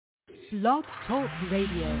Blog Talk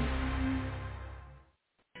Radio.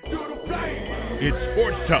 It's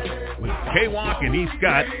Sports Talk with K-Walk and E.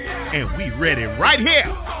 Scott, and we ready right here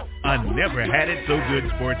on Never Had It So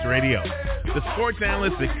Good Sports Radio. The sports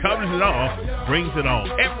analyst that covers it all brings it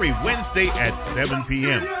on every Wednesday at 7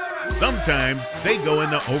 p.m. Sometimes they go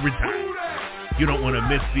into overtime. You don't want to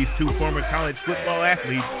miss these two former college football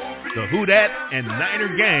athletes, the Who Dat and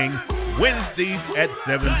Niner Gang, Wednesdays at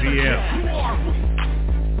 7 p.m.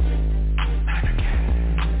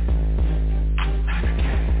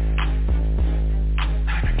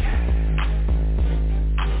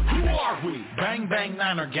 Bang Bang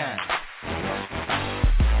Niner Gang.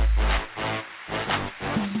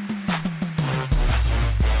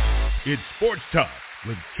 It's Sports Talk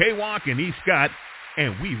with K-Walk and E. Scott,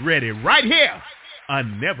 and we ready right here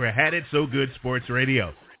on Never Had It So Good Sports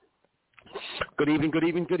Radio. Good evening, good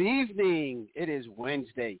evening, good evening. It is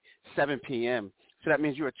Wednesday, 7 p.m. So that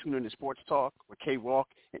means you are tuned in to Sports Talk with K-Walk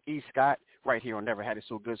and E. Scott right here on Never Had It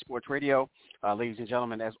So Good Sports Radio. Ladies and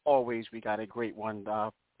gentlemen, as always, we got a great one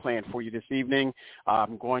planned for you this evening.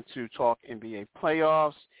 I'm going to talk NBA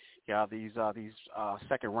playoffs. Yeah, these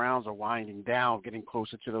second rounds are winding down, getting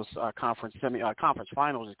closer to those conference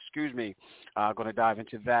finals. Going to dive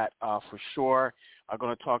into that for sure. I'm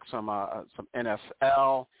going to talk some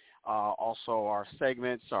NFL. Also our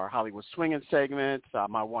segments, our Hollywood Swingin segments,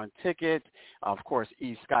 my one ticket, of course,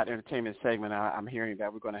 E. Scott Entertainment segment. I'm hearing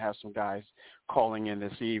that we're going to have some guys calling in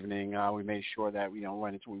this evening. We made sure that we don't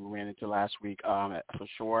run into we ran into last week for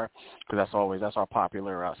sure, because that's our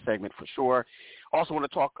popular segment for sure. Also want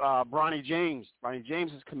to talk Bronny James. Bronny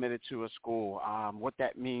James is committed to a school. What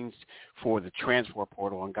that means for the transfer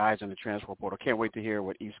portal and guys in the transfer portal. Can't wait to hear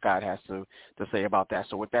what E. Scott has to say about that.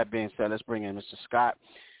 So with that being said, let's bring in Mr. Scott.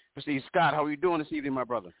 Mr. E. Scott, how are you doing this evening, my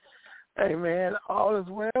brother? Hey, man, all is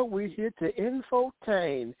well. We're here to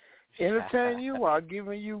entertain you while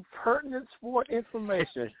giving you pertinent sport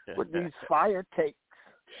information with these fire takes.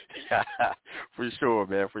 For sure,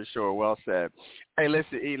 man, for sure. Well said. Hey,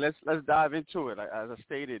 listen, E, let's dive into it. As I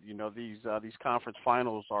stated, these conference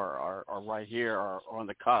finals are right here, are on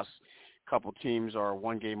the cusp. Couple teams are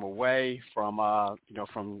one game away from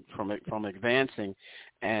advancing,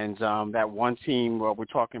 and that one team, we're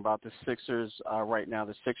talking about the Sixers right now,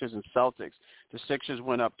 the Sixers and Celtics. The Sixers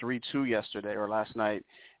went up 3-2 yesterday or last night,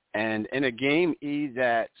 and in a game, E,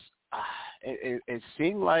 that it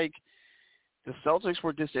seemed like the Celtics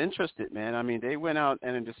were disinterested, man. I mean, they went out,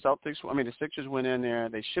 and the Sixers went in there.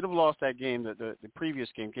 They should have lost that game, the previous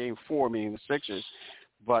game, Game 4, meaning the Sixers.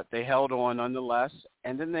 But they held on nonetheless,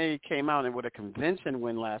 and then they came out and with a convincing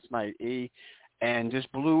win last night, E, and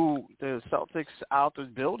just blew the Celtics out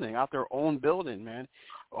their own building, man.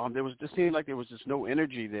 It seemed like there was just no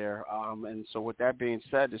energy there, and so with that being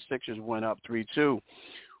said, the Sixers went up 3-2.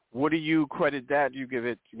 What do you credit that? Do you give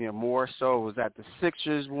it more so? Was that the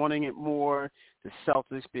Sixers wanting it more, the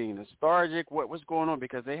Celtics being nostalgic? What's going on?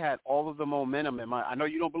 Because they had all of the momentum. I know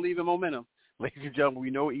you don't believe in momentum. Ladies and gentlemen,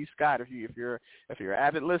 we know E. Scott. If you're an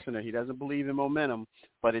avid listener, he doesn't believe in momentum.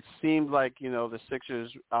 But it seemed like the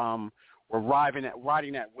Sixers were riding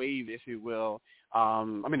that wave, if you will.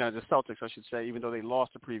 The Celtics, I should say, even though they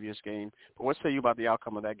lost the previous game. But what say you about the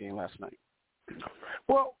outcome of that game last night?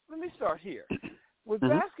 Well, let me start here. With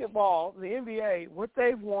basketball, the NBA, what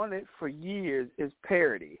they've wanted for years is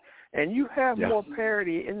parity. And you have more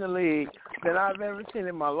parity in the league than I've ever seen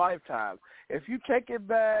in my lifetime. If you take it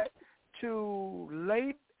back to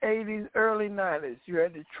late 80s, early 90s, you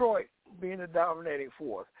had Detroit being the dominating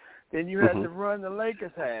force. Then you had the run the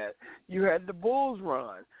Lakers had. You had the Bulls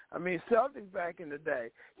run. Celtics back in the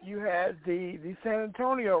day. You had the San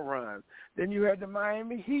Antonio run. Then you had the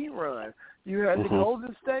Miami Heat run. You had the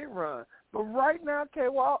Golden State run. But right now,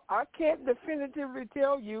 K-Wall, I can't definitively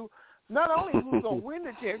tell you not only who's going to win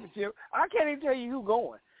the championship, I can't even tell you who's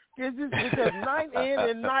going. It's just because night in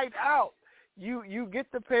and night out, you get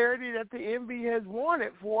the parity that the NBA has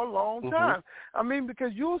wanted for a long time.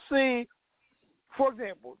 Because you'll see, for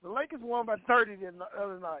example, the Lakers won by 30 the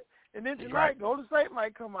other night. And then tonight, Golden State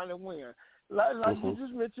might come out and win. Like you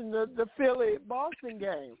just mentioned, the Philly-Boston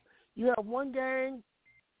game. You have one game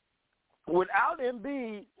without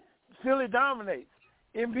Embiid, Philly dominates.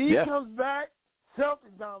 Embiid comes back,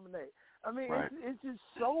 Celtics dominate. It's just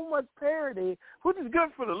so much parity, which is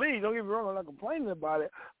good for the league. Don't get me wrong, I'm not complaining about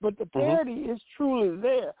it. But the parity is truly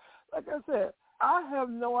there. Like I said, I have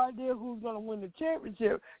no idea who's going to win the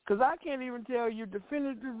championship because I can't even tell you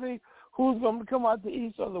definitively who's going to come out the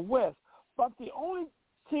East or the West. But the only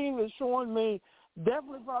team that's showing me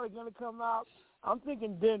definitely probably going to come out, I'm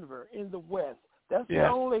thinking Denver in the West. That's the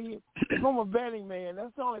only, if I'm a betting man,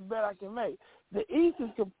 that's the only bet I can make. The East is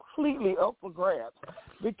completely up for grabs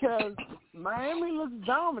because Miami looks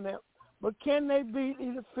dominant, but can they beat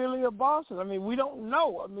either Philly or Boston? I mean, we don't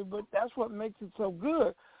know. I mean, but that's what makes it so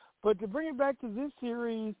good. But to bring it back to this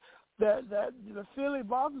series, the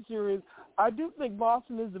Philly-Boston series, I do think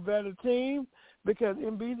Boston is the better team because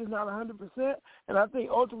Embiid is not 100%, and I think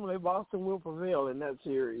ultimately Boston will prevail in that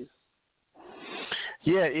series.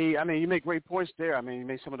 Yeah, I mean, you make great points there. I mean, you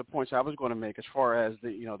made some of the points I was going to make as far as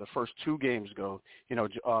the first two games go.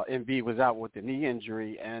 Embiid was out with the knee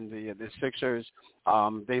injury, and the Sixers,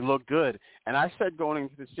 they look good. And I said going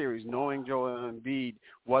into the series, knowing Joel Embiid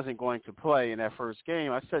wasn't going to play in that first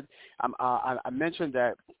game, I said I mentioned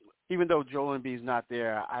that even though Joel Embiid's not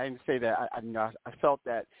there, I didn't say that. I felt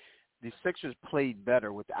that the Sixers played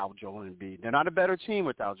better without Joel Embiid. They're not a better team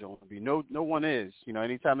without Joel Embiid. No one is.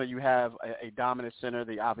 Anytime that you have a dominant center,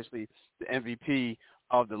 obviously the MVP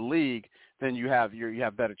of the league, then you have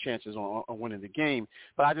better chances on winning the game.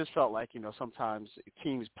 But I just felt like sometimes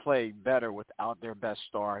teams play better without their best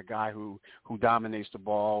star, a guy who dominates the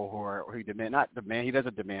ball or he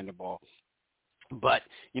doesn't demand the ball. But,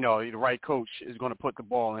 the right coach is going to put the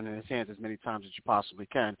ball in his hands as many times as you possibly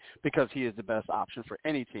can because he is the best option for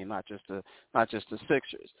any team, not just the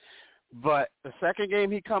Sixers. But the second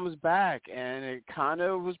game he comes back, and it kind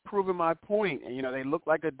of was proving my point. And, they look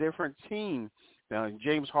like a different team.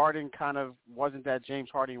 James Harden kind of wasn't that James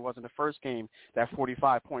Harden he was in the first game, that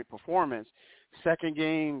 45-point performance. Second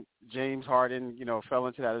game, James Harden, fell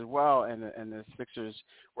into that as well, and the Sixers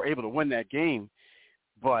were able to win that game.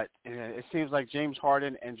 But it seems like James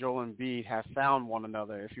Harden and Joel Embiid have found one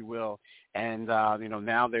another, if you will, and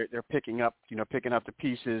now they're picking up the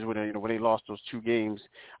pieces when they lost those two games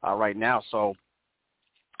right now. So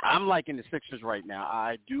I'm liking the Sixers right now.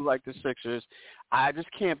 I do like the Sixers. I just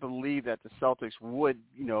can't believe that the Celtics would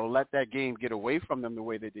let that game get away from them the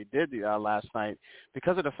way that they did last night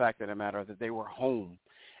because of the fact of the matter that they were home.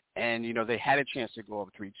 And, they had a chance to go up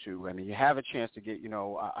 3-2. I mean, you have a chance to get,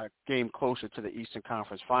 a game closer to the Eastern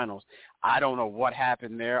Conference Finals. I don't know what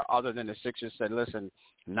happened there other than the Sixers said, listen,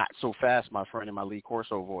 not so fast, my friend, in my Lee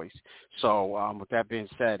Corso voice. So with that being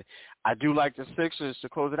said, I do like the Sixers to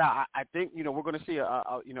close it out. I think, we're going to see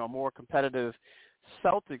a more competitive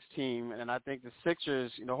Celtics team, and I think the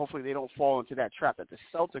Sixers, hopefully they don't fall into that trap that the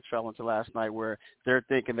Celtics fell into last night where they're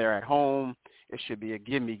thinking they're at home. It should be a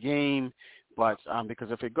gimme game. But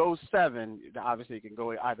because if it goes 7, obviously it can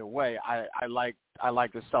go either way. I like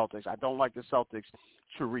the Celtics. I don't like the Celtics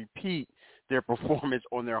to repeat their performance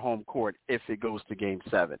on their home court if it goes to Game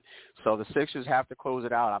 7. So the Sixers have to close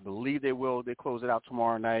it out. I believe they will. They close it out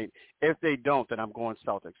tomorrow night. If they don't, then I'm going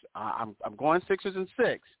Celtics. I'm going Sixers in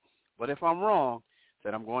 6. But if I'm wrong,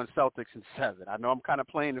 then I'm going Celtics in 7. I know I'm kind of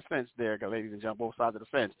playing the fence there, ladies and gentlemen, both sides of the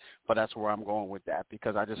fence. But that's where I'm going with that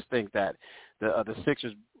because I just think that the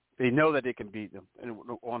Sixers – they know that they can beat them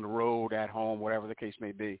on the road, at home, whatever the case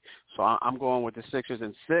may be. So I'm going with the Sixers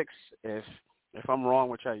in 6. If I'm wrong,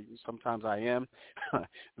 which sometimes I am,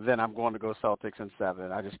 then I'm going to go Celtics in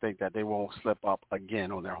 7. I just think that they won't slip up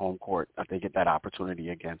again on their home court if they get that opportunity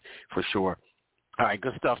again, for sure. All right,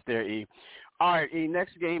 good stuff there, E. All right, E,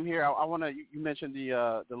 next game here. I want to – you mentioned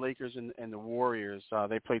the Lakers and the Warriors.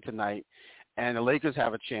 They play tonight, and the Lakers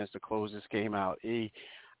have a chance to close this game out. E,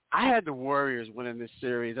 I had the Warriors winning this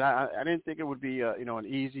series. I didn't think it would be an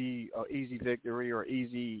easy victory or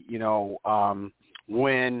easy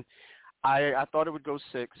win. I thought it would go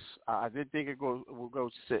 6. I did think it would go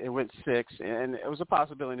 6. It went 6, and it was a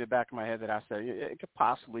possibility in the back of my head that I said it could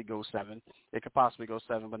possibly go 7. It could possibly go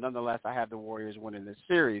 7, but nonetheless, I had the Warriors winning this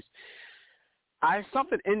series.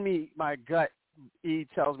 Something in me, my gut,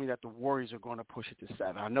 tells me that the Warriors are going to push it to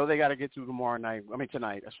 7. I know they got to get through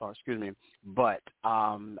tonight, but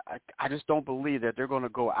I just don't believe that they're going to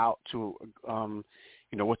go out to,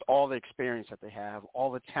 with all the experience that they have,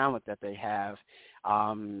 all the talent that they have,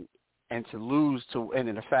 and to lose and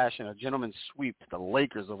in a fashion, a gentleman's sweep to the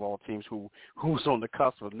Lakers of all teams who's on the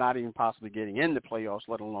cusp of not even possibly getting in the playoffs,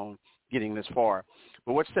 let alone getting this far.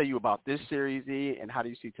 But what say you about this series, E, and how do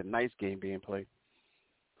you see tonight's game being played?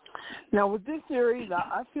 Now, with this series,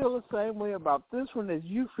 I feel the same way about this one as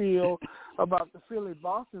you feel about the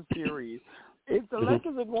Philly-Boston series. If the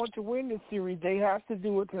Lakers are going to win this series, they have to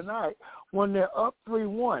do it tonight when they're up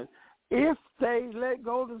 3-1. If they let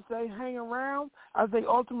Golden State hang around, I think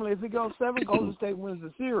ultimately if it goes 7, Golden State wins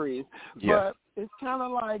the series. Yeah. But it's kind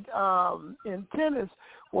of like in tennis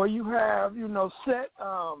where you have, set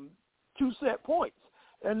 2 set points.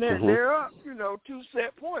 And they're up, 2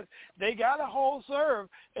 set points. They got to hold serve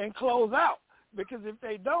and close out because if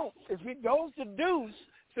they don't, if it goes to deuce,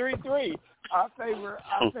 3-3. I favor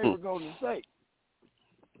Golden State.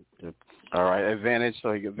 All right, advantage.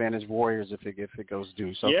 So advantage Warriors if it goes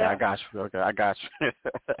deuce. Okay, yeah. I got you. Okay, I got you.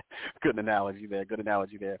 Good analogy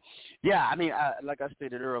there. Yeah, I mean, like I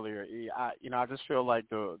stated earlier, I just feel like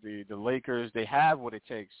the Lakers, they have what it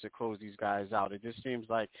takes to close these guys out. It just seems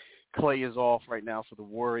like Klay is off right now for the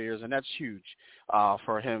Warriors, and that's huge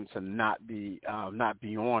for him to not be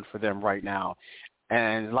on for them right now.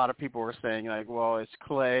 And a lot of people are saying like, well, it's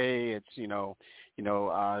Klay, it's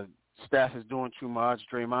Steph is doing too much.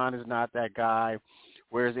 Draymond is not that guy.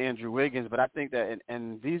 Where's Andrew Wiggins? But I think that,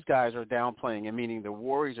 and these guys are downplaying, and meaning the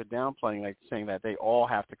Warriors are downplaying, like saying that they all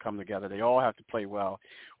have to come together. They all have to play well,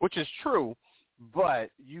 which is true. But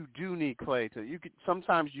you do need Klay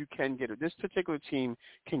sometimes you can this particular team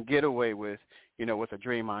can get away with, with a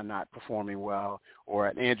Draymond not performing well or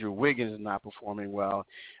an Andrew Wiggins not performing well.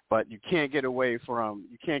 But you can't get away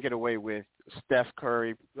with Steph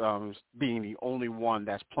Curry being the only one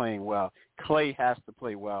that's playing well. Klay has to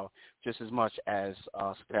play well just as much as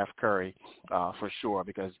Steph Curry for sure,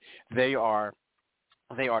 because they are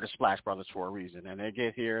the Splash Brothers for a reason, and they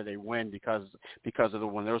get here, they win because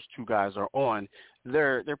of when those two guys are on,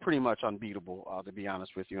 they're pretty much unbeatable, to be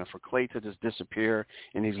honest with you. And for Klay to just disappear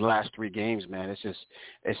in these last 3 games, man, it's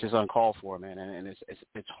just uncalled for, man. And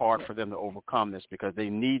it's hard for them to overcome this because they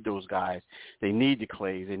need those guys, they need the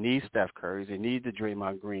Klays, they need Steph Currys, they need the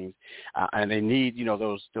Draymond Greens, and they need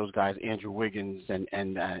those guys, Andrew Wiggins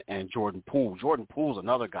and Jordan Poole. Jordan Poole's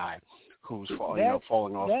another guy who's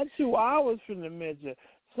falling off. That's who I was from the mention.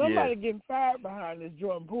 Somebody getting fired behind this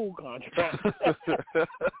Jordan Poole contract.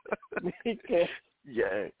 Because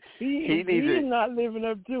he's not living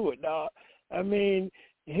up to it, dog. I mean,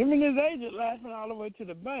 him and his agent laughing all the way to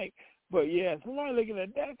the bank. But, yeah, somebody looking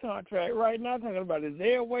at that contract right now talking about, is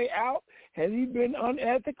there a way out? Has he been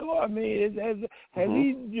unethical? I mean, has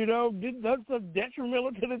he, done some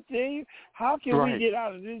detrimental to the team? How can we get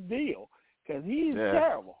out of this deal? Because he's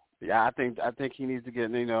terrible. Yeah, I think he needs to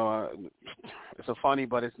get, it's so funny,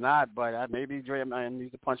 but it's not. But maybe Draymond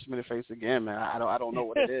needs to punch him in the face again, man. I don't know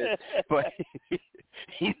what it is, but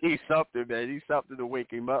he needs something, man. He needs something to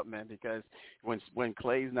wake him up, man. Because when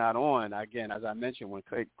Klay's not on, again, as I mentioned, when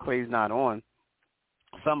Klay's not on,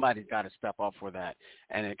 somebody's got to step up for that,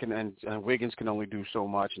 and Wiggins can only do so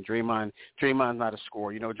much. And Draymond's not a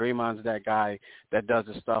scorer. Draymond's that guy that does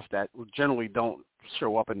the stuff that generally don't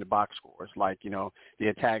show up in the box scores, like the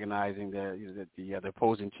antagonizing the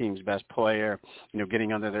opposing team's best player,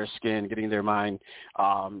 getting under their skin, getting their mind,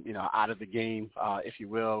 out of the game, if you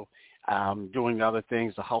will. Doing other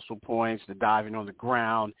things, the hustle points, the diving on the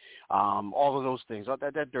ground, all of those things,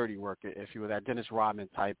 that dirty work, if you will, that Dennis Rodman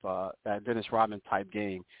type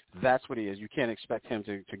game. That's what he is. You can't expect him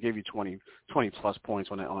to give you 20 plus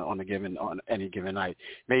points on any given night.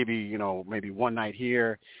 Maybe one night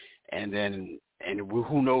here, and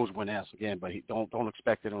who knows when else again. But don't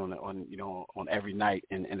expect it on every night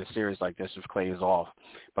in a series like this if Klay is off.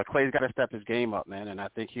 But Klay's got to step his game up, man, and I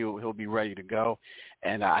think he'll be ready to go.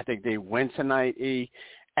 And I think they win tonight, E.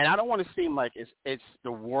 And I don't want to seem like it's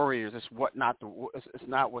the Warriors. It's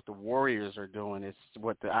not what the Warriors are doing. It's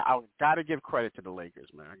what I got to give credit to the Lakers,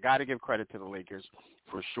 man. I got to give credit to the Lakers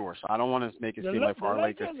for sure. So I don't want to make it seem like for our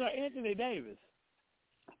Lakers. The Lakers are Anthony Davis.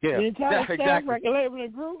 Yeah, the entire staff, exactly. record label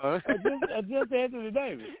and group, are just Anthony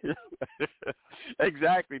Davis.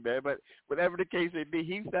 Exactly, man. But whatever the case may be,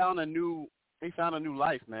 he found a new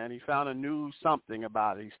life, man. He found a new something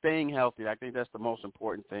about it. He's staying healthy. I think that's the most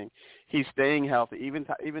important thing. He's staying healthy,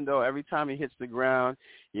 even though every time he hits the ground,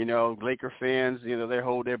 Laker fans, they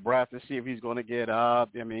hold their breath to see if he's going to get up.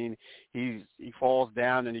 I mean, he falls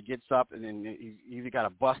down and he gets up, and then he's either got a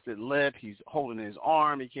busted lip, he's holding his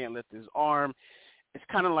arm, he can't lift his arm. It's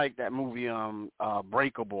kind of like that movie,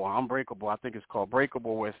 Unbreakable, I think it's called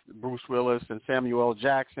Breakable, with Bruce Willis and Samuel L.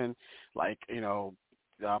 Jackson. Like,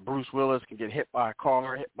 Bruce Willis can get hit by a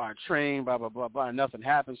car, hit by a train, blah, blah, blah, blah, and nothing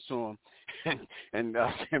happens to him. and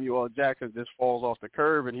Samuel L. Jackson just falls off the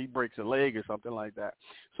curb and he breaks a leg or something like that.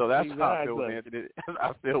 So that's how I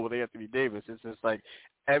feel with Anthony Davis. It's just like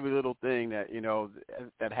every little thing that,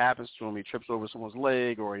 that happens to him. He trips over someone's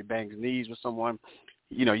leg or he bangs knees with someone.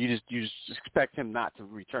 You just expect him not to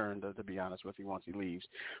return, to be honest with you, once he leaves.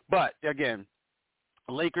 But, again,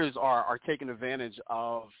 Lakers are taking advantage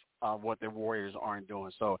of what the Warriors aren't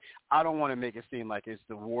doing. So I don't want to make it seem like it's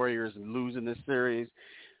the Warriors losing this series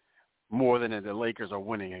more than the Lakers are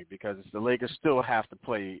winning it, because the Lakers still have to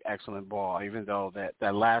play excellent ball, even though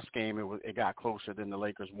that last game it got closer than the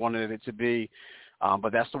Lakers wanted it to be.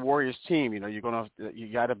 But that's the Warriors team.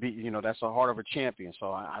 You got to be. That's the heart of a champion.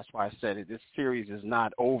 So that's why I said it. This series is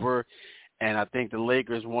not over. And I think the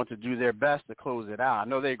Lakers want to do their best to close it out. I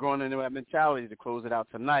know they're going into that mentality to close it out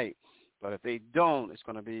tonight. But if they don't, it's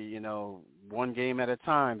going to be, one game at a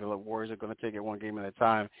time. The Warriors are going to take it one game at a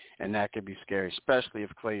time, and that could be scary, especially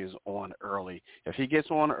if Clay is on early. If he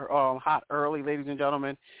gets on hot early, ladies and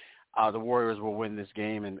gentlemen, the Warriors will win this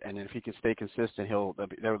game, and if he can stay consistent,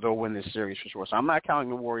 they'll win this series for sure. So I'm not counting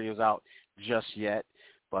the Warriors out just yet,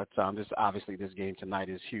 but this game tonight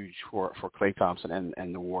is huge for Klay Thompson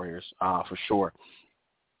and the Warriors for sure.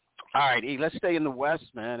 All right, E, let's stay in the West,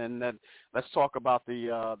 man, and then let's talk about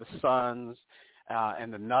the Suns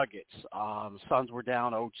and the Nuggets. Suns were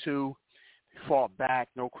down 0-2. They fought back.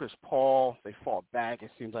 No Chris Paul. They fought back.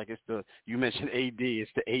 It seems like you mentioned AD.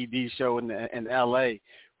 It's the AD show in L.A.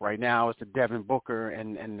 Right now. It's the Devin Booker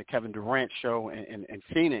and the Kevin Durant show in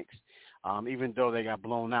Phoenix, even though they got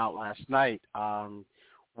blown out last night.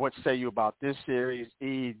 What say you about this series,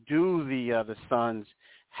 E? Do the Suns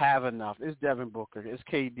have enough? Is Devin Booker, is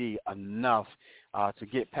KD enough to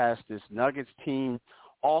get past this Nuggets team?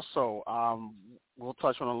 Also, we'll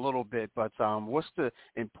touch on a little bit, but what's the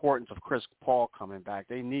importance of Chris Paul coming back?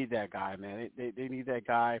 They need that guy, man. They need that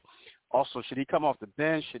guy. Also, should he come off the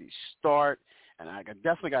bench? Should he start? And I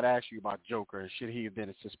definitely got to ask you about Joker. Should he have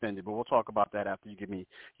been suspended? But we'll talk about that after you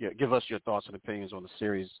give us your thoughts and opinions on the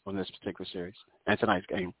series, on this particular series, and tonight's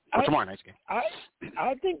game, or tomorrow night's game.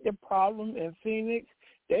 I think the problem in Phoenix,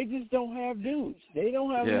 they just don't have dudes. They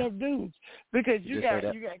don't have enough dudes because you got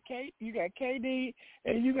KD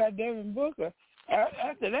and you got Devin Booker.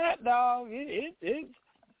 After that, dog, it's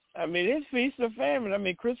feast or famine. I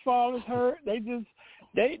mean, Chris Paul is hurt. They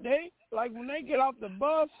like when they get off the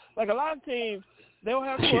bus, like a lot of teams, they'll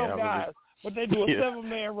have 12 guys, but they do a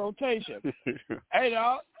 7-man rotation. Hey,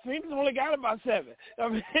 dog, Phoenix only got about 7. I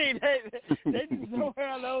mean, they just don't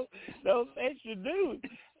have those extra dudes,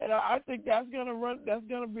 and I think that's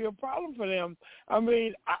gonna be a problem for them. I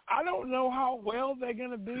mean, I don't know how well they're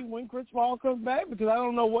gonna be when Chris Paul comes back because I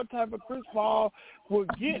don't know what type of Chris Paul we're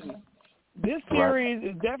getting. This series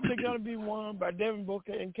is definitely going to be won by Devin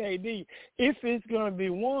Booker and KD if it's going to be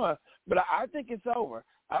won. But I think it's over.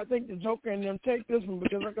 I think the Joker and them take this one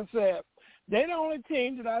because, like I said, they're the only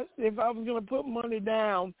team that if I was going to put money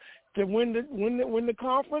down to win the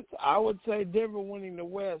conference, I would say Denver winning the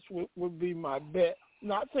West would be my bet.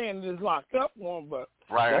 Not saying it's locked up one, but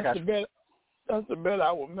that's the bet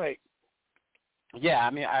I would make. Yeah, I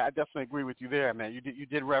mean, I definitely agree with you there, man. You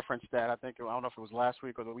did reference that. I don't know if it was last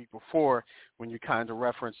week or the week before when you kind of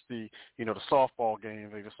referenced the softball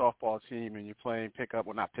game, like the softball team, and you're playing pickup,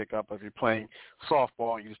 well, not pickup, but if you're playing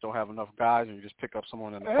softball and you just don't have enough guys and you just pick up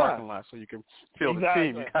someone in the parking lot so you can field the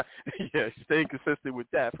team. Stay consistent with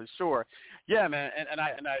that for sure. Yeah, man, and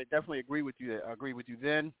I definitely agree with you. I agree with you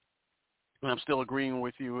then. And I'm still agreeing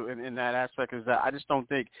with you in that aspect is that I just don't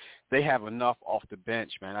think they have enough off the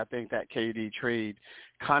bench, man. I think that KD trade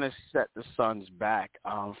kind of set the Suns back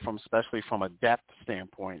especially from a depth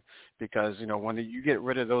standpoint because, when you get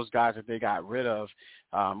rid of those guys that they got rid of,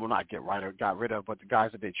 got rid of, but the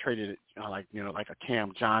guys that they traded, like a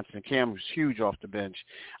Cam Johnson. Cam was huge off the bench,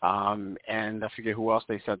 and I forget who else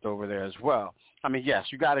they sent over there as well. I mean, yes,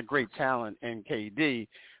 you got a great talent in KD,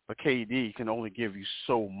 but KD can only give you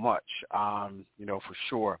so much, for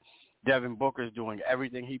sure. Devin Booker's doing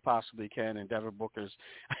everything he possibly can, and Devin Booker's,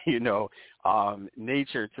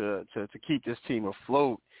 nature to keep this team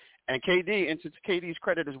afloat. And KD, and to KD's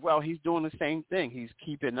credit as well, he's doing the same thing. He's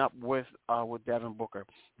keeping up with Devin Booker.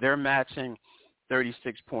 They're matching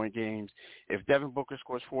 36-point games. If Devin Booker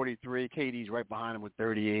scores 43, KD's right behind him with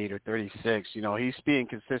 38 or 36. He's being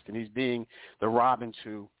consistent. He's being the Robin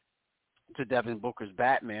to Devin Booker's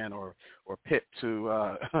Batman, or Pip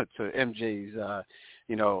to MJ's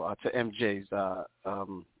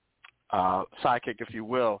sidekick, if you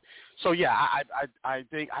will. So yeah, I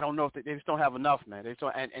think I don't know if they just don't have enough, man. They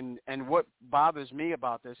don't, and what bothers me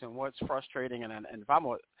about this, and what's frustrating, and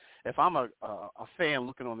if I'm a fan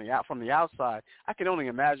looking from the outside, I can only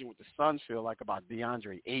imagine what the Suns feel like about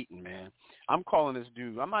DeAndre Ayton, man. I'm calling this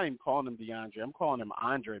dude. I'm not even calling him DeAndre. I'm calling him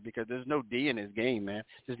Andre because there's no D in his game, man.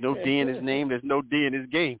 There's no D in his name. There's no D in his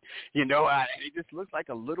game. He just looks like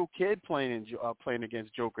a little kid playing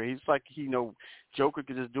against Joker. He's like Joker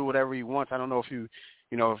could just do whatever he wants. I don't know if you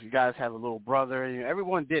guys have a little brother,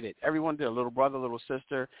 everyone did it. Everyone did, a little brother, little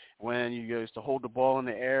sister, when you used to hold the ball in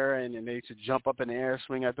the air and they used to jump up in the air,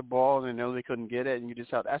 swing at the ball, and they couldn't get it, and you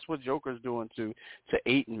just that's what Joker's doing to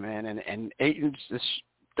Ayton, man. And Ayton just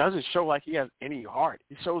doesn't show like he has any heart.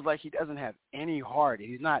 He shows like he doesn't have any heart.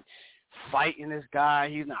 He's not fighting this guy.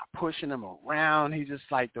 He's not pushing him around. He's just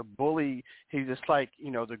like the bully. He's just like,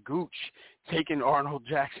 the gooch taking Arnold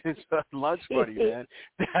Jackson's lunch buddy, man.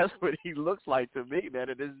 That's what he looks like to me, man.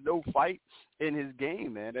 And there's no fight in his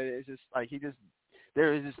game, man. It's just like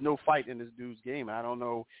there is just no fight in this dude's game. I don't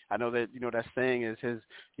know. I know that, that saying is his,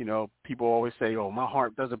 people always say, oh, my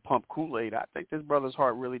heart doesn't pump Kool-Aid. I think this brother's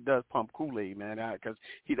heart really does pump Kool-Aid, man, because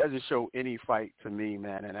he doesn't show any fight to me,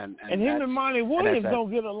 man. And him and Monty Williams don't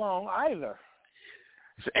get along either.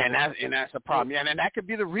 And that's a problem. Yeah, and that could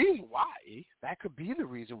be the reason why. That could be the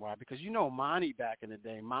reason why, because Monty back in the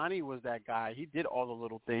day. Monty was that guy. He did all the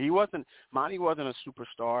little things. Monty wasn't a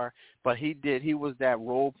superstar, but he was that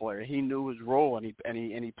role player. He knew his role, and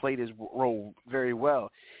he played his role very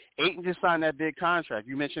well. Ayton just signed that big contract.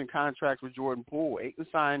 You mentioned contracts with Jordan Poole. Ayton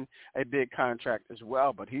signed a big contract as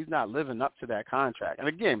well, but he's not living up to that contract. And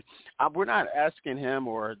again, we're not asking him,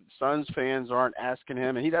 or Suns fans aren't asking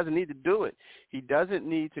him, and he doesn't need to do it. He doesn't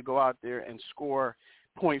need to go out there and score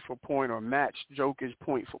point for point or match Jokic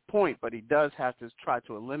point for point, but he does have to try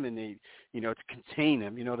to eliminate, to contain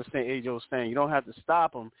him. The same age-old saying, you don't have to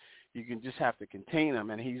stop him. You can just have to contain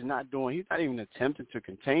him, and he's not even attempting to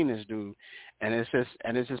contain this dude, and it's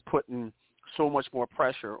just putting so much more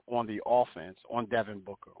pressure on the offense, on Devin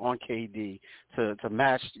Booker, on KD to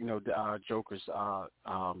match, Joker's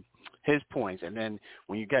his points, and then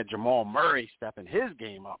when you get Jamal Murray stepping his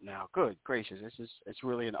game up now, good gracious, it's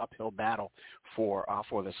really an uphill battle for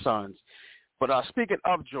the Suns. But speaking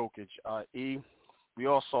of Jokic, we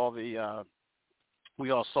all saw the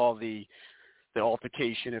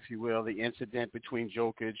altercation, if you will, the incident between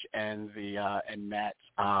Jokic and Matt.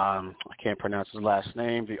 I can't pronounce his last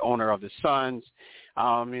name. The owner of the Suns.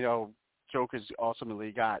 Jokic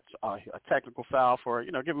ultimately got a technical foul for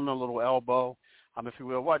giving him a little elbow, if you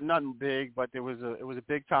will. Wasn't nothing big, but it was a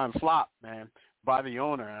big time flop, man, by the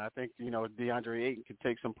owner. And I think DeAndre Ayton could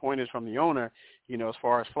take some pointers from the owner, as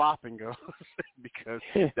far as flopping goes, because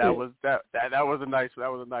that was a nice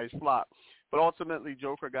flop. But ultimately,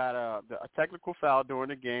 Joker got a technical foul during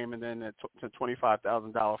the game, and then a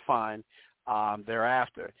 $25,000 fine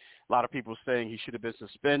thereafter. A lot of people saying he should have been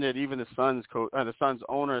suspended. Even the Suns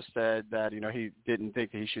owner said that he didn't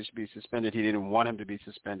think that he should be suspended. He didn't want him to be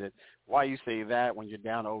suspended. Why you say that when you're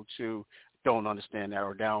down 0-2? Don't understand that.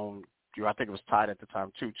 Or down, I think it was tied at the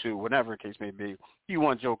time, 2-2, whatever the case may be. You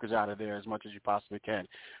want Jokers out of there as much as you possibly can.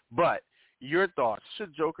 But your thoughts?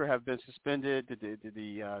 Should Joker have been suspended? Did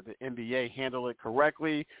the NBA handle it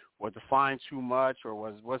correctly? Was the fine too much, or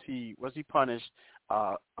was he punished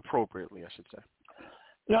appropriately? I should say.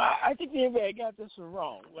 No, I think the NBA got this one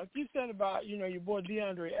wrong. Like you said about your boy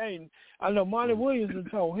DeAndre Ayton. I know Monty Williams had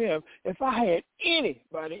told him, if I had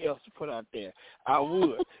anybody else to put out there, I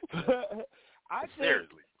would. I think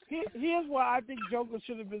Seriously. Here's why I think Joker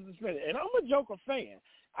should have been suspended, and I'm a Joker fan.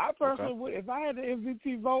 I personally would, if I had the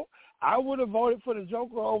MVP vote, I would have voted for the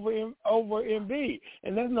Joker over Embiid.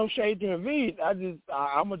 And there's no shade to Embiid.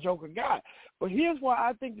 I'm a Joker guy. But here's why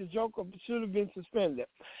I think the Joker should have been suspended.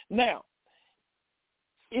 Now,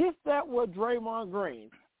 if that were Draymond Green,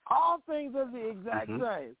 all things are the exact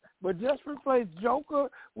same. But just replace Joker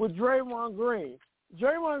with Draymond Green.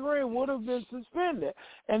 Draymond Green would have been suspended.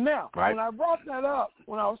 And now, when I brought that up,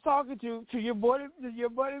 when I was talking to your buddy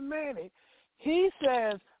Manny, he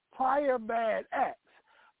says prior bad acts.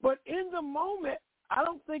 But in the moment, I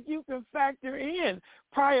don't think you can factor in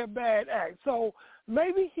prior bad acts. So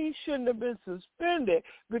maybe he shouldn't have been suspended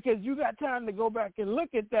because you got time to go back and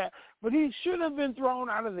look at that. But he should have been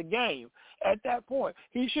thrown out of the game at that point.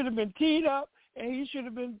 He should have been teed up, and he should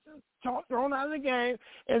have been thrown out of the game.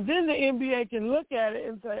 And then the NBA can look at it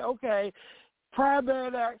and say, okay, prior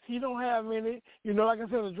bad acts, he don't have any, like I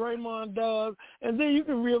said, Draymond does, and then you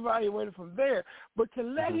can reevaluate it from there. But to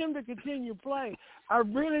let him to continue playing, I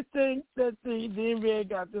really think that the NBA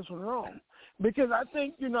got this one wrong. Because I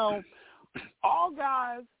think, all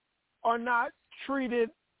guys are not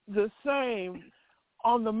treated the same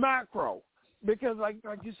on the macro. Because like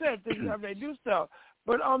you said, things how they do stuff.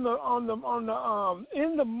 But in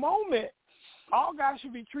the moment, all guys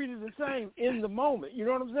should be treated the same in the moment. You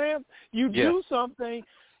know what I'm saying? You do something,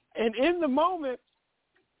 and in the moment,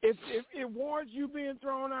 if it warrants you being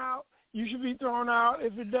thrown out, you should be thrown out.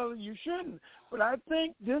 If it doesn't, you shouldn't. But I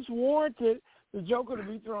think this warranted the Joker to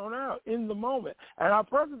be thrown out in the moment. And I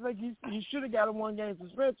personally think he should have got a one-game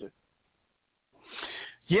suspension.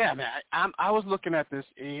 Yeah, man. I was looking at this,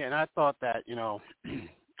 and I thought that,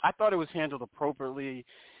 I thought it was handled appropriately.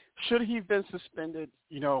 Should he have been suspended?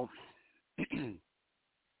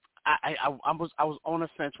 I was on a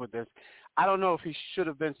fence with this. I don't know if he should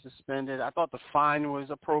have been suspended. I thought the fine was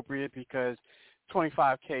appropriate because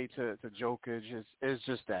 $25K to Jokic is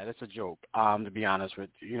just that. It's a joke, to be honest with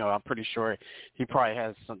you. I'm pretty sure he probably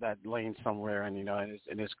has that laying somewhere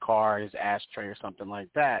in his car, his ashtray or something like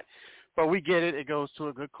that. But we get it. It goes to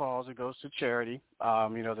a good cause. It goes to charity,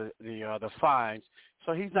 the fines.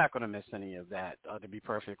 So he's not going to miss any of that, to be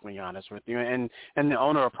perfectly honest with you. And the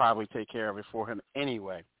owner will probably take care of it for him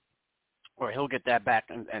anyway. Or he'll get that back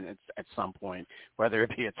and it's at some point, whether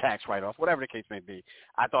it be a tax write-off, whatever the case may be.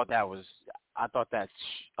 I thought that was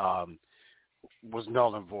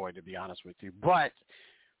null and void, to be honest with you. But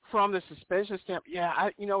from the suspension standpoint,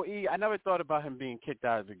 I never thought about him being kicked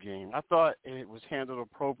out of the game. I thought it was handled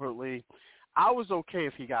appropriately. I was okay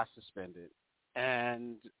if he got suspended,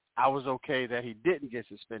 and I was okay that he didn't get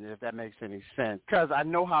suspended, if that makes any sense, because I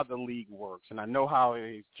know how the league works, and I know how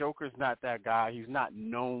Joker's not that guy. He's not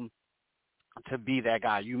known to be that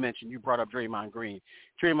guy. You brought up Draymond Green.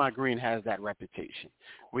 Draymond Green has that reputation.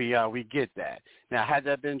 We get that. Now, had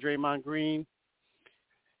that been Draymond Green,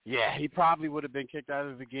 yeah, he probably would have been kicked out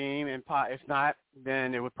of the game, and if not,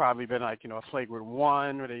 then it would probably been like, a flagrant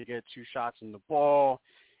one where they get 2 shots in the ball,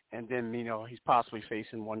 and then, he's possibly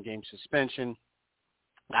facing 1-game suspension.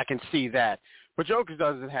 I can see that. But Jokic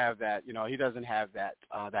doesn't have that, he doesn't have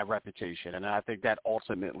that reputation, and I think that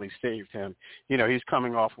ultimately saved him. He's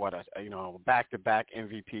coming off back-to-back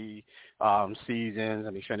MVP seasons,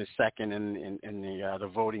 and he finished second in the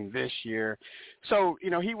voting this year. So,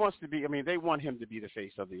 he wants to be, they want him to be the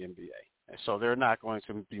face of the NBA. So they're not going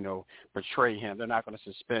to, betray him. They're not going to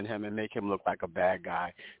suspend him and make him look like a bad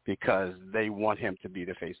guy because they want him to be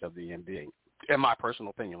the face of the NBA. In my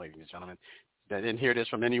personal opinion, ladies and gentlemen. I didn't hear this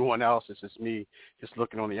from anyone else. It's just me just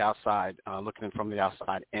looking on the outside, looking in from the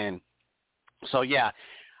outside in. So, yeah,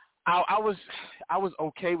 I was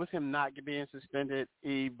okay with him not being suspended,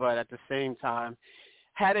 but at the same time,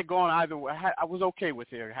 had it gone either way, I was okay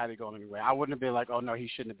with it had it gone anyway. I wouldn't have been like, oh, no, he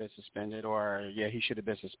shouldn't have been suspended, or, yeah, he should have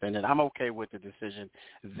been suspended. I'm okay with the decision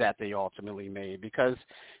that they ultimately made because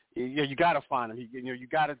you got to find him. You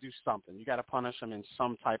got to do something. You got to punish him in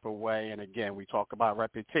some type of way. And, again, we talk about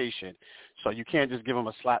reputation. So you can't just give him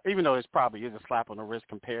a slap, even though this probably is a slap on the wrist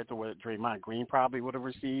compared to what Draymond Green probably would have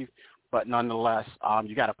received. But nonetheless,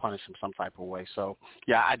 you got to punish him some type of way. So,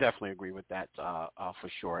 yeah, I definitely agree with that for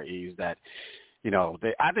sure, Ease, that –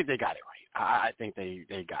 I think they got it right. I think they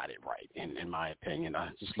got it right, in my opinion.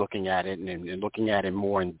 Just looking at it and looking at it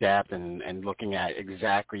more in depth and looking at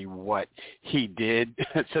exactly what he did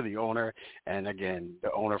to the owner. And, again,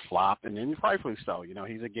 the owner flopped, and rightfully so.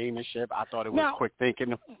 He's a gamemanship. I thought it was quick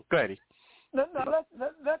thinking. Go ahead. Now,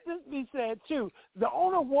 let this be said, too. The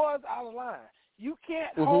owner was out of line. You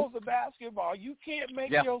can't hold the basketball. You can't make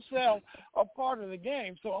yourself a part of the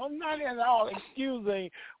game. So I'm not at all excusing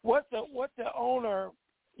what the owner,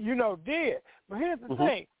 did. But here's the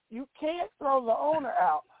thing. You can't throw the owner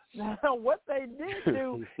out. Now, what they did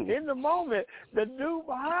do in the moment, the dude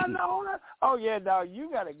behind the owner, oh, yeah, no, you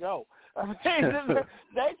got to go. They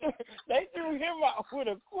threw him out with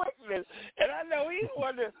a quickness, and I know he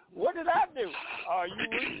wondered, what did I do? Oh,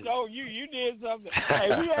 you did something. Hey,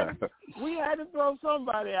 we had to throw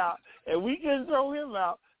somebody out, and we couldn't throw him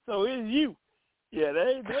out, so it's you. Yeah,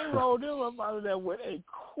 they rolled him up out of there with a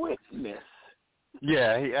quickness.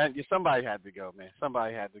 Yeah, somebody had to go, man.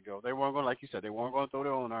 Somebody had to go. They weren't going, like you said, they weren't going to throw the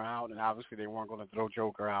owner out, and obviously they weren't going to throw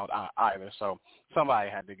Joker out either. So somebody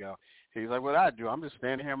had to go. He's like, what I do? I'm just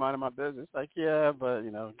standing here minding my business. Like, yeah, but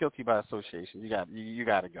guilty by association. You got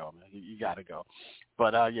to go, man. You got to go.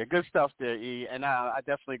 But yeah, good stuff there, E. And I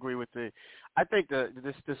definitely agree with I think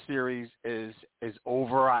this series is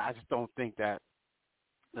over. I just don't think that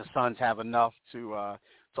the Suns have enough to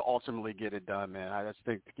ultimately get it done, man. I just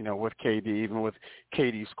think, with KD, even with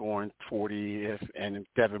KD scoring 40 and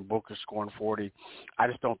Devin Booker scoring 40, I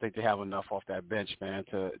just don't think they have enough off that bench, man,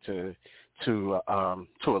 to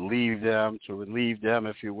relieve them,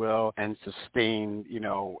 if you will, and sustain,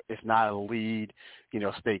 if not a lead,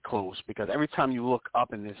 stay close. Because every time you look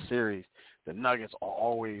up in this series, the Nuggets are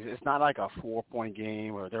always, it's not like a 4-point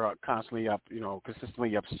game where they're constantly up,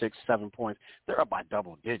 consistently up 6-7 points. They're up by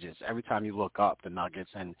double digits every time you look up, the Nuggets,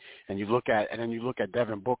 and you look at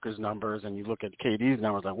Devin Booker's numbers and you look at KD's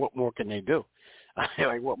numbers, like what more can they do?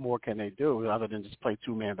 Like what more can they do other than just play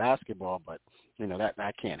 2-man basketball? But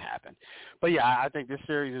that can't happen. But yeah, I think this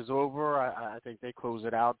series is over. I think they close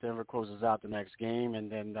it out. Denver closes out the next game,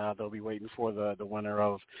 and then they'll be waiting for the winner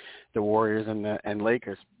of the Warriors and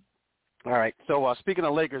Lakers. All right, so speaking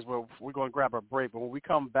of Lakers, we're going to grab a break. But when we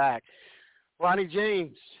come back, Bronny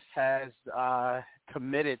James has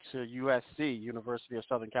committed to USC, University of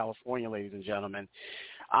Southern California, ladies and gentlemen.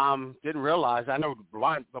 Didn't realize. I know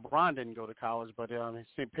LeBron didn't go to college, but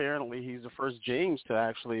apparently he's the first James to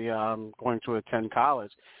actually going to attend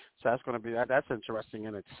college. So that's going to be that's interesting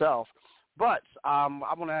in itself. But I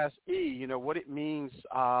want to ask E, what it means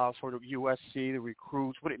for the USC, the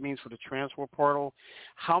recruits, what it means for the transfer portal.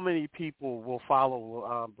 How many people will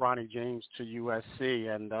follow Bronny James to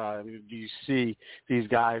USC? And do you see these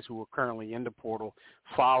guys who are currently in the portal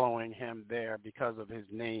following him there because of his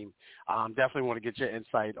name? Definitely want to get your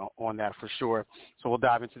insight on that for sure. So we'll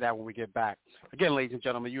dive into that when we get back. Again, ladies and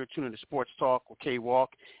gentlemen, you're tuning to Sports Talk with K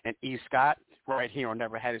Walk and E Scott right here on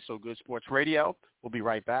Never Had It So Good Sports Radio. We'll be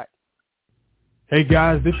right back. Hey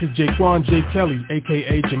guys, this is Jaquan J. Kelly,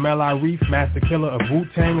 a.k.a. Jamel Arif, Master Killer of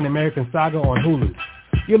Wu-Tang and American Saga on Hulu.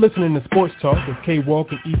 You're listening to Sports Talk with K.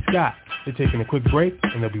 Walk and E. Scott. They're taking a quick break,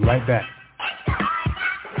 and they'll be right back.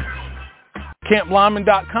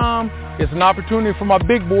 CampLyman.com is an opportunity for my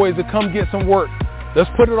big boys to come get some work. Let's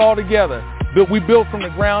put it all together. We built from the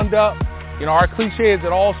ground up. Our cliche is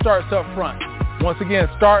it all starts up front. Once again,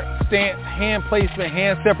 start, stance, hand placement,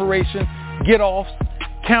 hand separation, get-offs,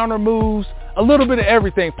 counter moves, a little bit of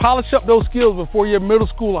everything. Polish up those skills before your middle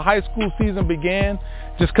school or high school season began.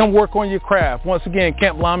 Just come work on your craft. Once again,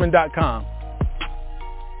 CampLyman.com.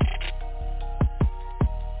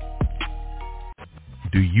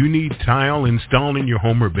 Do you need tile installed in your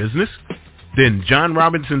home or business? Then John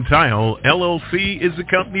Robinson Tile, LLC is the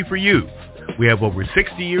company for you. We have over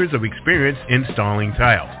 60 years of experience installing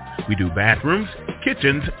tile. We do bathrooms,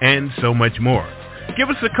 kitchens, and so much more. Give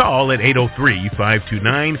us a call at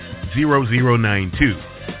 803-529-0092.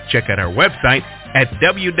 Check out our website at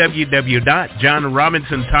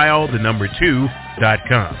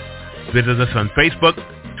www.johnrobinsontile2.com. Visit us on Facebook,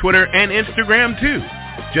 Twitter, and Instagram too.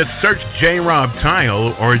 Just search J. Rob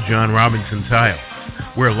Tile or John Robinson Tile.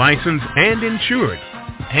 We're licensed and insured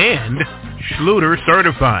and Schluter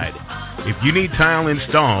certified. If you need tile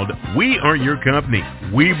installed, we are your company.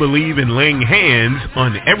 We believe in laying hands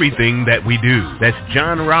on everything that we do. That's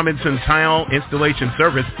John Robinson Tile Installation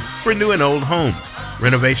Service for new and old homes.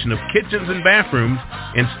 Renovation of kitchens and bathrooms,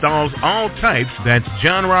 installs all types. That's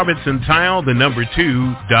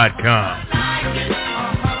JohnRobinsonTile2.com.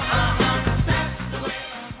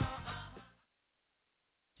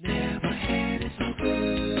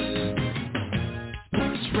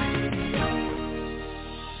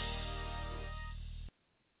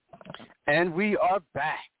 And we are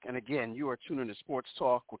back. And again, you are tuning to Sports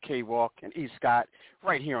Talk with K Walk and E Scott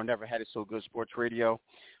right here on Never Had It So Good Sports Radio.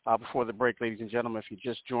 Before the break, ladies and gentlemen, if you're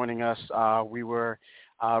just joining us, we were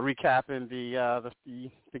recapping the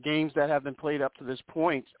games that have been played up to this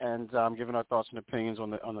point and giving our thoughts and opinions on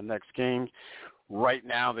the next game. Right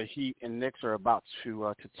now, the Heat and Knicks are about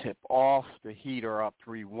to tip off. The Heat are up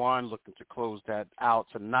 3-1, looking to close that out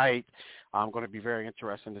tonight. I'm going to be very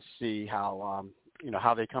interested to see how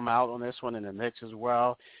they come out on this one, and the Knicks as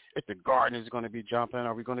well. If the Garden is going to be jumping,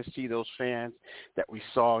 are we going to see those fans that we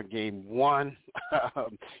saw in Game 1? For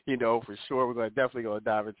sure. We're definitely going to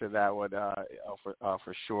dive into that one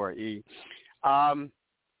for sure, E.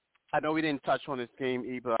 I know we didn't touch on this game,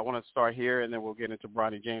 E, but I want to start here, and then we'll get into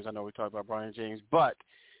Bronny James. I know we talked about Bronny James, but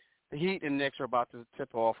the Heat and Knicks are about to tip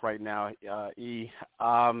off right now, E.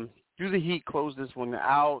 Do the Heat close this one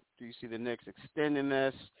out? Do you see the Knicks extending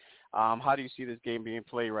this? How do you see this game being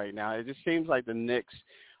played right now? It just seems like the Knicks,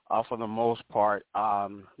 for the most part,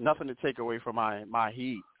 nothing to take away from my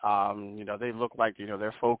Heat. They look like,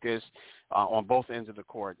 they're focused on both ends of the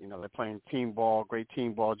court. They're playing team ball, great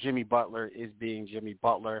team ball. Jimmy Butler is being Jimmy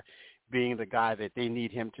Butler, being the guy that they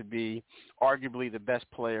need him to be, arguably the best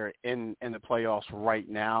player in the playoffs right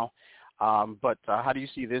now. But how do you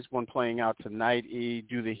see this one playing out tonight, E?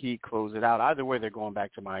 Do the Heat close it out? Either way, they're going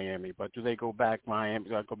back to Miami. But do they go back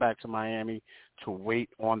to Miami to wait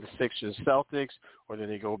on the Sixers Celtics, or do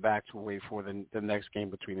they go back to wait for the next game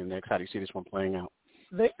between the Knicks? How do you see this one playing out?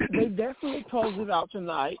 They definitely close it out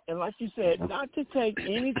tonight. And like you said, not to take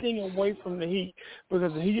anything away from the Heat,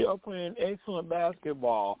 because the Heat are playing excellent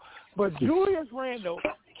basketball. But Julius Randle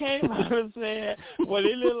came out and said, well,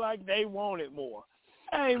 it looked like they wanted more.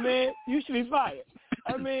 Hey, man, you should be fired.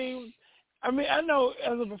 I mean, I know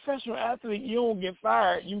as a professional athlete, you don't get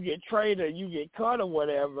fired. You get traded, you get cut or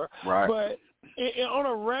whatever. Right. But on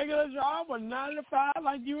a regular job, a 9 to 5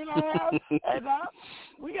 like you and I have,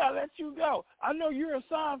 we got to let you go. I know you're a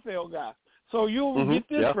Seinfeld guy, so you'll get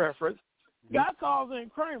this reference. Guy calls in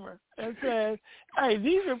Kramer and says, hey,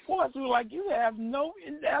 these reports look like you have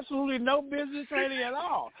absolutely no business training at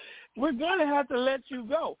all. We're going to have to let you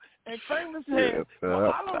go. And Kramer says,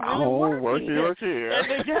 well, I don't really work here.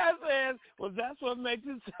 And the guy says, well, that's what makes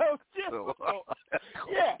it so difficult.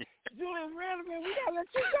 Yeah, Julius Randle, man, we got to let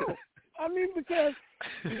you go. I mean, because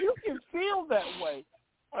you can feel that way.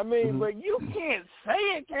 I mean, but you can't say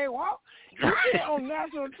it, K-Walk. You can't on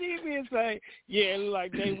national TV and say, yeah, it looked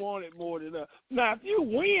like they wanted more than us. Now, if you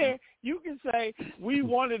win, you can say we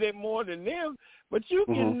wanted it more than them, but you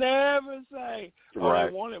can never say, they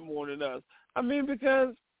wanted more than us. I mean,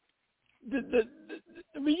 because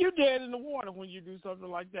you're dead in the water when you do something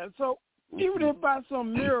like that. So even if by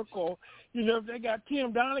some miracle, if they got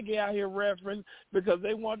Tim Donaghy out here referencing because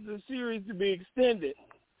they wanted the series to be extended,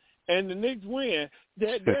 and the Knicks win,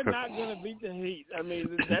 they're not going to beat the Heat. I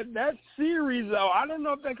mean, that series, though, I don't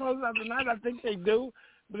know if they close out tonight. I think they do.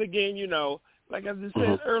 But, again, like I just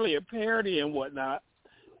said earlier, parity and whatnot.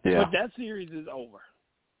 Yeah. But that series is over.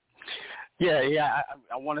 Yeah,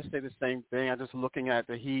 I want to say the same thing. I'm just looking at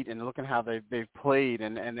the Heat and looking how they've played,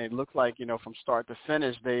 and they look like, from start to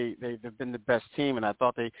finish, they've been the best team, and I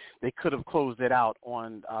thought they could have closed it out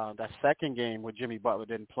on that second game where Jimmy Butler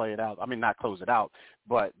didn't play it out. I mean, not close it out,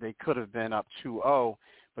 but they could have been up 2-0,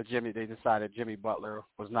 but they decided Jimmy Butler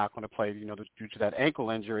was not going to play, due to that ankle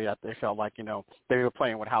injury. They felt like, they were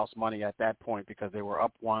playing with house money at that point because they were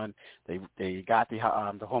up 1. They got the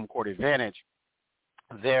home court advantage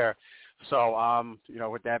there. So,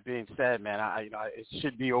 with that being said, man, it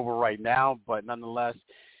should be over right now. But nonetheless,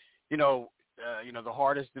 the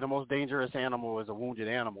hardest, the most dangerous animal is a wounded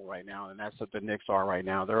animal right now, and that's what the Knicks are right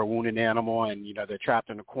now. They're a wounded animal, and they're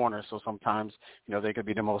trapped in the corner. So sometimes, they could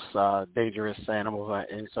be the most dangerous animals,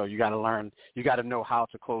 and so you got to learn, you got to know how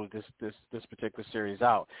to close this particular series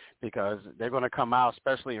out, because they're going to come out,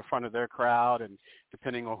 especially in front of their crowd, and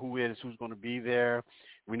depending on who's going to be there.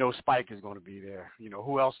 We know Spike is going to be there.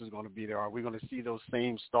 Who else is going to be there? Are we going to see those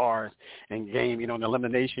same stars in an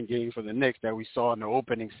elimination game for the Knicks that we saw in the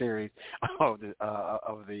opening series in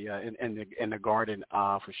the Garden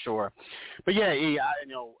for sure? But yeah,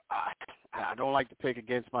 I don't like to pick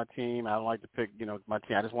against my team. I don't like to pick my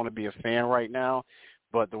team. I just want to be a fan right now.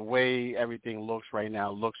 But the way everything looks right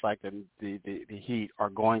now, looks like the Heat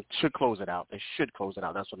should close it out. They should close it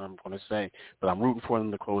out. That's what I'm going to say. But I'm rooting for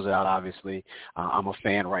them to close it out, obviously. I'm a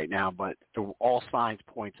fan right now. But all signs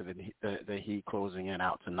point to the Heat closing it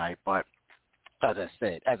out tonight. But as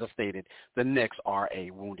I stated, the Knicks are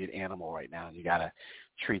a wounded animal right now. You got to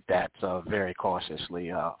treat that very cautiously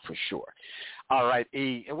for sure. All right,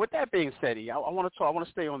 E. And with that being said, E, I want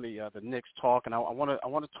to stay on the Knicks talk, and I want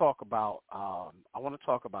to talk about.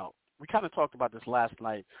 We kind of talked about this last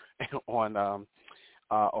night on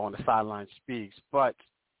the Sideline Speaks, but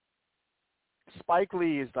Spike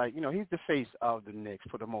Lee is like, he's the face of the Knicks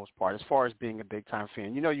for the most part, as far as being a big-time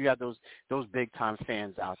fan. You have those big-time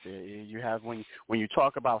fans out there. You have, when you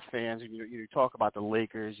talk about fans, you talk about the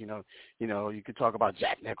Lakers, you could talk about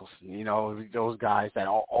Jack Nicholson, those guys that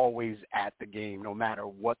are always at the game, no matter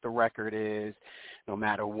what the record is, no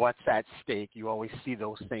matter what's at stake, you always see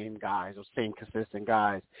those same guys, those same consistent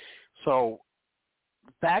guys. So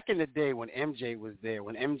back in the day when MJ was there,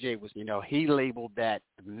 he labeled that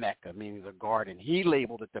the Mecca, meaning the Garden. He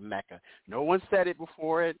labeled it the Mecca. No one said it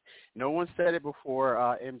before it. No one said it before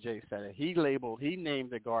MJ said it. He named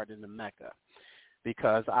the Garden the Mecca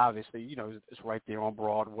because obviously, it's right there on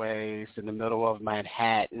Broadway. It's in the middle of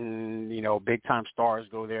Manhattan. Big-time stars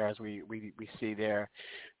go there, as we see there.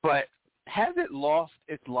 But has it lost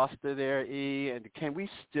its luster there, E? And can we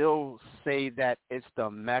still say that it's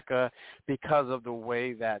the Mecca because of the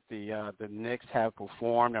way that the Knicks have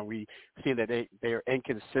performed, and we see that they're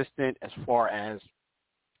inconsistent as far as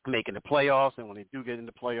making the playoffs, and when they do get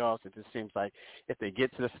into playoffs, it just seems like if they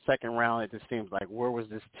get to the second round, it just seems like, where was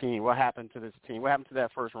this team? What happened to this team? What happened to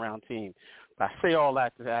that first-round team? But I say all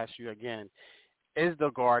that to ask you again, is the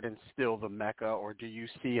Garden still the Mecca, or do you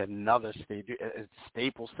see another stadium? Is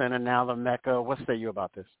Staples Center now the Mecca? What say you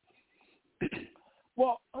about this?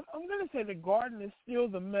 Well, I'm going to say the Garden is still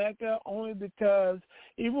the Mecca only because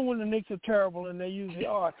even when the Knicks are terrible, and they usually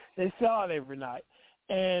are, they sell out every night.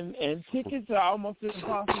 And tickets are almost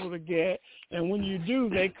impossible to get, and when you do,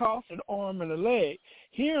 they cost an arm and a leg.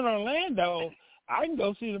 Here in Orlando, I can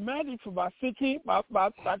go see the Magic for about $10,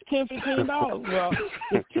 $15. Well,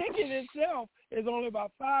 the ticket itself is only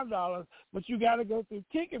about $5, but you got to go through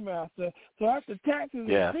Ticketmaster. So after taxes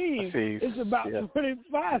and fees, it's about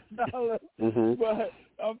 $25. But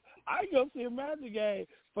I go see a Magic game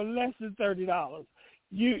for less than $30.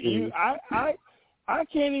 I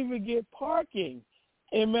can't even get parking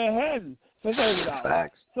in Manhattan for $30.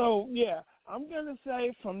 Facts. So I'm gonna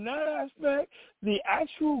say from that aspect, the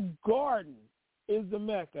actual Garden is the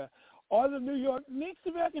Mecca. Or the New York Knicks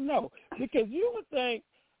the Mecca? No, because you would think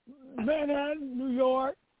Manhattan, New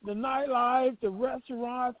York, the nightlife, the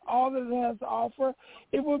restaurants, all that it has to offer,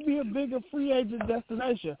 it would be a bigger free agent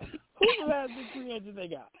destination. Who's the last big free agent they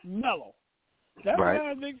got? Melo. That's the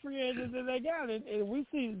last big free agent that they got. And we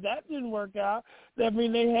see that didn't work out. That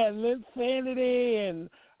means they had Insanity and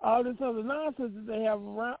all this other nonsense that they have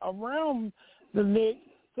around the Knicks.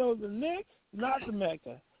 So the Knicks, not the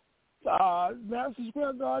Mecca. Madison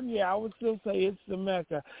Square Garden, I would still say it's the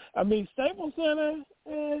Mecca. I mean, Staples Center,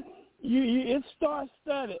 it's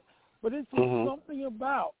star-studded, but it's just something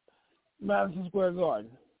about Madison Square Garden.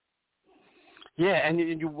 Yeah, and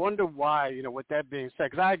you wonder why, with that being said,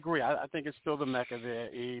 because I agree, I think it's still the Mecca there,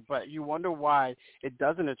 but you wonder why it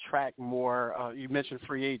doesn't attract more, you mentioned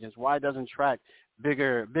free agents, why it doesn't attract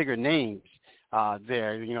bigger names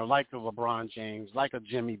there, like the LeBron James, like a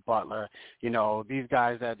Jimmy Butler, these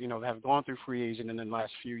guys that, have gone through free agent in the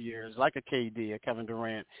last few years, like a KD, a Kevin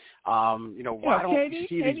Durant. Why don't you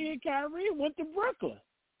see KD and Kyrie went to Brooklyn.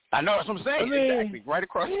 I know, that's what I'm saying. Exactly. Right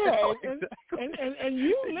across the road. And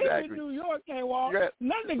you live in New York, K-Walk.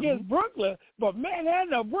 Nothing against Brooklyn, but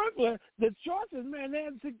Manhattan or Brooklyn, the choice is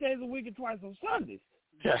Manhattan 6 days a week and twice on Sundays.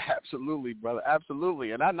 Yeah, absolutely, brother,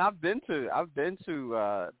 absolutely. And I've been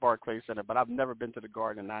to Barclays Center, but I've never been to the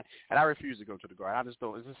Garden, and I refuse to go to the Garden. I just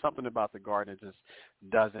don't. There's just something about the Garden that just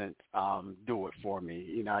doesn't do it for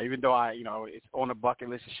me. Even though it's on the bucket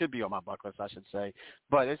list. It should be on my bucket list, I should say,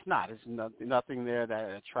 but it's not. It's nothing there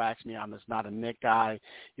that attracts me. I'm just not a Knicks guy,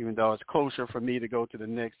 even though it's closer for me to go to the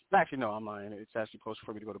Knicks. Actually, no, I'm lying. It's actually closer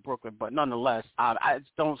for me to go to Brooklyn, but nonetheless, I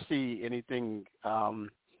just don't see anything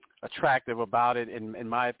attractive about it, in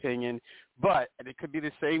my opinion. But it could be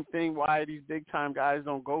the same thing why these big time guys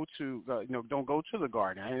don't go to the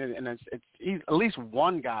Garden, and it's at least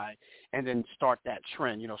one guy, and then start that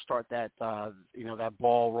trend, start that that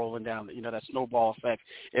ball rolling down, that snowball effect,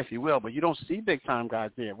 if you will. But you don't see big time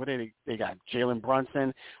guys there. What they got? Jalen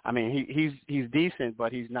Brunson. I mean, he's decent,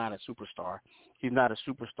 but he's not a superstar. He's not a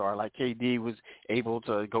superstar. Like KD was able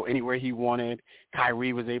to go anywhere he wanted.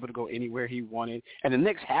 Kyrie was able to go anywhere he wanted. And the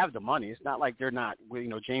Knicks have the money. It's not like they're not,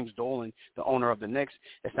 James Dolan, the owner of the Knicks,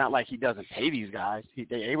 it's not like he doesn't pay these guys.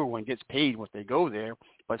 Everyone gets paid once they go there.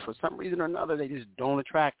 But for some reason or another, they just don't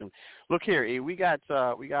attract them. Look here, we got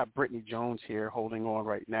Brittany Jones here holding on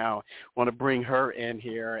right now. Want to bring her in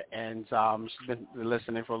here, and she's been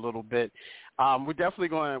listening for a little bit. We're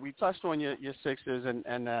definitely we touched on your Sixers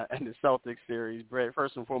and the Celtics series. Brett,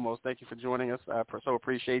 first and foremost, thank you for joining us. So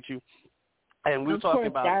appreciate you. And we were talking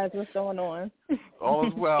about, guys, what's going on? All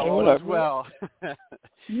is well. All is well.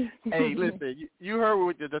 Hey, listen, you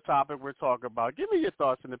heard the topic we're talking about. Give me your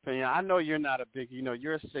thoughts and opinion. I know you're not a big,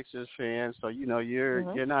 you're a Sixers fan, so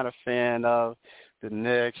you're not a fan of the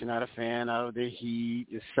Knicks. You're not a fan of the Heat,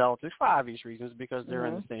 the Celtics, for obvious reasons, because they're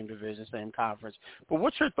in the same division, same conference. But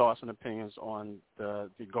what's your thoughts and opinions on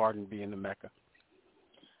the Garden being the Mecca?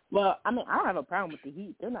 Well, I mean, I don't have a problem with the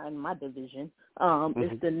Heat. They're not in my division.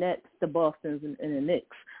 It's the Nets, the Bostons, and the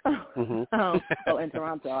Knicks. And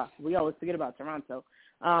Toronto. We always forget about Toronto.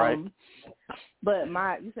 Right. But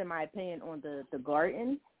you said my opinion on the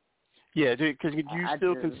Garden. Yeah, because you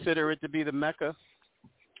still consider it to be the Mecca?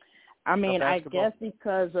 I mean, I guess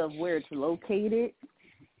because of where it's located.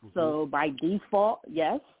 So by default,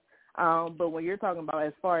 yes. But when you're talking about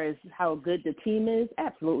as far as how good the team is,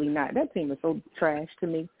 absolutely not. That team is so trash to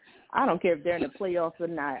me. I don't care if they're in the playoffs or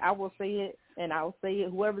not. I will say it, and I'll say it.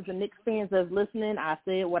 Whoever's the Knicks fans that's listening, I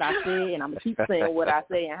said what I said, and I'm going to keep saying what I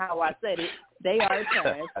say and how I said it. They are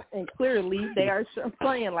trash, and clearly they are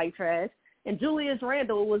playing like trash. And Julius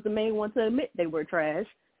Randle was the main one to admit they were trash.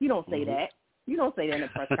 You don't say that. You don't say that in a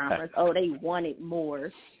press conference. Oh, they wanted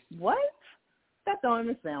more. What? That don't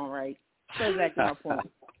even sound right. That's exactly my point.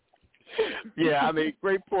 Yeah, I mean,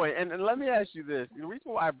 great point. And let me ask you this. The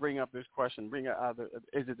reason why I bring up this question,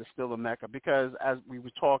 is it still the Mecca? Because as we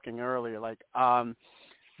were talking earlier,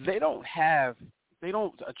 they don't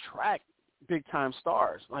attract big-time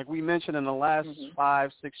stars. Like we mentioned in the last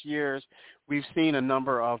 5-6 years, we've seen a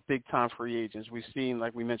number of big-time free agents. We've seen,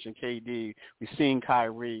 like we mentioned, KD. We've seen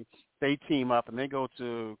Kyrie. They team up and they go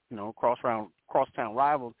to, crosstown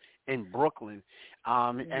rivals in Brooklyn,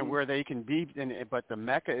 and where they can be. But the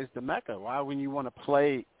Mecca is the Mecca. Why wouldn't you want to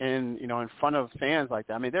play in front of fans like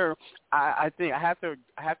that? I mean, I think I have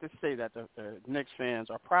to say that the Knicks fans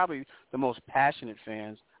are probably the most passionate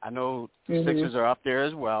fans. I know the Sixers are up there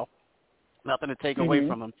as well. Nothing to take away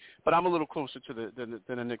from them, but I'm a little closer to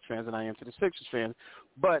the Knicks fans than I am to the Sixers fans.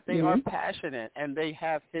 But they are passionate, and they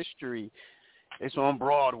have history it's on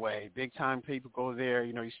Broadway. Big time people go there.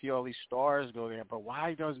 You see all these stars go there. But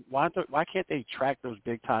why can't they attract those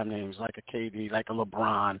big time names like a KD, like a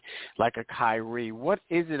LeBron, like a Kyrie? What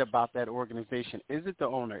is it about that organization? Is it the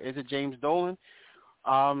owner? Is it James Dolan?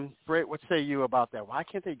 Britt, what say you about that? Why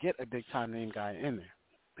can't they get a big time name guy in there?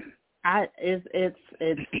 I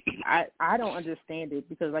don't understand it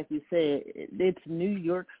because, like you said, it's New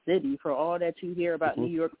York City. For all that you hear about New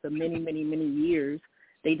York for many, many, many years,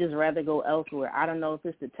 they just rather go elsewhere. I don't know if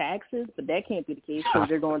it's the taxes, but that can't be the case because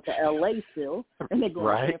they're going to L.A. still, and they're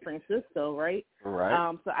going to San Francisco, right?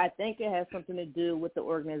 Right. So I think it has something to do with the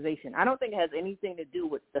organization. I don't think it has anything to do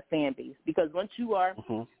with the fan base because once you are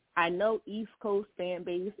I know East Coast fan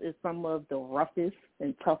base is some of the roughest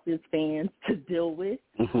and toughest fans to deal with.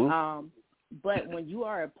 But when you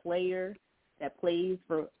are a player that plays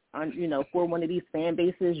for one of these fan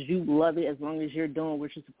bases, you love it as long as you're doing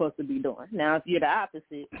what you're supposed to be doing. Now, if you're the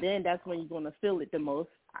opposite, then that's when you're going to feel it the most,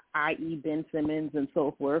 i.e. Ben Simmons and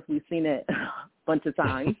so forth. We've seen it a bunch of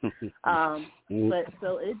times. But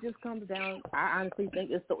so it just comes down, I honestly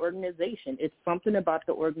think it's the organization. It's something about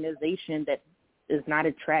the organization that is not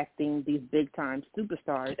attracting these big-time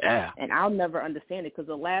superstars. Yeah. And I'll never understand it because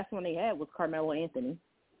the last one they had was Carmelo Anthony.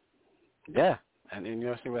 Yeah. And then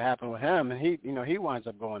see what happened with him, and he winds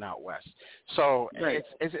up going out west. So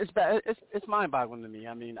it's bad. It's mind-boggling to me.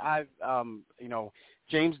 I mean,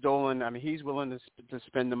 James Dolan. I mean, he's willing to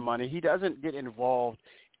spend the money. He doesn't get involved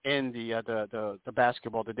in the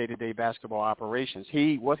basketball, the day-to-day basketball operations.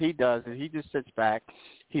 What he does is he just sits back,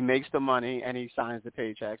 he makes the money, and he signs the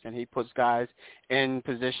paychecks, and he puts guys in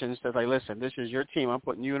positions to say, listen, this is your team. I'm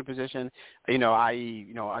putting you in a position,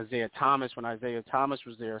 i.e., Isaiah Thomas. When Isaiah Thomas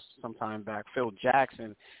was there some time back, Phil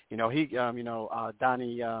Jackson, Donnie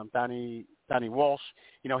Walsh,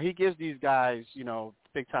 he gives these guys,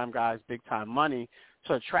 big-time money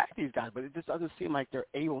to attract these guys, but it just doesn't seem like they're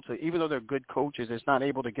able to, even though they're good coaches, it's not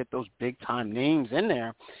able to get those big time names in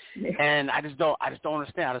there. And I just don't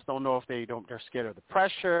understand. I just don't know if they're scared of the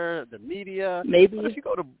pressure, the media. Maybe if you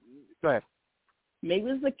go ahead. Maybe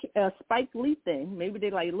it's a Spike Lee thing. Maybe they're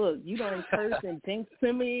like, look, you don't curse and jinx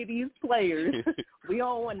too many of these players. We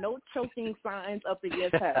don't want no choking signs up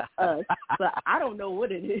against us. But I don't know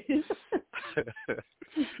what it is.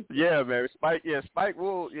 Yeah, man. Spike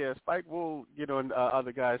will get on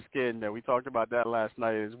other guys' skin. There, we talked about that last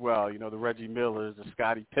night as well. The Reggie Millers, the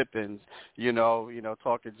Scottie Pippins.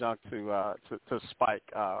 Talking junk to Spike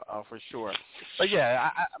for sure. But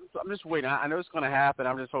yeah, I'm just waiting. I know it's going to happen.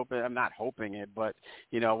 I'm just hoping. I'm not hoping it, but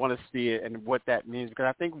I want to see it and what that means because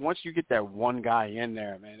I think once you get that one guy in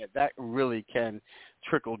there, man, that really can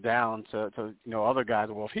trickle down to other guys.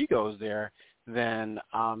 Well, if he goes there, then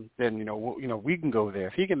we can go there.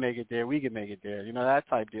 If he can make it there, we can make it there. That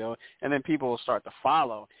type deal, and then people will start to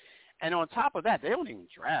follow. And on top of that, they don't even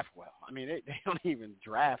draft well. I mean, they don't even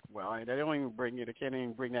draft well. I mean, they don't even they can't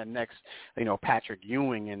even bring that next, Patrick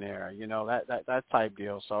Ewing in there. That type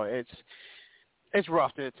deal. So it's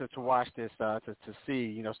rough to watch this, to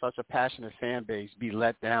see, such a passionate fan base be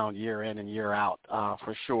let down year in and year out,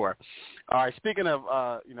 for sure. All right, speaking of,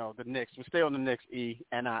 the Knicks, we stay on the Knicks,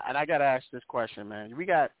 and I got to ask this question, man.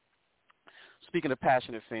 Speaking of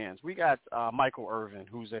passionate fans, we got Michael Irvin,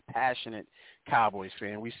 who's a passionate Cowboys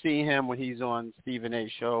fan. We see him when he's on Stephen A.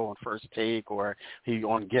 show on First Take or he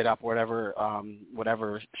on Get Up, whatever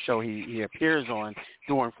show he appears on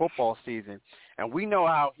during football season. And we know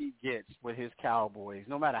how he gets with his Cowboys.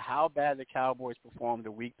 No matter how bad the Cowboys performed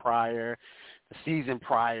the week prior, the season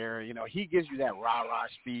prior, he gives you that rah-rah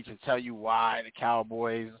speech and tell you why the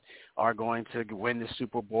Cowboys are going to win the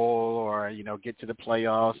Super Bowl or, get to the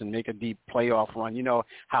playoffs and make a deep playoff run. You know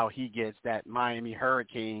how he gets that Miami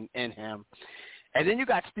Hurricane in him. And then you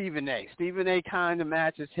got Stephen A. Stephen A. kind of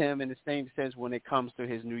matches him in the same sense when it comes to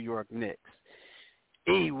his New York Knicks.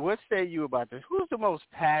 What say you about this? Who's the most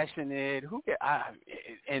passionate?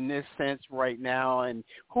 In this sense right now, and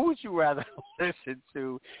who would you rather listen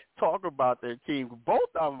to talk about their team? Both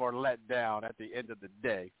of them are let down at the end of the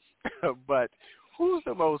day, but who's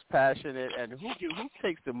the most passionate, and who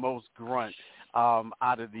takes the most grunt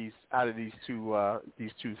out of these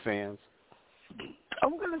two fans?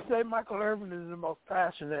 I'm going to say Michael Irvin is the most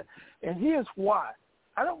passionate, and here's why.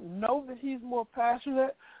 I don't know that he's more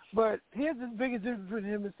passionate, but here's the biggest difference between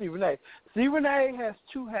him and Stephen A. Stephen A. has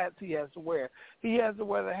two hats he has to wear. He has to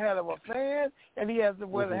wear the hat of a fan, and he has to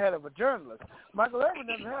wear the hat of a journalist. Michael Irvin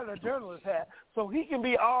doesn't have a journalist hat, so he can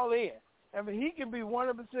be all in. I mean, he can be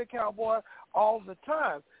 100% Cowboy all the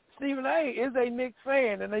time. Stephen A. is a Knicks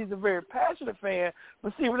fan, and he's a very passionate fan,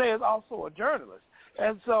 but Stephen A. is also a journalist.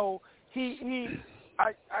 And so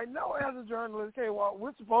I know as a journalist,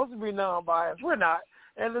 we're supposed to be non-biased. We're not.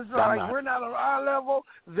 And it's like we're not on our level.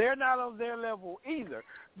 They're not on their level either.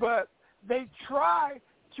 But they try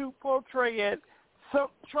to portray it,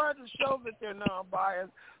 try to show that they're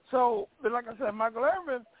non-biased. So, like I said, Michael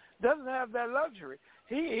Irvin doesn't have that luxury.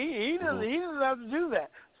 He doesn't have to do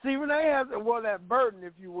that. Stephen A. has that burden,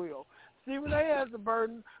 if you will. Stephen A. has the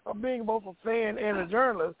burden of being both a fan and a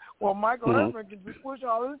journalist, while Michael Irvin can just push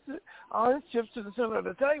all his chips to the center of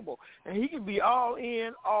the table, and he can be all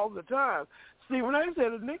in all the time. Stephen A.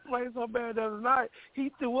 said if Nick played so bad the other night,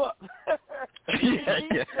 he threw up. He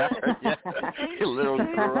literally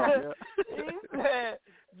threw up. He said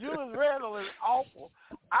Julius Randle is awful.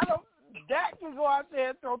 Dak can go out there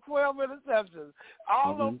and throw 12 interceptions,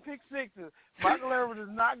 all those pick sixes. Michael Irvin is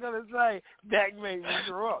not going to say Dak made me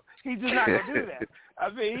throw up. He's just not going to do that.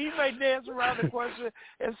 I mean, he may dance around the question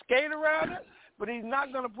and skate around it, but he's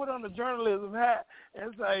not going to put on the journalism hat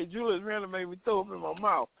and say Julius Randle made me throw up in my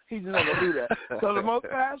mouth. He's just not going to do that. So the most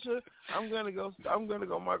passion, I'm going to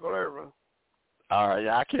go Michael Irvin. All right,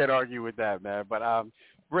 I can't argue with that, man. But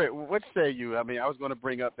Britt, what say you? I mean, I was going to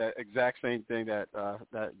bring up that exact same thing that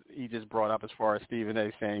he just brought up as far as Stephen A.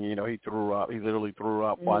 saying, he threw up. He literally threw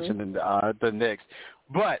up watching the Knicks.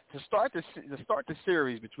 But to start the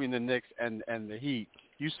series between the Knicks and the Heat,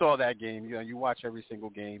 you saw that game. You watch every single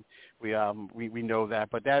game. We know that.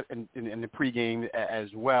 But that in the pregame as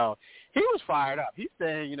well, he was fired up. He's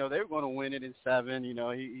saying, they were going to win it in 7.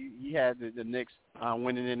 He had the Knicks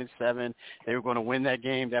winning it in 7. They were going to win that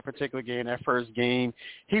game, that particular game, that first game.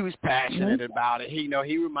 He was passionate about it. He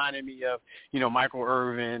reminded me of, Michael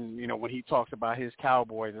Irvin, when he talks about his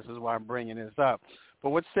Cowboys. This is why I'm bringing this up. But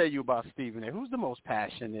what say you about Stephen A.? Who's the most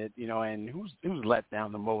passionate, and who's let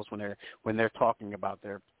down the most when they're talking about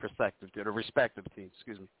their respective teams?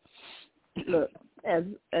 Excuse me. Look,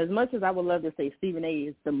 as much as I would love to say Stephen A.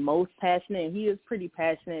 is the most passionate, and he is pretty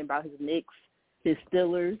passionate about his Knicks, his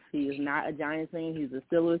Steelers. He is not a Giants fan. He's a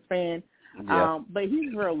Steelers fan. Yeah. But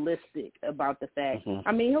he's realistic about the fact.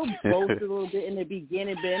 I mean, he'll boast a little bit in the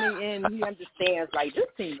beginning, but in the end, he understands, like, this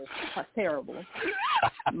team is terrible.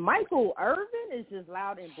 Michael Irvin is just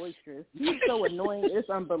loud and boisterous. He's so annoying, it's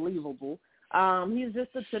unbelievable. He's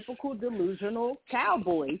just a typical delusional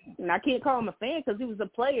Cowboy. And I can't call him a fan because he was a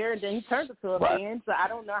player, and then he turned into a fan, so I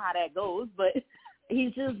don't know how that goes. But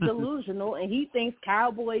he's just delusional, and he thinks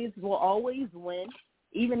Cowboys will always win,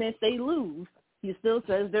 even if they lose. He still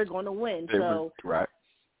says they're going to win.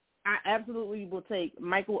 I absolutely will take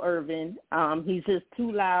Michael Irvin. He's just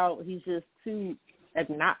too loud. He's just too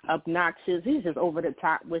obnoxious. He's just over the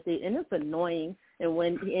top with it, and it's annoying. And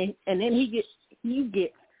then he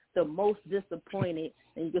gets the most disappointed,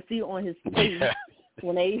 and you can see it on his face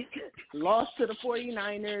when they lost to the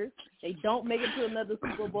 49ers. They don't make it to another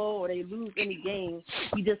Super Bowl, or they lose any game.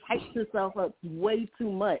 He just hypes himself up way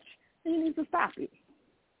too much. And he needs to stop it.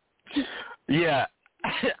 Yeah,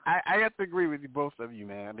 I have to agree with you, both of you,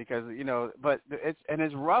 man, because but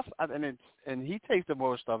it's rough, and he takes the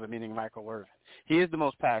most of it, meaning Michael Irvin. He is the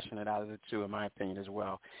most passionate out of the two, in my opinion, as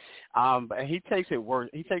well. But he takes it worse.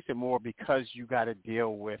 He takes it more because you got to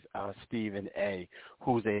deal with Stephen A.,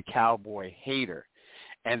 who's a Cowboy hater.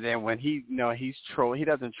 And then when he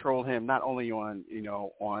doesn't troll him not only on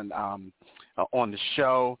the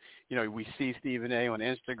show. We see Stephen A. on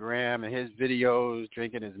Instagram and his videos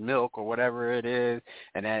drinking his milk or whatever it is,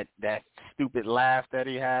 and that stupid laugh that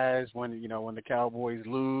he has when the Cowboys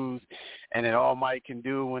lose, and then all Mike can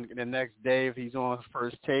do when the next day if he's on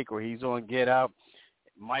First Take or he's on Get Up,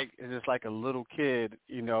 Mike is just like a little kid,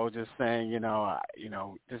 just saying,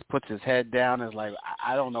 just puts his head down and is like,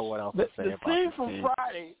 I don't know what else to say about the scene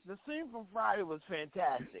from Friday was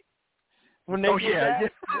fantastic. When they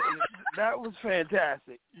that was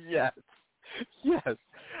fantastic. Yes.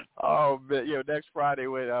 Oh man, next Friday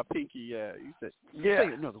with Pinky, he said, say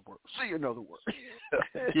another word.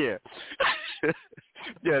 Yeah.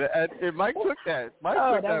 Yeah, and Mike took that. Mike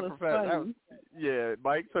took that, Professor.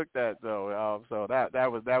 Mike took that though. So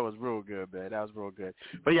that was real good, man. That was real good.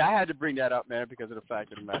 But yeah, I had to bring that up, man, because of the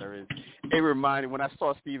fact of the matter is, it reminded when I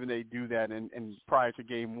saw Stephen A. do that, and prior to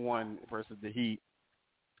Game 1 versus the Heat.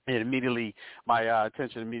 And immediately, my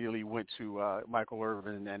attention immediately went to Michael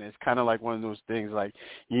Irvin, and it's kind of like one of those things like,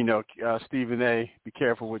 Stephen A., be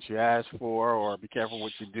careful what you ask for or be careful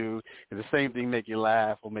what you do. Because the same thing make you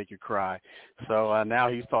laugh or make you cry. So now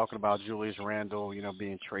he's talking about Julius Randle,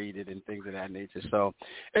 being traded and things of that nature. So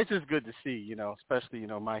it's just good to see, especially,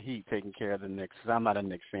 my Heat taking care of the Knicks. Because I'm not a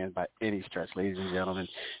Knicks fan by any stretch, ladies and gentlemen.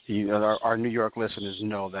 Our New York listeners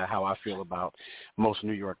know that how I feel about most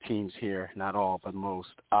New York teams here. Not all, but most.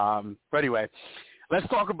 But anyway, Let's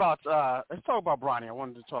talk about Bronny. I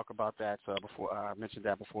wanted to talk about that before I mentioned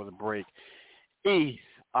that before the break. He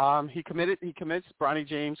commits. Bronny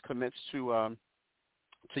James commits to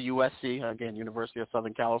USC again, University of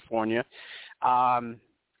Southern California.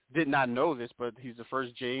 Did not know this, but he's the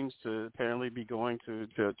first James to apparently be going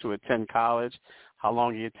to attend college. How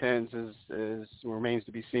long he attends remains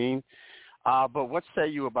to be seen. But what say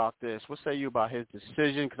you about this? What say you about his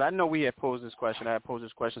decision? Because I know we had posed this question. I had posed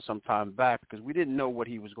this question some time back because we didn't know what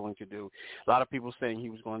he was going to do. A lot of people saying he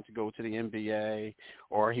was going to go to the NBA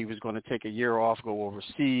or he was going to take a year off, go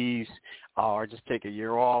overseas, or just take a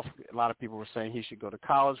year off. A lot of people were saying he should go to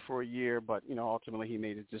college for a year, but, ultimately he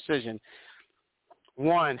made his decision.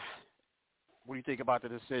 One, what do you think about the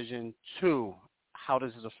decision? Two, how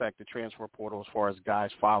does this affect the transfer portal as far as guys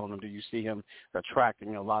following him? Do you see him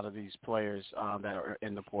attracting a lot of these players that are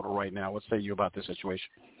in the portal right now? What say you about this situation?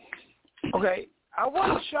 Okay, I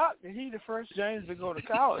wasn't shocked that he's the first James to go to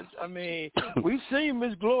college. I mean, we've seen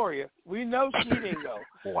Miss Gloria. We know she didn't go.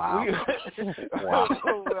 Wow. Wow. Well,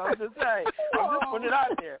 I'm just saying. I'm just putting it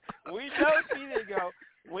out there. We know she didn't go.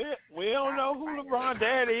 We don't know who LeBron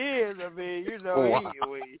daddy is. I mean, wow.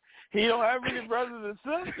 he don't have any brothers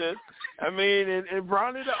and sisters. I mean, and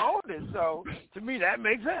Bronny the oldest. So to me, that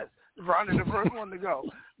makes sense. Bronny the first one to go.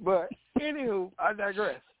 But anywho, I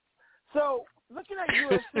digress. So looking at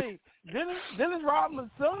USC, Dennis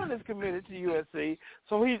Rodman's son is committed to USC.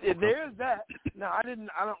 So there's that. Now I don't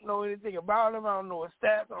know anything about him. I don't know his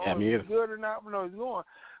stats. I don't know if he's good or not. I know he's going.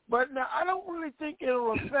 But now I don't really think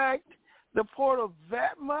it'll affect the portal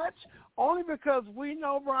that much, only because we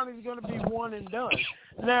know Bronny's going to be one and done.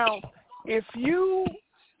 Now, if you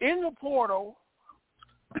in the portal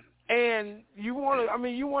and you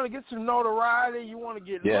want to get some notoriety, you want to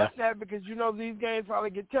get looked at because these games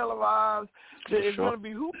probably get televised. It's going to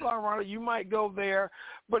be hoopla around it. You might go there,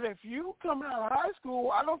 but if you come out of high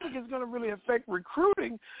school, I don't think it's going to really affect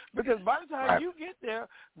recruiting because by the time you get there,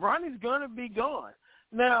 Bronny's going to be gone.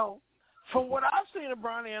 Now, from what I've seen of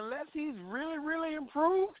Bronny, unless he's really, really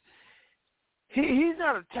improved, he's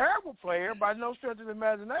not a terrible player by no stretch of the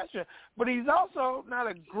imagination, but he's also not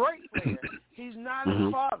a great player. He's not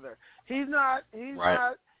his father. He's Norris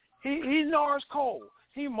Cole.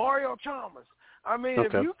 He's Mario Chalmers. I mean,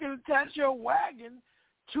 if you can attach your wagon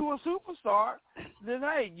to a superstar, then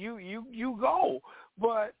hey, you go.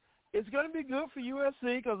 But it's going to be good for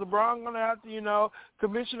USC because LeBron's going to have to,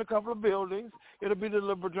 commission a couple of buildings. It'll be the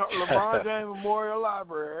LeBron James Memorial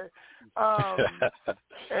Library,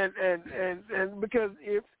 and because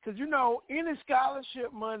any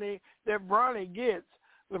scholarship money that Bronny gets,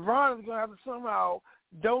 LeBron is going to have to somehow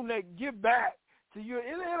give back to you.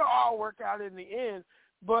 It'll all work out in the end.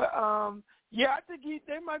 But I think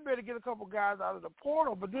they might better get a couple guys out of the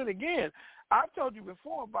portal. But then again, I've told you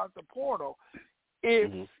before about the portal.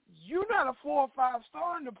 If you're not a 4 or 5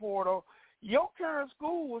 star in the portal, your current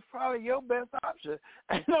school was probably your best option.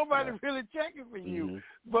 Ain't nobody really checking for you.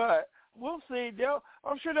 But we'll see.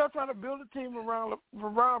 I'm sure they'll try to build a team around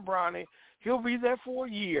Bronny. He'll be there for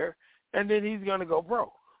a year, and then he's going to go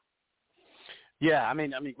pro. Yeah, I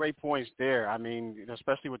mean, great points there. I mean,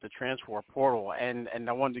 especially with the transfer portal, and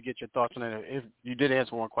I wanted to get your thoughts on it. If you did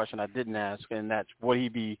answer one question I didn't ask, and that's would he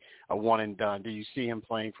be a one and done? Do you see him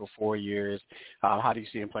playing for 4 years? How do you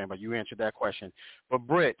see him playing? But you answered that question. But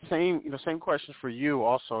Britt, same question for you.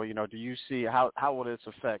 Also, do you see how will this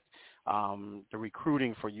affect the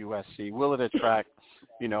recruiting for USC? Will it attract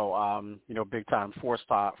big time 4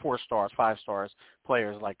 stars, 5 stars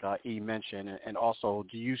players like E mentioned, and also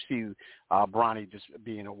do you see Bronny just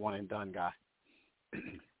being a one and done guy?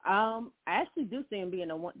 I actually do see him being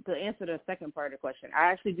to answer the second part of the question,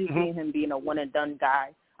 I actually do see him being a one and done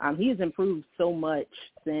guy. He has improved so much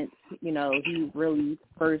since he really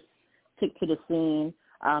first took to the scene.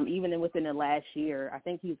 Even within the last year, I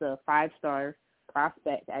think he's a 5-star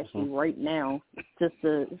prospect actually right now, just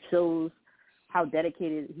shows how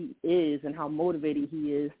dedicated he is and how motivated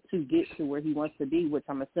he is to get to where he wants to be, which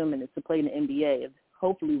I'm assuming is to play in the NBA,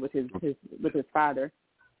 hopefully with his father.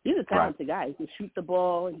 He's a talented guy. He can shoot the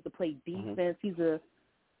ball. He can play defense. He's a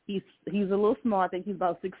little small. I think he's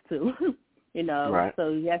about 6'2",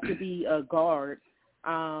 so he has to be a guard.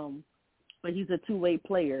 But he's a two-way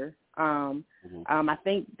player. I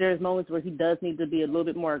think there's moments where he does need to be a little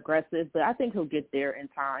bit more aggressive, but I think he'll get there in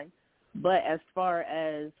time. But as far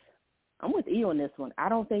as I'm with E on this one, I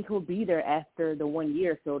don't think he'll be there after the 1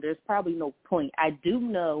 year, so there's probably no point. I do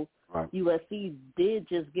know USC did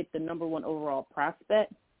just get the number 1 overall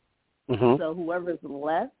prospect, so whoever's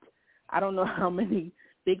left, I don't know how many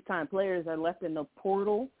big-time players are left in the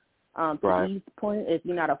portal to E's point. If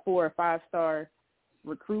you're not a 4 or 5 star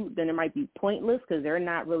recruit, then it might be pointless because they're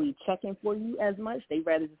not really checking for you as much. They'd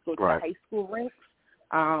rather just go to the high school ranks.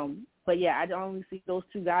 But, yeah, I only see those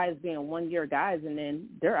two guys being one-year guys, and then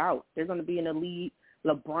they're out. They're going to be in the league.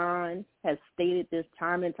 LeBron has stated this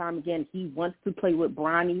time and time again. He wants to play with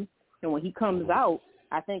Bronny. And when he comes out,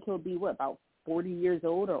 I think he'll be, about 40 years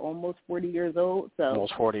old or almost 40 years old. So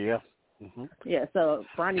almost 40, yeah. Mm-hmm. Yeah, so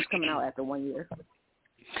Bronny's coming out after 1 year.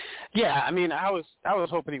 Yeah, I mean, I was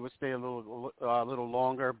hoping he would stay a little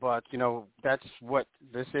longer, but that's what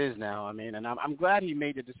this is now. I mean, and I'm glad he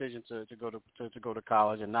made the decision to go to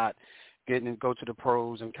college and not go to the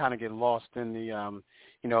pros and kind of get lost in the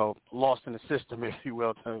lost in the system, if you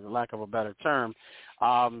will, to lack of a better term,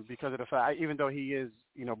 because of the fact, even though he is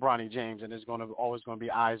Bronny James, and there's always going to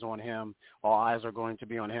be eyes on him, all eyes are going to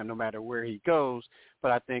be on him no matter where he goes.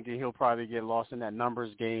 But I think he'll probably get lost in that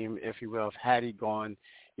numbers game, if you will, had he gone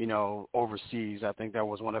overseas. I think that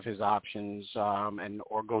was one of his options,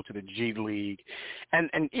 or go to the G League. And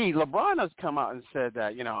LeBron has come out and said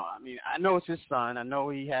that, I mean, I know it's his son. I know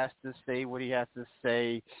he has to say what he has to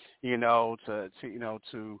say,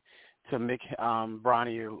 to make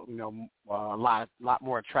Bronny, a lot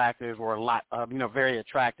more attractive, or a lot, very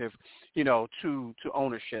attractive, to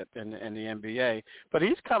ownership in the NBA. But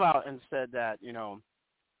he's come out and said that,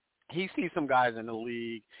 he sees some guys in the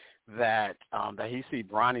league that he see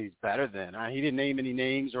Bronny's better than. He didn't name any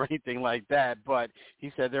names or anything like that, but he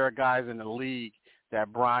said there are guys in the league that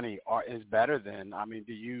Bronny is better than. I mean,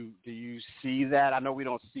 do you see that? I know we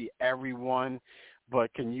don't see everyone,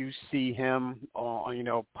 but can you see him,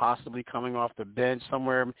 possibly coming off the bench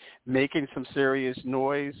somewhere, making some serious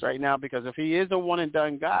noise right now? Because if he is a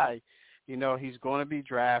one-and-done guy, he's going to be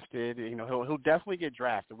drafted. He'll definitely get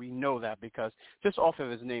drafted. We know that because just off of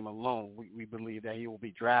his name alone, we believe that he will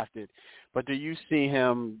be drafted. But do you see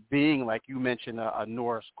him being, like you mentioned, a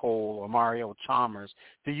Norris Cole or Mario Chalmers?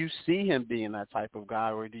 Do you see him being that type of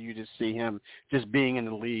guy, or do you just see him just being in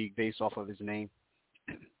the league based off of his name?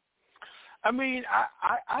 I mean,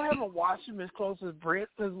 I haven't watched him as close as Brent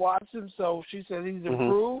has watched him, so she said he's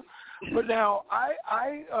improved. Mm-hmm. But now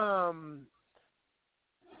I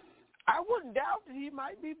wouldn't doubt that he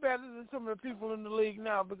might be better than some of the people in the league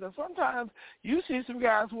now, because sometimes you see some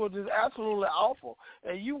guys who are just absolutely awful,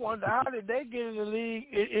 and you wonder how did they get in the league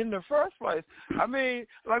in the first place. I mean,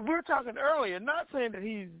 like we were talking earlier, not saying that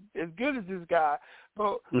he's as good as this guy,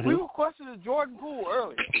 but we were questioning Jordan Poole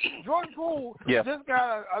earlier. Jordan Poole just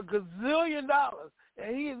got a gazillion dollars,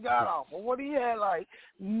 and he has got awful. What, he had like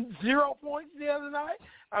 0 points the other night?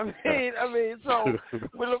 I mean, so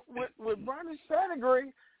with Bronny's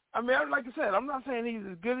pedigree, I mean, like I said, I'm not saying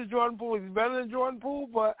he's as good as Jordan Poole. He's better than Jordan Poole,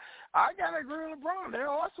 but I got to agree with LeBron. There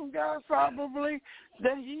are some guys probably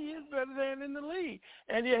that he is better than in the league.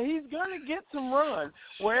 And, yeah, he's going to get some run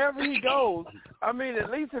wherever he goes. I mean,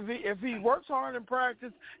 at least if he works hard in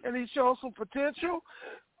practice and he shows some potential,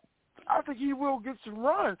 I think he will get some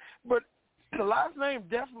run. But the last name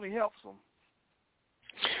definitely helps him.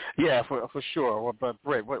 Yeah, for sure. But,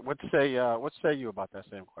 Britt, what say you about that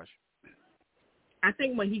same question? I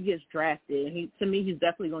think when he gets drafted, to me, he's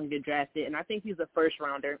definitely going to get drafted, and I think he's a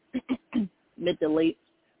first-rounder, mid to late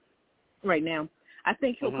right now. I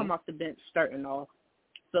think he'll come off the bench starting off.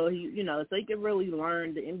 So, he can really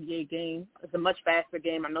learn the NBA game. It's a much faster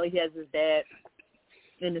game. I know he has his dad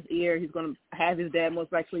in his ear. He's going to have his dad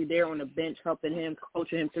most likely there on the bench helping him,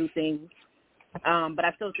 coaching him through things. But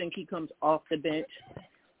I still think he comes off the bench.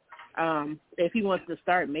 If he wants to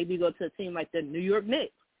start, maybe go to a team like the New York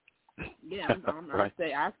Knicks. Yeah, I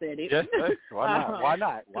said it. Yes, why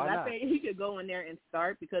not? I think he could go in there and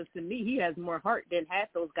start, because to me he has more heart than half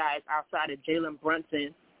those guys outside of Jalen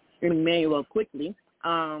Brunson and Emmanuel Quickly.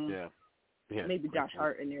 Maybe Josh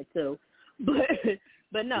Hart in there too.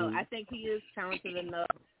 But no, I think he is talented enough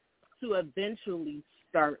to eventually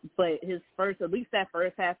start. But at least that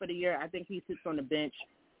first half of the year, I think he sits on the bench.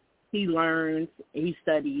 He learns, he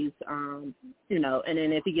studies, and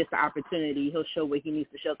then if he gets the opportunity, he'll show what he needs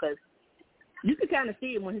to show. Because you can kind of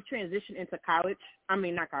see it when he transitioned into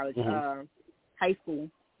high school.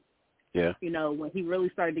 Yeah. When he really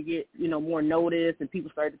started to get, more notice and people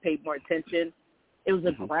started to pay more attention, it was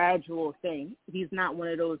a gradual thing. He's not one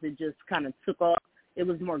of those that just kind of took off. It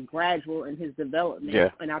was more gradual in his development.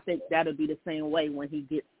 Yeah. And I think that'll be the same way when he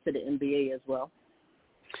gets to the NBA as well.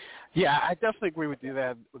 Yeah, I definitely agree with you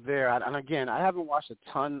there. And again, I haven't watched a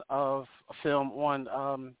ton of film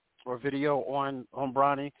on or video on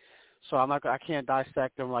Bronny, so I can't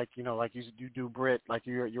dissect him like you do Britt, like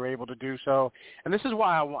you're able to do so. And this is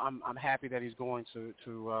why I'm happy that he's going to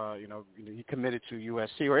he committed to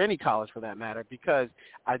USC or any college for that matter, because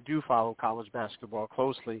I do follow college basketball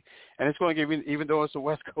closely, and it's going to give, even though it's a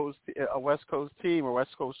West Coast team or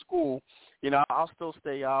West Coast school, I'll still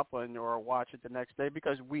stay up or watch it the next day,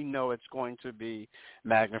 because we know it's going to be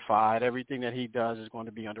magnified. Everything that he does is going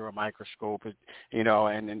to be under a microscope, and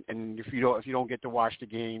if you don't get to watch the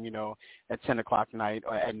game, at 10 o'clock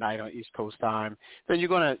at night on East Coast time, then you're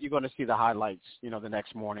gonna see the highlights, the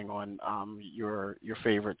next morning on your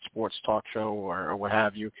favorite sports talk show or what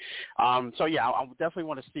have you. So yeah, I definitely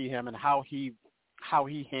want to see him and how he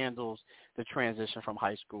handles the transition from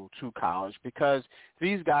high school to college, because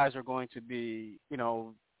these guys are going to be,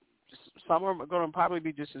 some are going to probably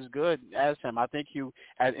be just as good as him. I think in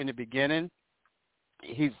the beginning,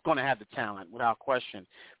 he's going to have the talent without question,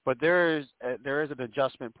 but there is an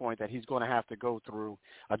adjustment point that he's going to have to go through,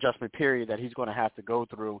 adjustment period that he's going to have to go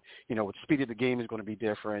through. The speed of the game is going to be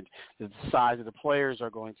different. The size of the players are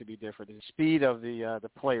going to be different. The speed of the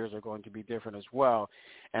players are going to be different as well.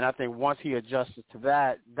 And I think once he adjusts to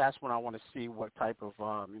that, that's when I want to see what type of,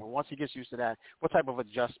 once he gets used to that, what type of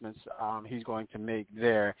adjustments he's going to make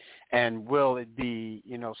there. And will it be,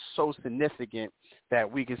 so significant that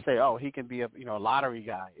we can say, oh, he can be a lottery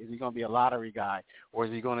guy. Is he going to be a lottery guy, or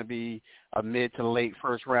is he going to be a mid to late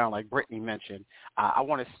first round like Brittany mentioned? I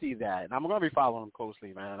want to see that, and I'm going to be following him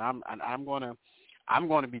closely, man. And I'm going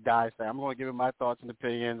to be dissecting. I'm going to give him my thoughts and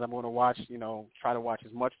opinions. I'm going to watch, try to watch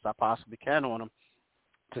as much as I possibly can on him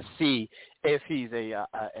to see if he's a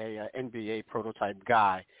NBA prototype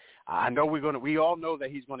guy. I know we all know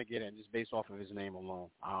that he's going to get in just based off of his name alone.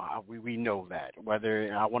 We know that.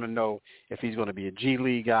 Whether I want to know if he's going to be a G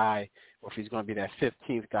League guy, or if he's going to be that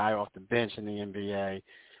 15th guy off the bench in the NBA,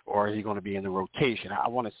 or is he going to be in the rotation? I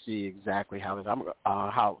want to see exactly how it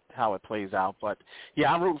plays out. But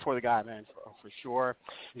yeah, I'm rooting for the guy, man, for sure.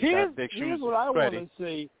 Here's what I want to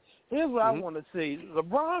see. Here's what I want to see.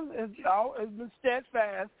 LeBron has been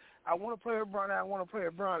steadfast. I want to play with Bronny. I want to play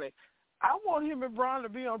with Bronny. I want him and Bron to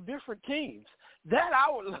be on different teams. That I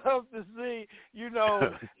would love to see,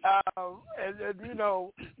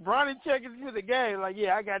 Bronny checking through the game like,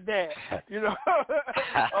 yeah, I got that, he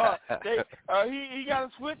got to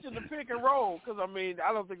switch in the pick and roll, because, I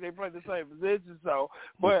don't think they play the same position,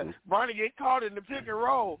 but Bronny get caught in the pick and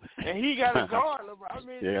roll, and he got to guard.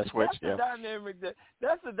 That's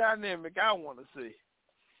the dynamic I want to see.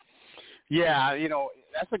 Yeah,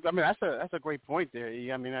 that's a great point there.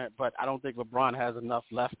 But I don't think LeBron has enough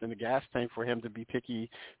left in the gas tank for him to be picky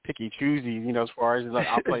choosy. As far as like,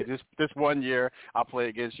 I'll play this 1 year, I'll play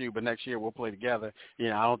against you, but next year we'll play together. I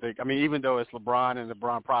don't think. Even though it's LeBron, and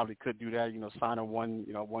LeBron probably could do that. Sign a 1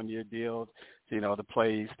 year deal. To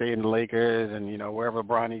play, stay in the Lakers, and wherever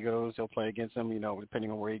Bronny goes, he'll play against him. Depending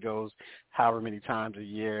on where he goes, however many times a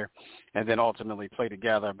year, and then ultimately play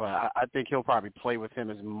together. But I think he'll probably play with him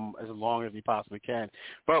as long as he possibly can.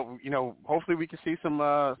 But hopefully we can see some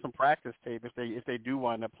practice tape if they do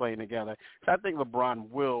wind up playing together. So I think LeBron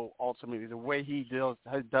will ultimately, the way he does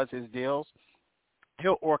his deals,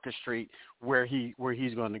 he'll orchestrate where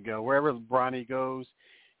he's going to go. Wherever Bronny goes,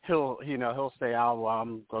 he'll say,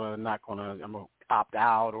 I'm gonna opt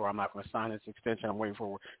out, or I'm not going to sign this extension. I'm waiting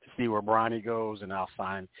to see where Bronny goes, and I'll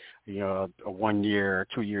sign, a 1 year,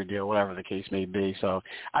 2 year deal, whatever the case may be. So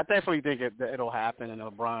I definitely think it'll happen, and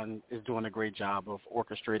LeBron is doing a great job of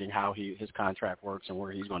orchestrating how his contract works and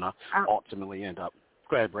where he's going to ultimately end up.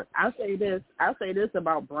 Go ahead, Britt. I'll say this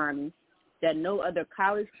about Bronny, that no other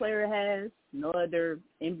college player has, no other,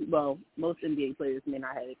 most NBA players may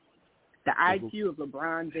not have. The IQ of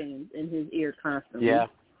LeBron James in his ear constantly. Yeah.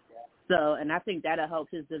 So, and I think that'll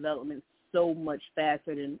help his development so much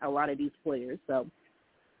faster than a lot of these players. So,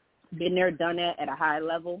 been there, done that at a high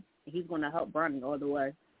level, he's going to help Bronny all the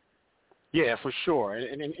way. Yeah, for sure.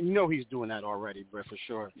 And he's doing that already, Britt, for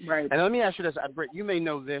sure. Right. And let me ask you this, Britt, you may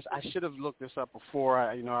know this. I should have looked this up before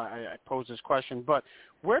I posed this question, but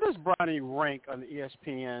where does Bronny rank on the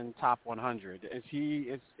ESPN Top 100? Is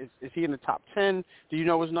he in the top 10? Do you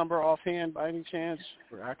know his number offhand by any chance?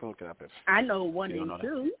 I can look it up. I know 1 and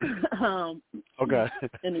 2. Okay.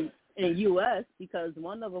 in U.S., because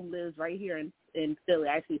one of them lives right here in Philly.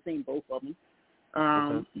 I actually seen both of them.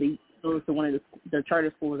 They goes to one of the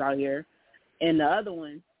charter schools out here. And the other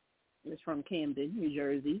one is from Camden, New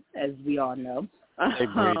Jersey, as we all know.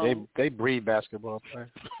 They breed basketball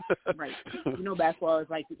players. Right. Basketball is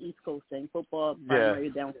like the East Coast thing. Football, primarily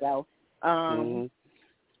down south. I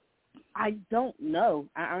don't know.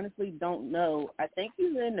 I honestly don't know. I think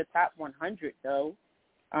he's in the top 100, though.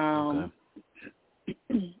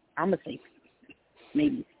 I'm going to say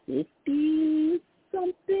maybe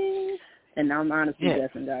 50-something. And I'm honestly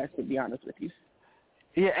guessing, guys, to be honest with you.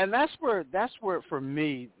 Yeah, and that's where for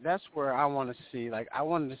me, that's where I want to see. Like, I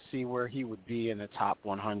wanted to see where he would be in the top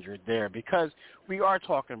 100 there, because we are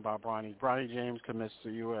talking about Bronny. Bronny James commits to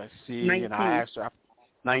USC, 19. and I asked her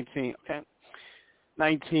 19. Okay,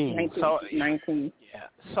 19. So 19. Yeah.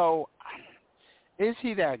 So, is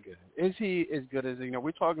he that good? Is he as good as,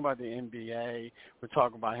 we're talking about the NBA. We're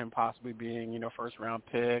talking about him possibly being, first-round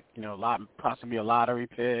pick, possibly a lottery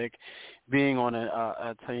pick, being on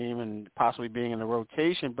a team and possibly being in the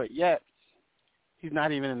rotation, but yet he's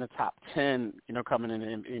not even in the top 10, coming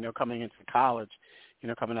into college,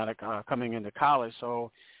 coming into college.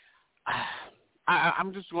 So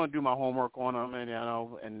I'm just going to do my homework on him,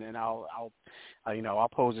 and I'll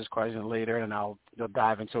pose this question later, and I'll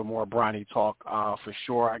dive into more Bronny talk for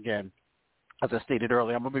sure. Again, as I stated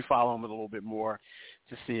earlier, I'm going to be following him a little bit more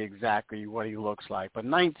to see exactly what he looks like. But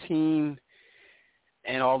 19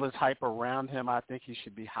 and all this hype around him, I think he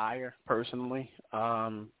should be higher personally.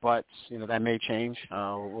 But that may change.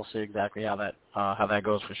 We'll see exactly how that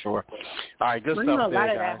goes for sure. All right, good stuff there, a lot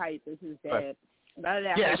of guys. that hype is his dad. A lot of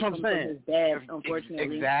that that's what I'm saying. His dad,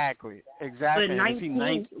 unfortunately. Exactly. But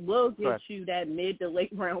 19 will get you that mid to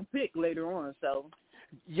late round pick later on. So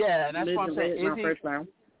yeah, and that's what I'm saying. First round.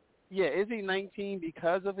 Yeah, is he 19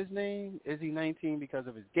 because of his name? Is he 19 because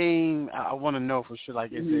of his game? I want to know for sure.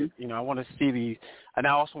 Like, is it? I want to see and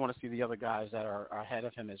I also want to see the other guys that are ahead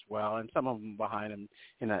of him as well, and some of them behind him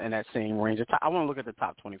in that same range. I want to look at the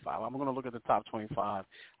top 25. I'm going to look at the top 25.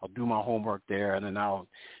 I'll do my homework there, and then I'll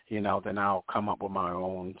come up with my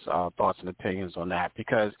own thoughts and opinions on that.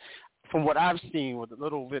 Because from what I've seen with the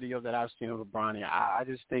little video that I've seen of Bronny, I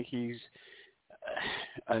just think he's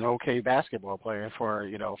an okay basketball player for a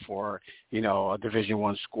Division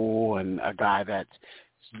I school, and a guy that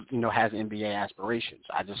has NBA aspirations.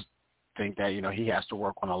 I just think that he has to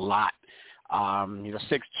work on a lot.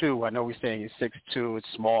 6'2", I know we're saying he's 6'2",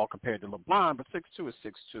 it's small compared to LeBron, but 6'2" is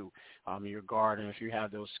 6'2". You're a guard, and if you have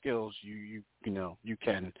those skills, you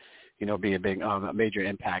can be a big major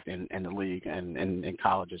impact in the league and in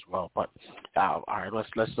college as well. But all right, let's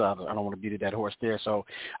I don't want to beat a dead horse there, so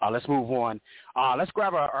let's move on. Let's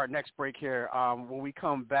grab our next break here. When we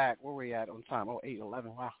come back, where are we at on time?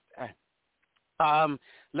 8:11. Wow.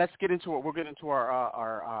 Let's get into it. We'll get into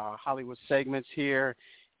our Hollywood segments here.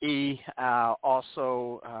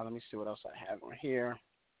 Also, let me see what else I have on here.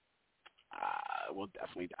 We'll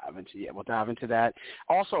definitely dive into that.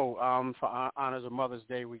 Also, for honors of Mother's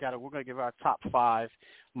Day, we're going to give our top 5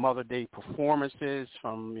 Mother Day performances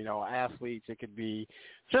from athletes. It could be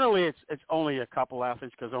generally it's only a couple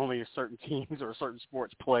athletes, because only certain teams or certain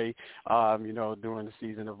sports play during the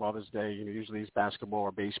season of Mother's Day. Usually it's basketball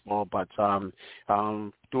or baseball. But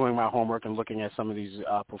doing my homework and looking at some of these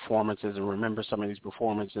performances and remember some of these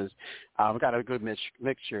performances, we've got a good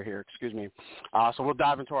mixture here. Excuse me. So we'll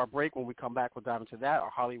dive into our break. When we come back, we'll dive into that, our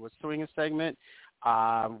Hollywood Swingin segment.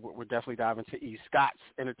 We'll definitely dive into E. Scott's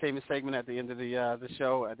entertainment segment at the end of the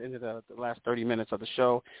show, at the end of the last 30 minutes of the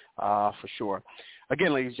show, for sure.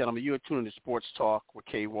 Again, ladies and gentlemen, you are tuned to Sports Talk with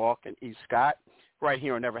K. Walk and E. Scott right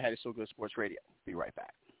here on Never Had It So Good Sports Radio. Be right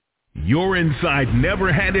back. You're inside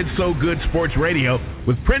Never Had It So Good Sports Radio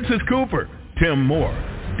with Princess Cooper, Tim Moore,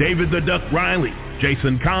 David the Duck Riley,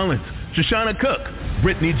 Jason Collins, Shoshana Cook,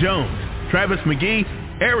 Brittany Jones, Travis McGee,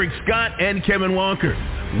 Eric Scott, and Kevin Walker.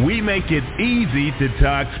 We make it easy to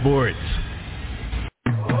talk sports.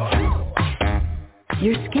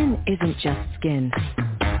 Your skin isn't just skin.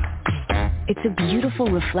 It's a beautiful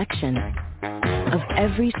reflection of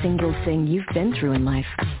every single thing you've been through in life.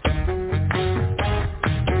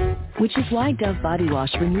 Which is why Dove Body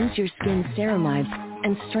Wash removes your skin's ceramides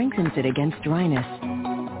and strengthens it against dryness.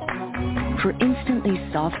 For instantly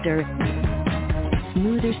softer,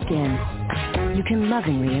 smoother skin you can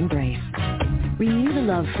lovingly embrace. Renew the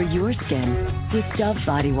love for your skin with Dove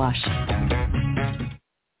Body Wash.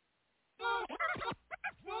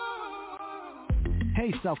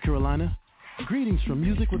 Hey, South Carolina. Greetings from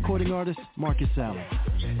music recording artist Marcus Allen.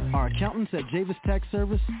 Our accountants at Javis Tax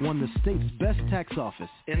Service won the state's best tax office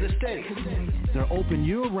in the state. They're open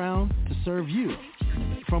year-round to serve you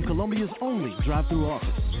from Columbia's only drive-through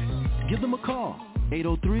office. Give them a call,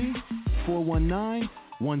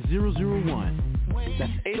 803-419-1001.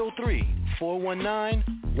 That's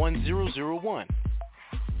 803-419-1001.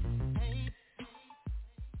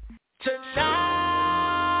 Tonight,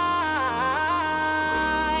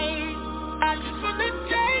 I just want to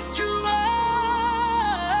take you home.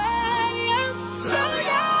 Throw your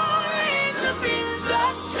hands up in the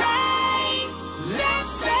sky. Let's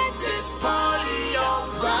set this party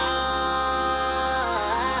on fire.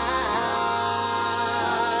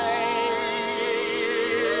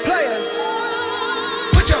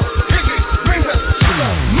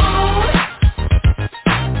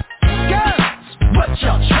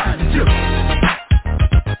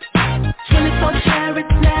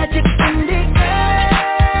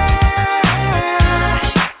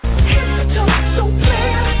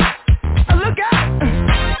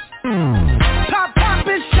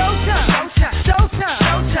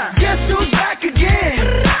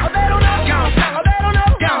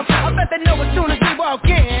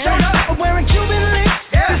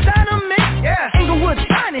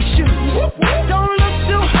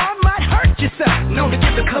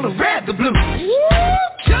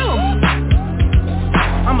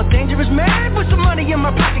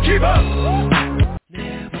 in my pocket, keep up.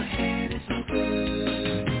 Never had it so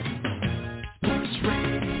good. Sports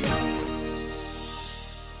Radio.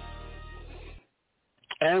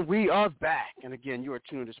 And we are back. And again, you are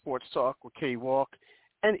tuned to Sports Talk with K Walk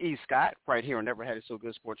and E. Scott right here on Never Had It So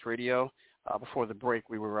Good Sports Radio. Before the break,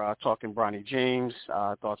 we were talking Bronny James,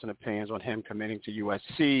 thoughts and opinions on him committing to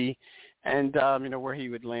USC, and where he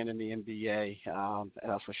would land in the NBA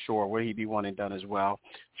for sure. Would he be one and done as well?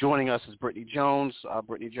 Joining us is Brittany Jones.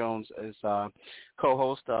 Brittany Jones is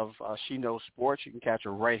co-host of She Knows Sports. You can catch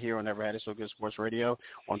her right here on Never Had It So Good Sports Radio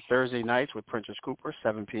on Thursday nights with Princess Cooper,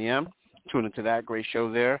 7 p.m. Tune into that. Great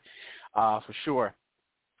show there for sure.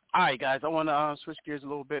 All right, guys, I want to switch gears a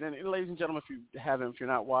little bit. And ladies and gentlemen, if you're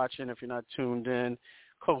not watching, if you're not tuned in,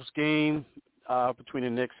 close game between the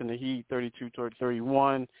Knicks and the Heat,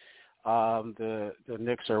 32-31. The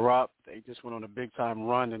Knicks are up. They just went on a big-time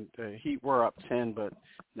run, and the Heat were up 10, but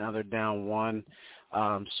now they're down 1.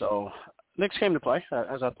 So Knicks came to play,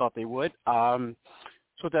 as I thought they would. So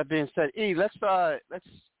with that being said, E, I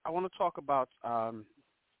want to talk about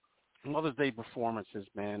Mother's Day performances,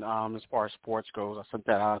 man, as far as sports goes. I sent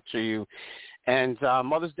that out to you. And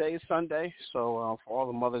Mother's Day is Sunday, so for all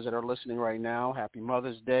the mothers that are listening right now, happy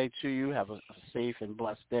Mother's Day to you. Have a safe and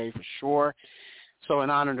blessed day for sure. So in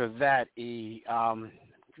honor of that, E,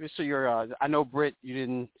 so I know, Britt, I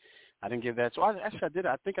didn't give that. So actually I did.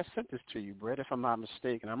 I think I sent this to you, Britt, if I'm not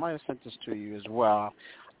mistaken. I might have sent this to you as well.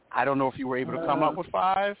 I don't know if you were able to come up with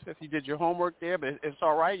 5, if you did your homework there, but it's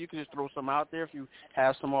all right. You can just throw some out there if you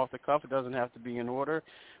have some off the cuff. It doesn't have to be in order.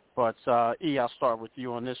 But, E, I'll start with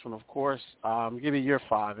you on this one, of course. Give me your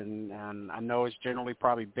 5, and I know it's generally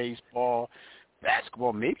probably baseball,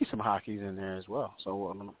 basketball, maybe some hockey's in there as well.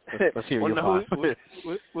 So let's hear your 5.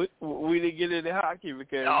 We didn't get into hockey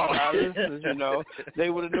because our listeners, they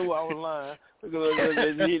would have knew I was lying because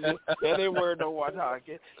they didn't worry no watch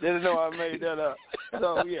hockey. They didn't know I made that up.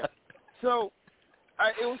 So yeah,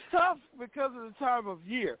 it was tough because of the time of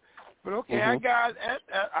year. But okay, I got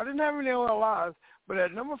I didn't have any other lives, but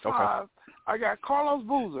at number 5, I got Carlos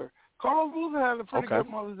Boozer. Carlos Boozer had a pretty good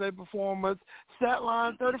Mother's Day performance. Stat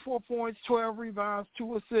line, 34 points, 12 rebounds,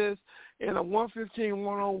 2 assists, in a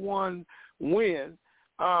 115-101 win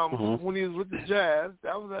when he was with the Jazz.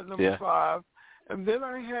 That was at number 5. And then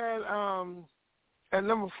I had at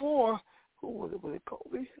number 4, who was it? Was it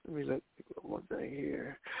Kobe? Let me look at one thing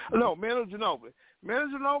here. No, Manu Ginobili. Manu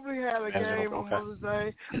Ginobili had a game on Mother's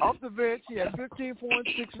Day. Off the bench, he had 15 points,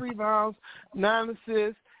 6 rebounds, 9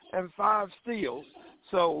 assists, and 5 steals.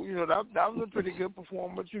 So, that was a pretty good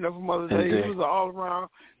performance, for Mother's Day. He was an all-around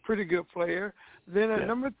pretty good player. Then at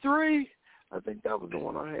number 3, I think that was the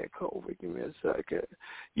one I had, Kobe. Give me a second.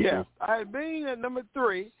 Yeah, I had Bean at number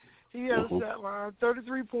 3. He had a stat line,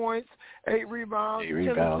 33 points, 8 rebounds, 10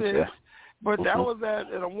 assists. Yeah. But that was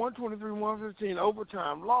at a 123-115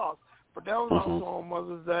 overtime loss. But that was also on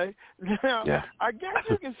Mother's Day. Now, I guess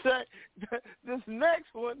you can say that this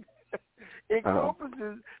next one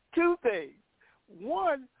encompasses 2 things.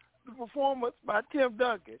 One, the performance by Tim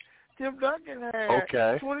Duncan. Tim Duncan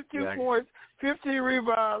had 22 points, 15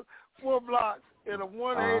 rebounds, 4 blocks in a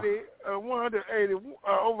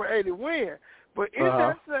over 80 win. But in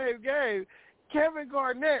that same game, Kevin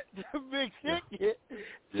Garnett, the big ticket,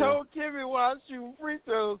 told Timmy while I was shooting free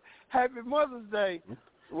throws, "Happy Mother's Day."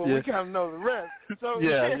 Well, we kind of know the rest. So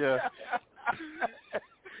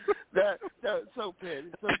That's so petty,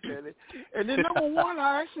 so petty. And then number one,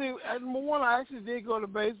 I actually did go to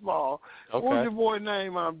baseball. What was your boy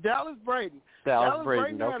name? Dallas Braden. Dallas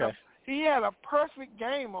Braden. He had a perfect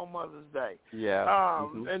game on Mother's Day. Yeah.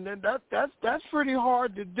 And then that's pretty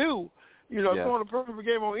hard to do. Throwing a perfect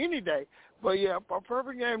game on any day. But yeah, a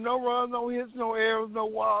perfect game, no runs, no hits, no errors, no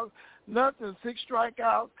walks, nothing. 6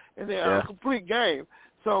 strikeouts, and then a complete game.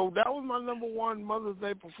 So that was my number 1 Mother's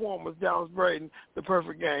Day performance, Dallas Braden, the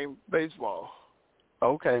perfect game, baseball.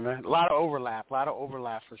 Okay, man. A lot of overlap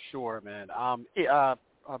for sure, man.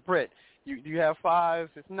 Britt, do you have 5?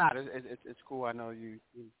 If not, it's cool. I know you.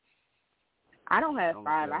 I don't have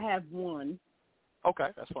 5. I have 1. Okay,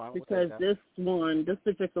 that's fine. Because this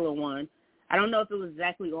particular one, I don't know if it was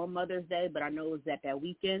exactly on Mother's Day, but I know it was at that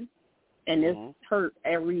weekend, and this hurt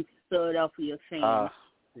every Philadelphia fan.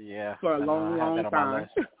 For a long time.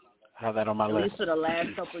 I have that on my list. At least for the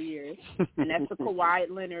last couple of years. And that's the Kawhi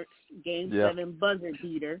Leonard Game 7 buzzer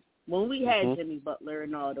beater when we had Jimmy Butler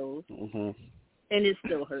and all those. And it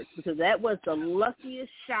still hurts because that was the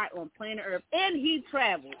luckiest shot on planet Earth. And he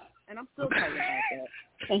traveled. And I'm still talking about that.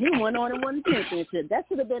 And he went on and won the championship. That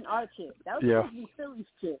should have been our chip. That was supposed to be Philly's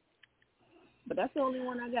chip. but that's the only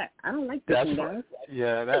one I got. I don't like this one, guys.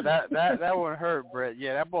 Yeah, that one hurt, Brett.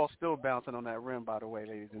 Yeah, that ball's still bouncing on that rim, by the way,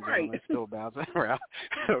 ladies and gentlemen. It's still bouncing around.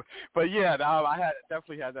 But yeah, I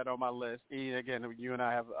definitely had that on my list. Again, you and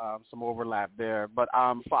I have some overlap there. But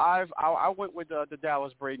 5, I went with the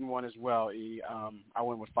Dallas Braden one as well. I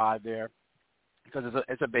went with 5 there. Because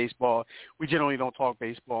it's a baseball. We generally don't talk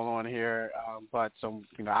baseball on here, but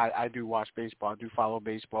I do watch baseball. I do follow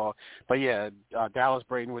baseball. But yeah, Dallas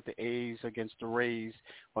Braden with the A's against the Rays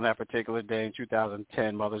on that particular day in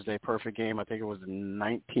 2010, Mother's Day perfect game. I think it was the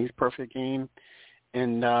 19th perfect game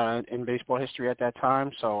in baseball history at that time.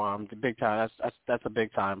 So the big time. That's a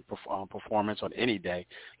big time performance on any day,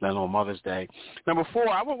 let alone Mother's Day. Number 4,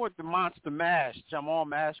 I went with the Monster Mash, Jamal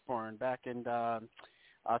Mashburn, back in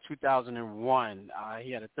 2001.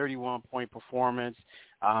 He had a 31-point performance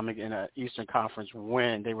in an Eastern Conference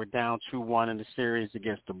win. They were down 2-1 in the series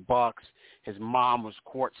against the Bucks. His mom was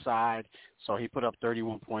courtside, so he put up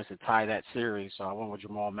 31 points to tie that series. So I went with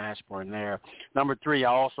Jamal Mashburn there. Number 3,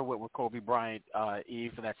 I also went with Kobe Bryant,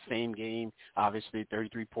 for that same game. Obviously,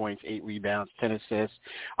 33 points, 8 rebounds, 10 assists.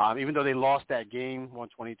 Even though they lost that game,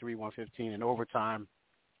 123-115 in overtime,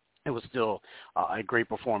 it was still a great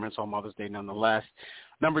performance on Mother's Day nonetheless.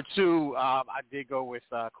 Number 2, I did go with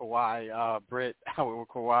Kawhi. Britt, I went with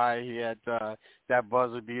Kawhi. He had that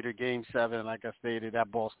buzzer beater, Game 7. Like I stated,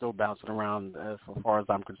 that ball's still bouncing around as far as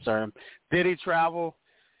I'm concerned. Did he travel?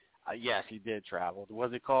 Yes, he did travel.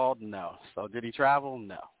 Was it called? No. So did he travel?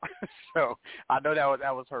 No. So I know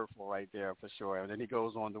that was hurtful right there for sure. And then he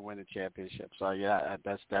goes on to win the championship. So yeah,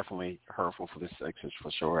 that's definitely hurtful for the Sixers for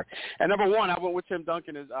sure. And number 1, I went with Tim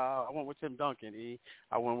Duncan. I went with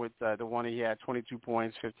the one he had 22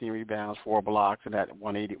 points, 15 rebounds, 4 blocks, and that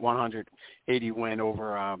 180 win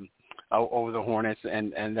over the Hornets.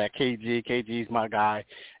 And that KG's my guy.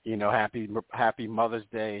 Happy Mother's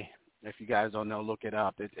Day. If you guys don't know, look it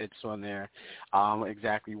up. It's on there.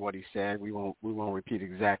 Exactly what he said. We won't repeat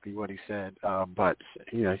exactly what he said. But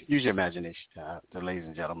use your imagination, ladies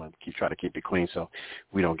and gentlemen. Try to keep it clean so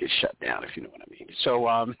we don't get shut down. If you know what I mean. So,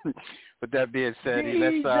 with that being said,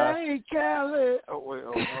 let's. DJ Khaled. Oh wait.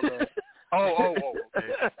 Oh my bad. Okay.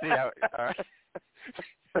 See how? All right.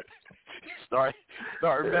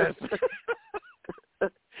 Sorry, man.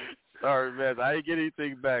 Sorry, man. I didn't get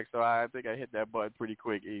anything back, so I think I hit that button pretty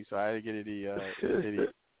quick, E. So I didn't get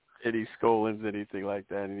any scoldings, anything like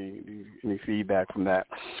that, any feedback from that.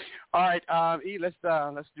 All right, E. Let's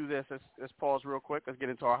do this. Let's pause real quick. Let's get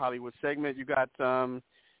into our Hollywood segment. You got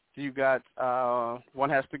One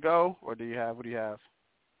Has to Go, or what do you have?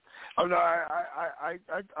 Oh no, I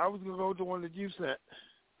was gonna go with the one that you sent.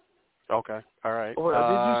 Okay. All right. Oh, did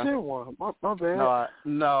you send one? My bad.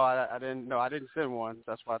 No, I didn't. No, I didn't send one.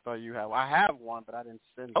 That's why I thought you had. I have one, but I didn't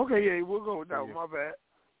send it. Okay, yeah, we'll go with that one. My bad.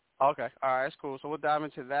 Okay. All right, that's cool. So we'll dive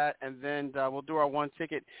into that, and then we'll do our one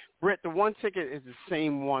ticket. Britt, the one ticket is the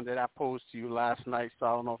same one that I posed to you last night, so I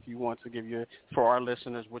don't know if you want to give for our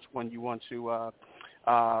listeners, which one you want to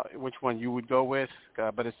which one you would go with,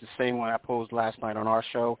 but it's the same one I posed last night on our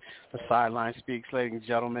show, The Sideline Speaks. Ladies and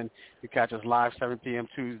gentlemen, you catch us live 7 p.m.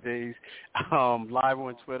 Tuesdays, live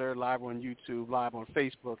on Twitter, live on YouTube, live on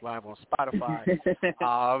Facebook, live on Spotify.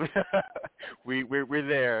 We're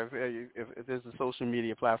there. If there's a social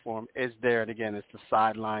media platform, it's there. And again, it's The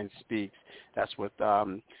Sideline Speaks. That's with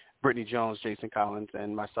Brittany Jones, Jason Collins,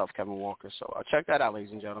 and myself, Kevin Walker. So check that out,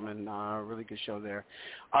 ladies and gentlemen. Really good show there.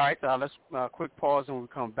 All right, let's quick pause, and when we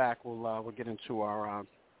come back, we'll get into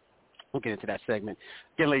that segment.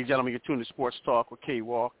 Again, ladies and gentlemen, you're tuned to Sports Talk with K.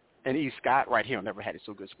 Walk and E. Scott right here on Never Had It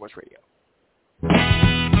So Good Sports Radio.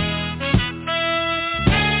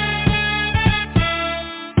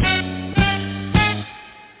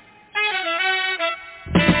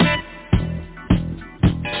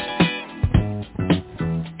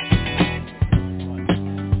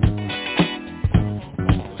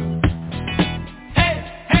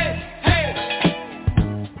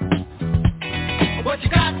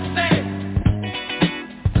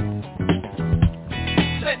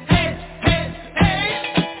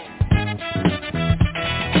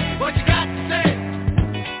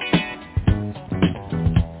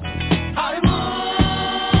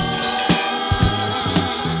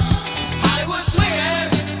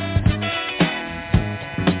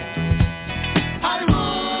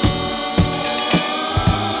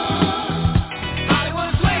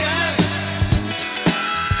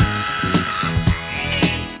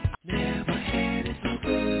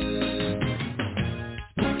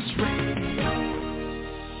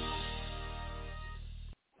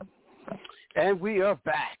 And we are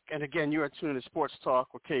back. And again, you are tuned to Sports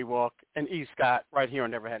Talk with K-Walk and E. Scott right here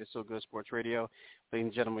on Never Had It So Good Sports Radio. Ladies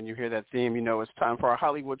and gentlemen, you hear that theme, you know it's time for our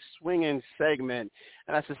Hollywood Swingin' segment.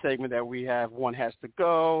 And that's a segment that we have One Has to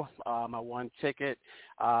Go, my one ticket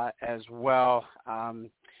as well.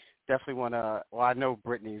 Definitely want to, well, I know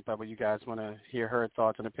Brittany's, but you guys want to hear her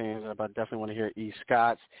thoughts and opinions, but definitely want to hear E.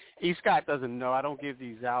 Scott's. E. Scott doesn't know. I don't give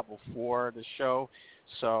these out before the show,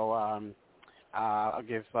 so I'll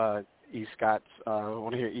give E. Scott's. I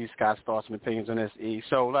want to hear E. Scott's thoughts and opinions on this, E.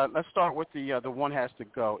 So let's start with the One Has to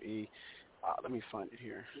Go, E. Let me find it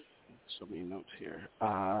here. So many notes here.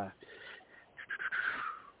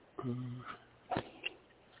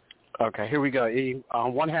 Okay, here we go. E.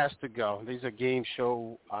 One Has to Go. These are game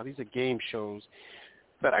shows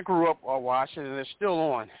that I grew up watching, and they're still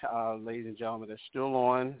on. Ladies and gentlemen, they're still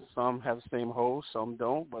on. Some have the same host, some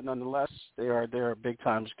don't, but nonetheless, they are big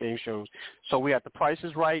time game shows. So we have The Price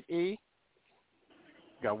is Right, E.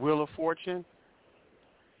 We got Wheel of Fortune,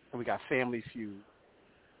 and we got Family Feud.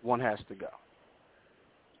 One Has to Go.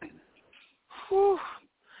 Whew.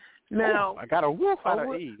 Now, I got a woof out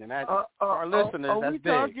of E, and that our listeners, that's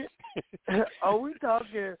big. Are we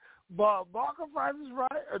talking Bob Barker Price is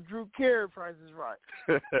Right or Drew Carey Price is Right?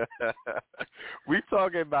 We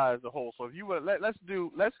talking about as a whole. So if you would, let's do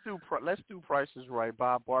Price is Right.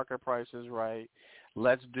 Bob Barker Price is Right.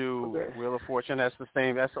 Let's do Wheel of Fortune. That's the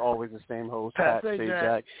same. That's always the same host. Pat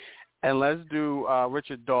Sajak. And let's do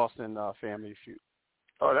Richard Dawson Family Feud.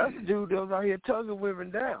 Oh, that's the dude that was out here tugging women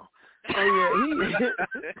down. Oh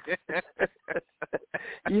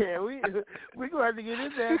yeah, we gonna have to get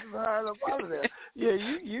his ass behind up out of there. Yeah,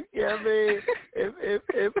 I mean,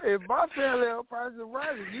 if my family on Price is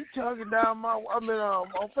Right, and you tugging down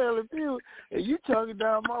on Family Feud, and you tugging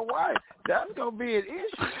down my wife, that's gonna be an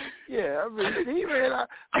issue. Yeah, I mean, he ran out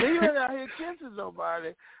here kissing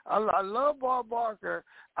somebody. I love Bob Barker.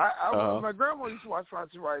 My grandma used to watch Price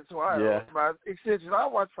is Right, so my extension, I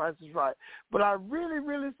watch Price is Right. But I really,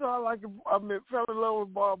 really fell in love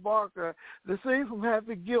with Bob Barker. The scene from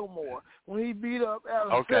Happy Gilmore when he beat up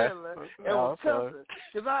Alan Sandler and was cussing,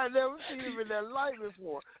 because I had never seen him in that light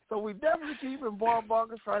before. So we definitely keeping Bob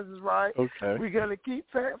Barker's Price is Right. Okay. We're gonna keep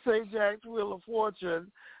Pat Sajak's Wheel of Fortune.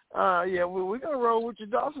 We're going to roll with your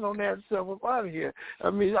Dawson on that stuff up out of here. I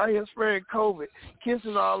mean, out here spreading COVID,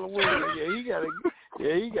 kissing all the women.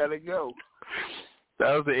 He gotta go.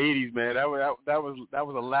 That was the 80s, man. That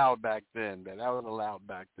was allowed back then, man. That was allowed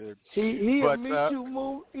back then. He a Me Too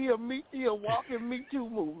move. He a walking Me Too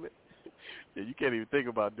movement. Yeah, you can't even think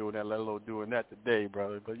about doing that, let alone doing that today,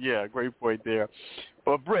 brother. But yeah, great point there.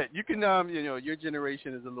 But Britt, you can, your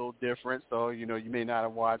generation is a little different, so you may not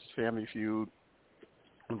have watched Family Feud.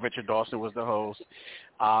 Richard Dawson was the host.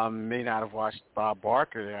 May not have watched Bob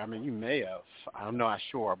Barker there. I mean, you may have. I'm not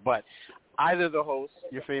sure. But either the host,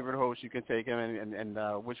 your favorite host, you can take him,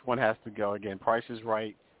 and which one has to go? Again, Price is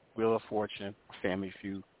Right, Wheel of Fortune, Family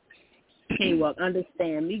Feud. Okay, well,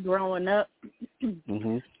 understand, me growing up,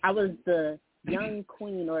 I was the young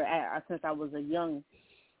queen, or since I was a young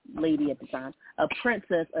lady at the time, a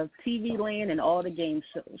princess of TV Land and all the game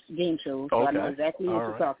shows. So I know exactly what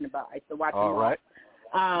you're talking about. I used to watch them all. Right.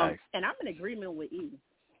 Nice. And I'm in agreement with E.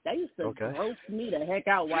 They used to gross me the heck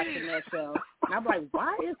out watching that show. And I'm like,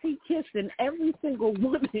 why is he kissing every single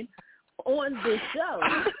woman on this show?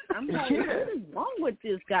 I'm like, what is wrong with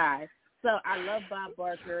this guy? So I love Bob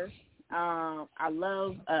Barker. I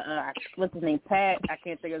love, what's his name, Pat. I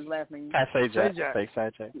can't think of his last name. Pat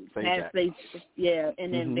Sajak. Yeah,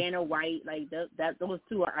 and then Vanna White. Like, those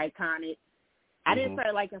two are iconic. I didn't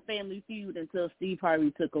start liking Family Feud until Steve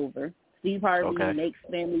Harvey took over. Steve Harvey makes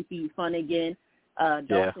Family Feud fun again.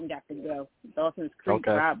 Dawson got to go. Dawson's Creek,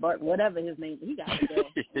 Rob Barton, whatever his name, he got to go.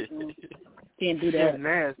 Can't do that.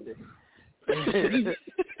 Nasty.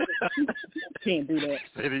 Can't do that.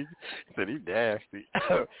 Said he nasty.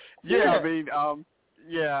 I mean,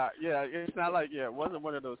 it's not like it wasn't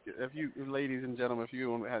one of those. If you, ladies and gentlemen, if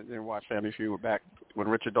you didn't watch Family Feud back when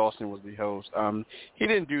Richard Dawson was the host, he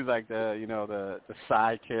didn't do like the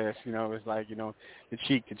side kiss. It's like the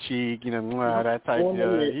cheek to cheek, that type.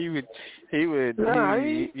 He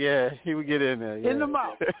would get in there. In the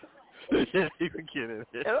mouth. Yeah, he would get in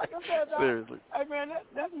there. And like I said, seriously. Hey man,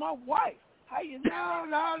 that's my wife. How you no,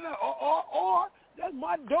 or that's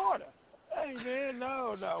my daughter. Hey man,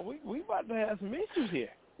 no, we about to have some issues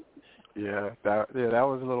here. Yeah, that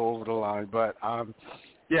was a little over the line, but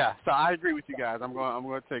so I agree with you guys. I'm going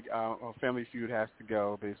to take Family Feud has to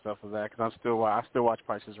go based off of that because I still watch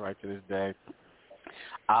Price is Right to this day.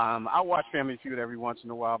 I watch Family Feud every once in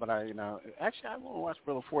a while, but I won't watch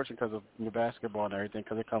Wheel of Fortune because of the basketball and everything,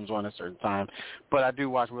 because it comes on at a certain time. But I do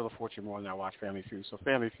watch Wheel of Fortune more than I watch Family Feud. So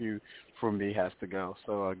Family Feud for me has to go.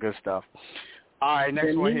 So good stuff. All right,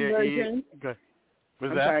 next one here. Version, good.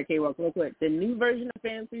 I'm sorry, K-Walk, real quick. The new version of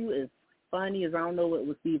Family Feud is funny as I don't know what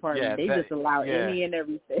with Steve Harvey. They just allow any and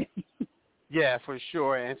everything. Yeah, for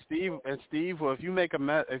sure. And Steve, well, if you mess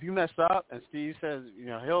up, and Steve says,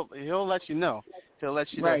 he'll let you know. He'll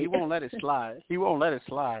let you know. He won't let it slide.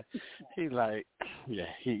 He's like,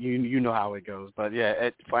 you know how it goes. But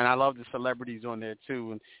and I love the celebrities on there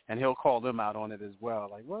too, and he'll call them out on it as well.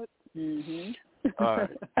 Like what? Mhm. All right,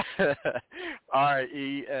 all right,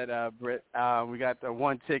 E and Britt. We got the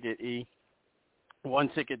one ticket. E, one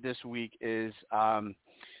ticket this week is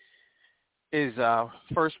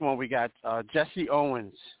first one. We got Jesse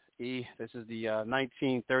Owens. This is the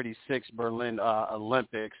 1936 Berlin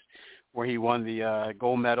Olympics, where he won the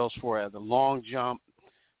gold medals for the long jump,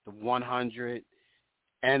 the 100,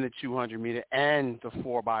 and the 200 meter, and the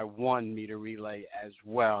 4x1 meter relay as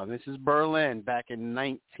well. And this is Berlin back in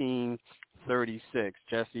 1936.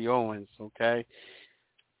 Jesse Owens. Okay.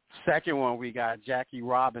 Second one, we got Jackie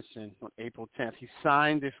Robinson on April 10th. He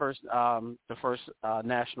signed the first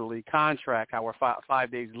National League contract. However,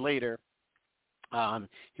 5 days later,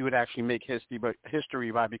 he would actually make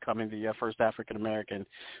history by becoming the first African American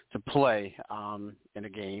to play in a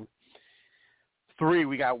game. 3,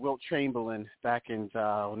 we got Wilt Chamberlain back in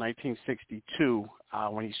 1962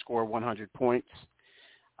 when he scored 100 points.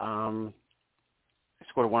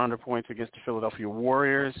 Scored 100 points against the Philadelphia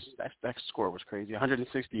Warriors. That score was crazy,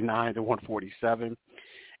 169 to 147.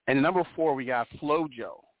 And number 4, we got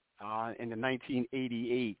FloJo in the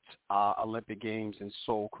 1988 Olympic Games in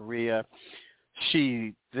Seoul, Korea.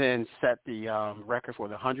 She then set the record for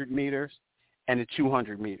the 100 meters and the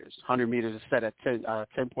 200 meters. 100 meters is set at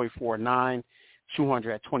 10.49,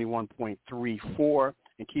 200 at 21.34.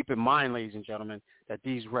 And keep in mind, ladies and gentlemen, that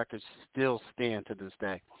these records still stand to this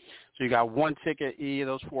day. So you got one ticket, E, of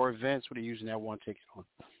those 4 events. What are you using that one ticket on?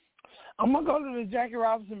 I'm going to go to the Jackie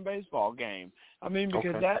Robinson baseball game. I mean,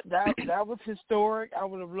 because that was historic. I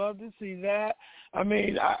would have loved to see that. I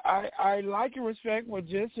mean, I like and respect what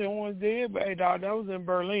Jesse Owens did, but, hey, dog, that was in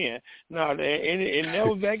Berlin. No, and that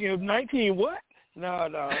was back in 19 what? No.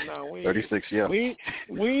 36, yeah. We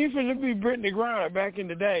ain't finna be Brittany Griner back in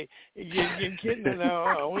the day. Getting kidding.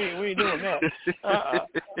 No, we ain't doing that.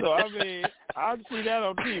 So, I mean, I'd see that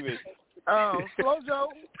on TV.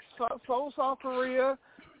 FloJo, Seoul, South Korea,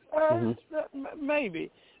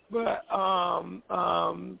 maybe. But, and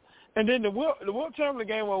then the Wilt Chamberlain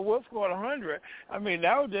game where Wilt scored 100, I mean,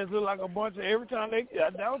 that would just look like a bunch of every time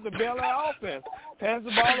that was the Bel Air offense. Pass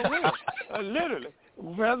the ball to Wilt. Literally.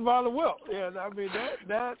 Pass the ball to Wilt. Yeah, I mean,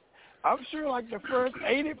 that I'm sure like the first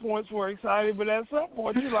 80 points were exciting, but at some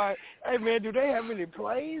point you're like, hey, man, do they have any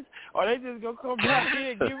plays? Or they just going to come back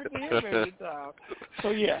here and give it to him every time? So,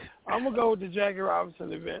 yeah, I'm going to go with the Jackie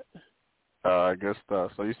Robinson event. Good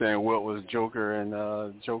stuff. So you're saying Wilt was Joker and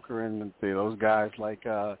those guys like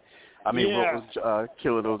Wilt was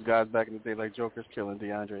killing those guys back in the day like Joker's killing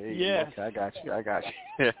DeAndre Ayton. Yeah. Okay, I got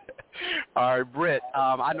you. All right, Britt,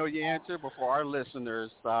 I know your answer, but for our listeners,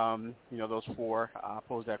 those 4, I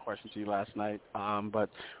posed that question to you last night. But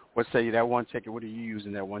what say you, that one ticket, what are you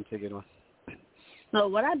using that one ticket on? So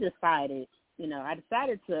what I decided, I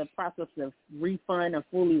decided to process a refund, a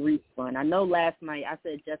fully refund. I know last night I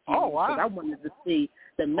said just because I wanted to see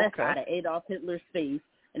the mess out of Adolf Hitler's face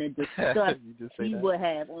and the disgust he would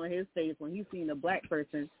have on his face when he seen a black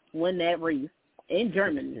person win that race in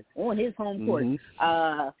Germany on his home court,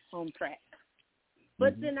 home track.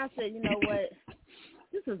 But then I said, you know what?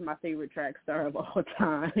 This is my favorite track star of all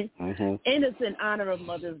time. And it's in honor of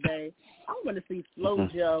Mother's Day. I want to see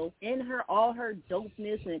FloJo in all her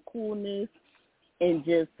dopeness and coolness and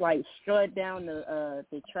just like strut down the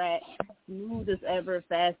track, smooth as ever,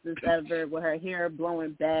 fast as ever, with her hair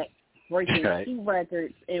blowing back, breaking 2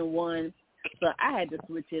 records in one. So I had to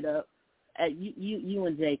switch it up. You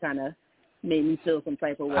and Jay kind of made me feel some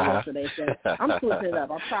type of way yesterday. So I'm switching it up.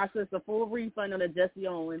 I processed a full refund on the Jesse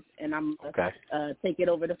Owens, and I'm take it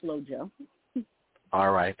over to FloJo.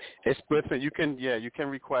 All right. It's within, you can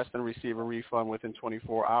request and receive a refund within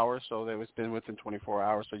 24 hours. So that it's been within 24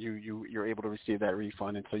 hours. So you're able to receive that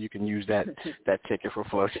refund, and so you can use that ticket for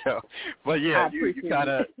FloJo. But yeah, you kind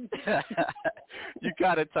of you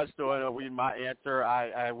kind of touched on my answer.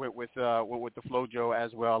 I went with the FloJo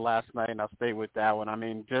as well last night, and I'll stay with that one. I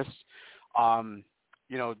mean, just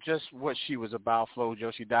just what she was about,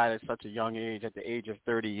 FloJo. She died at such a young age, at the age of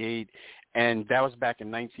 38, and that was back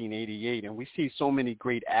in 1988. And we see so many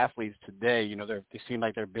great athletes today. They seem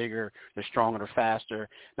like they're bigger, they're stronger, they're faster,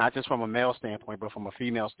 not just from a male standpoint, but from a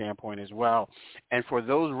female standpoint as well. And for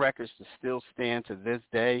those records to still stand to this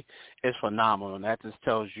day is phenomenal, and that just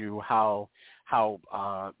tells you how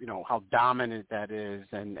dominant that is,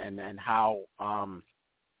 and how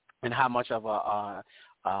much of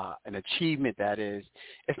an achievement that is.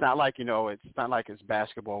 It's not like it's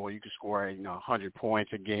basketball where you can score 100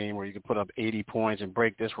 points a game, or you can put up 80 points and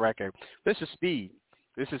break this record. This is speed.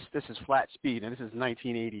 This is flat speed, and this is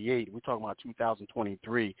 1988. We're talking about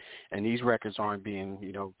 2023, and these records aren't being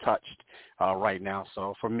touched right now.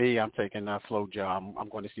 So for me, I'm taking FloJo. I'm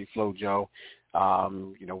going to see FloJo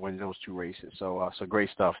win those two races. So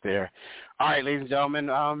great stuff there. All right, ladies and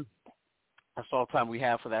gentlemen. That's all the time we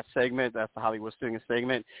have for that segment. That's the Hollywood Swingin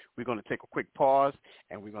segment. We're going to take a quick pause,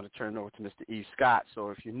 and we're going to turn it over to Mr. E. Scott. So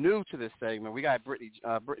if you're new to this segment, we got Brittany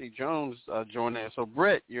Jones joining us. So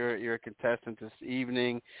Britt, you're a contestant this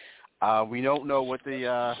evening. We don't know what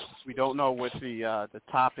the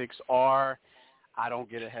topics are. I don't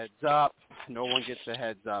get a heads up. No one gets a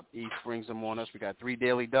heads up. E brings them on us. We got 3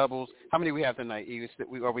 daily doubles. How many we have tonight? E,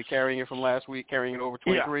 are we carrying it from last week? Carrying it over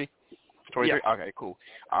 23? Yeah. 23? Yeah. Okay, cool.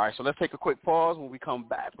 All right, so let's take a quick pause. When we come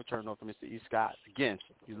back, we'll turn it over to Mr. E. Scott. Again,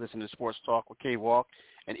 you're listening to Sports Talk with K-Walk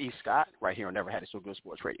and E. Scott right here on Never Had It So Good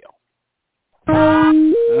Sports Radio. How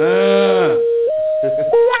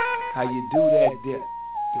you do that there?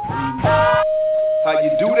 How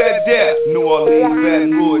you do that there? New Orleans,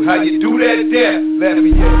 Baton Rouge. How you do that there?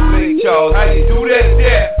 Lafayette, St. Charles. How you do that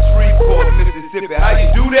there? Shreveport, Mississippi. How you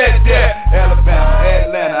do that there? Alabama,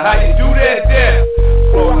 Atlanta. How you do that there?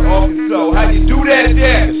 Florida, Arkansas. How you do that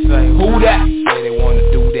there? Who that? Say they want to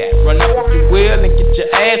do that. Run up with your wheel and get your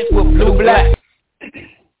ass with blue black.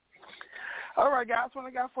 All right, guys, what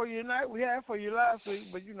I got for you tonight, we had for you last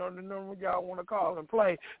week, but the number y'all want to call and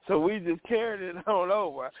play, so we just carried it on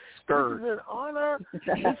over. This is in honor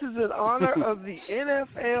of the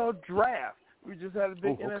NFL draft. We just had a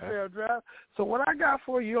big NFL draft. So what I got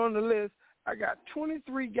for you on the list, I got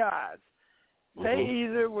 23 guys. They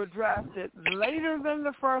either were drafted later than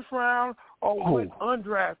the first round or went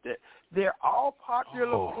undrafted. They're all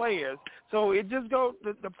popular players. So it just goes.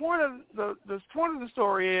 The point of the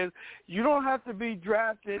story is you don't have to be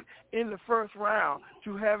drafted in the first round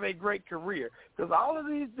to have a great career, because all of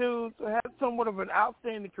these dudes have somewhat of an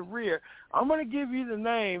outstanding career. I'm going to give you the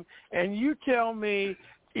name, and you tell me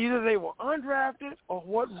either they were undrafted or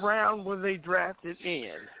what round were they drafted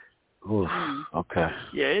in. Oof, okay.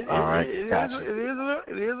 Yeah, it is a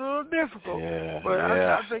little difficult, but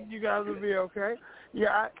I think you guys will be okay.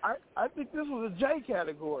 Yeah, I think this was a J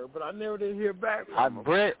category, but I never did hear back from him.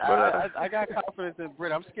 Britt, I got confidence in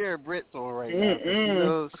Britt. I'm scared Britt's on right now.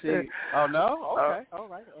 Oh, no? Okay, all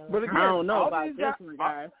right. But again, I don't know about this one,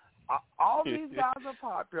 guys. All these guys are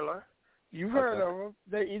popular. You've heard of them.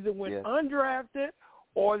 They either went undrafted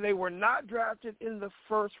or they were not drafted in the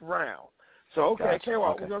first round. So,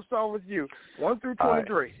 K-Walk, we're going to start with you. 1 through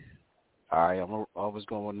 23. All right, I'm always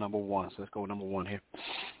going with number 1, so let's go with number 1 here.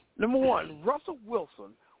 Number 1, Russell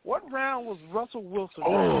Wilson. What round was Russell Wilson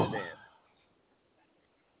drafted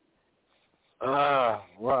in?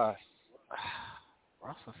 Russ.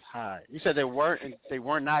 Russell's high. You said they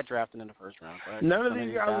were not drafted in the first round, right? None of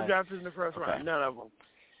these guys were drafted in the first round. None of them.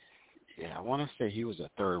 Yeah, I want to say he was a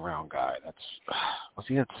third-round guy. Was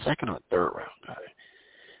he a second or third-round guy?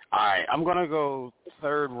 All right, I'm going to go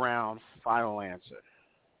third-round, final answer.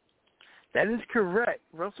 That is correct.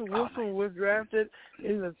 Russell Wilson was drafted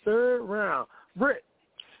in the third round. Britt,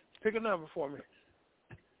 pick a number for me.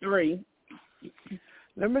 3.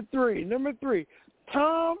 Number 3.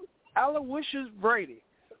 Tom Aloysius Brady.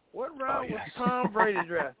 What round was Tom Brady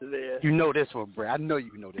drafted in? You know this one, Britt. I know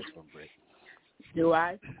you know this one, Britt. Do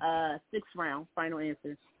I? 6th round, final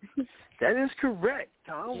answer. That is correct.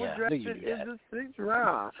 Tom was drafted in the 6th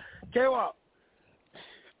round. K-Walk.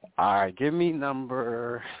 All right, give me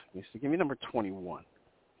number 21.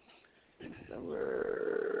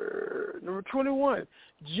 Number 21,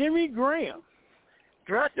 Jimmy Graham,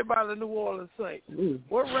 drafted by the New Orleans Saints.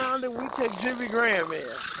 What round did we take Jimmy Graham in?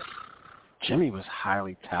 Jimmy was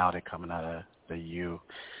highly touted coming out of the U.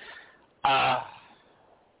 I'm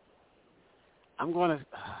going to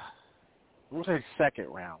say second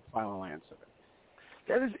round, final answer.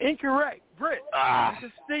 That is incorrect. Britt, it's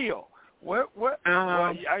a steal. What?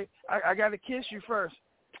 I got to kiss you first.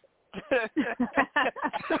 Hey,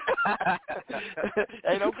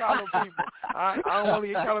 don't call them people. I don't want to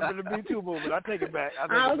get caught up in the Me Too movement. I take it back.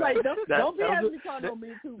 I was like, don't be having me call no Me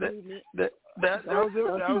Too movement. That was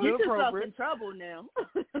you inappropriate. in trouble now.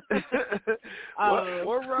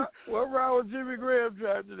 What round was Jimmy Graham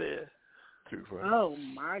drafted in? Oh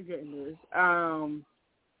my goodness.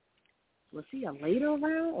 Was he a later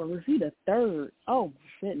round or was he the third? Oh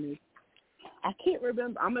my goodness. I can't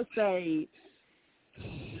remember. I'm gonna say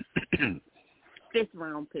 5th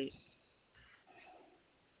round pick.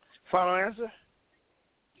 Final answer?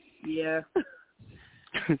 Yeah.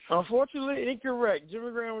 Unfortunately, incorrect.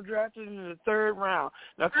 Jimmy Graham was drafted in the 3rd round.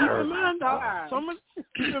 Now, keep in mind,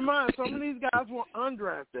 some of these guys were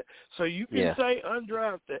undrafted, so you can say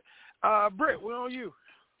undrafted. Britt, we're on you.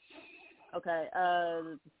 Okay,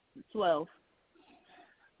 12.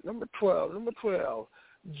 Number 12.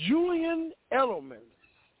 Julian Edelman.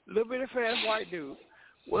 Little bitty fast white dude.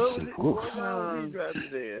 What round was he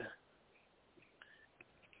drafted in?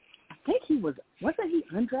 I think wasn't he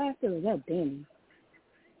undrafted or was that Danny?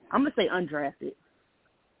 I'm going to say undrafted.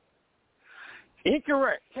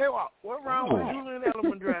 Incorrect. Tell what round was Julian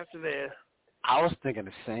Edelman drafted in? I was thinking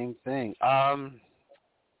the same thing.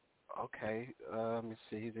 Okay, let me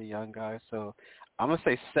see. He's a young guy, so I'm going to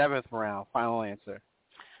say 7th round. Final answer.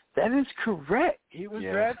 That is correct. He was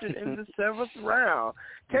drafted in the 7th round.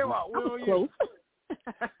 Tell what you?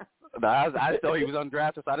 No, I thought he was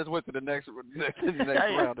undrafted, so I just went to the next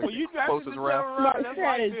round. Well, you drafted the 7th round.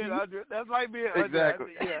 That's like being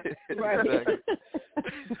exactly. Undrafted. Yeah. Right. Exactly.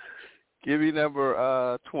 Give me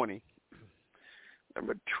number 20.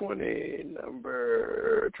 Number 20.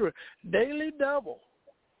 Daily double.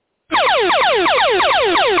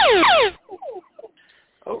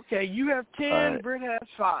 Okay, you have 10. Right. Britt has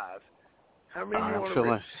 5. How many you want to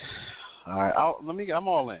read? All right, I'm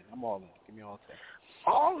all in. Give me all 10.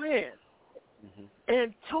 All in. Mm-hmm.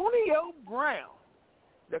 Antonio Brown,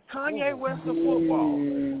 the Kanye West of football.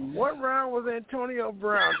 What round was Antonio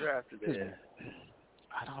Brown drafted in?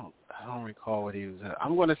 I don't recall what he was in.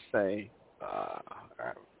 I'm going to say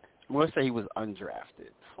he was undrafted.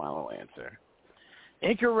 Final answer.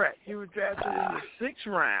 Incorrect. He was drafted in the 6th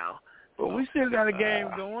round. But we still got a game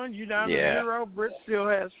going. You down to 0. Britt still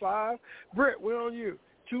has 5. Britt, we're on you.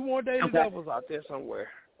 2 more daily doubles out there somewhere.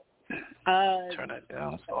 Turn that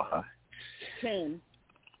down so high. 10.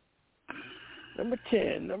 Number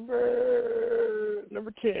 10. Number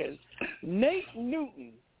 10. Nate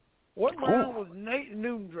Newton. What round was Nate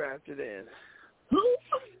Newton drafted in?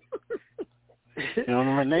 You don't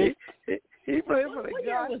remember Nate? He played for the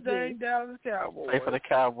goddamn Dallas Cowboys. Played for the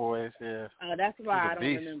Cowboys, yeah. That's why I don't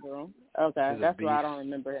remember him. Okay, that's why I don't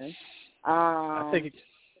remember him. I think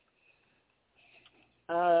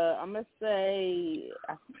I'm gonna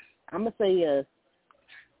say a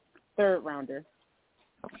 3rd rounder.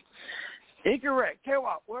 Incorrect.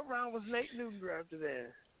 What round was Nate Newton drafted in?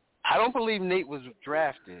 I don't believe Nate was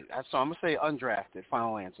drafted, so I'm gonna say undrafted.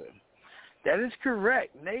 Final answer. That is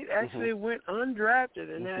correct. Nate actually went undrafted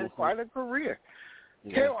and had quite a career.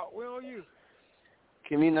 Yeah. Where are you?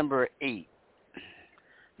 Give me number 8.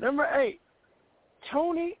 Number 8,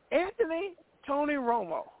 Tony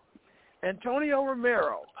Romo. Antonio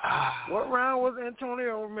Romero. What round was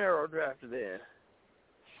Antonio Romero drafted in?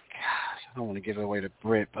 Gosh, I don't want to give it away to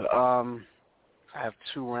Britt, but I have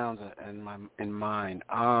 2 rounds in mind.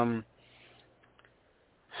 Why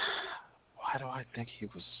do I think he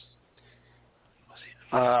was?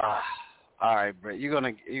 All right, Britt, you're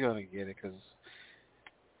gonna get it because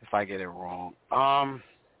if I get it wrong,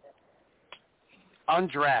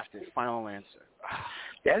 undrafted. Final answer.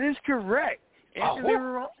 That is correct.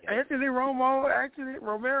 Anthony Romero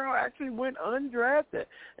actually went undrafted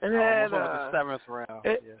and had the 7th round.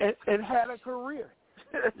 And had a career.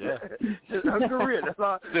 Yeah, a career. That's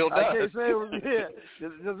all. Still does. I can't say it was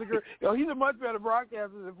just a career. He's a much better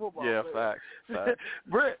broadcaster than football. Yeah, facts.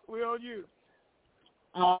 Britt, we're on you.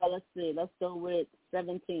 Let's see. Let's go with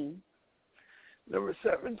 17. Number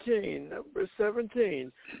 17.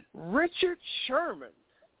 Richard Sherman.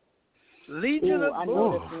 Legion of I Boom.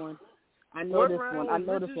 know this one. I know this one.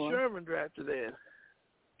 Richard Sherman drafted in?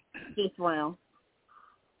 5th round.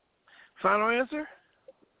 Final answer?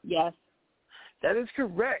 Yes. That is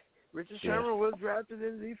correct. Richard Sherman was drafted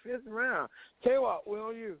in the 5th round. K-Walk, we're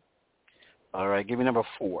on you. All right, give me number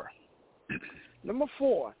 4. Number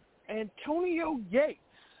 4, Antonio Gates.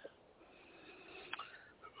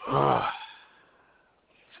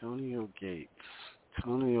 Antonio Gates.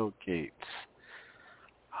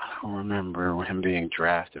 I don't remember him being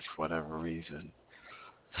drafted for whatever reason.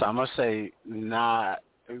 So I'm going to say not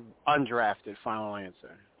undrafted. Final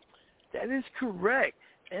answer. That is correct.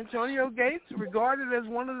 Antonio Gates, regarded as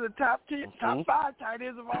one of the top 5 tight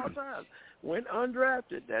ends of all time, went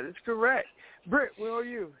undrafted. That is correct. Britt, where are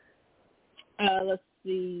you? Let's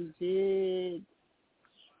see. Did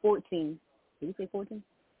 14? Did you say 14?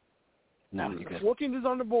 No, you good. 14 is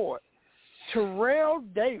on the board. Terrell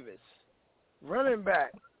Davis, running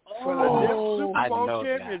back for the Super Bowl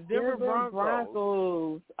champion Denver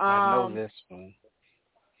Broncos. I know this one.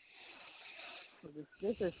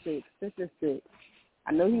 This is 6.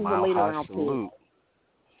 I know he was a later round pick.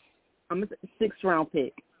 I'm a 6th round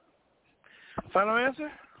pick. Final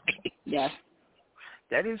answer? Yes.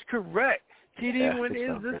 That is correct. TD went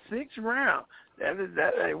in the 6th round.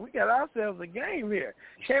 We got ourselves a game here.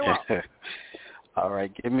 K-Walk. All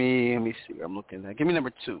right, let me see. I'm looking at. Give me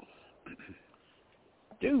number 2.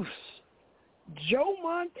 Deuce. Joe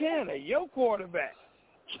Montana, your quarterback.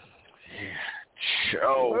 Yeah,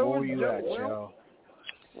 Joe. Where were you at, Joe?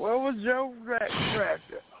 Where was Joe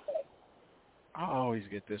drafted? I always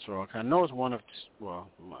get this wrong. I know it's one of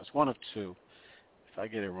it's one of 2. If I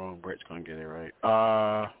get it wrong, Brett's gonna get it right.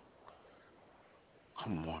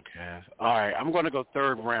 Come on, Cass. All right, I'm gonna go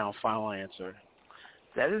 3rd round. Final answer.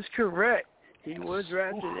 That is correct. He was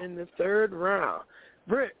drafted in the 3rd round.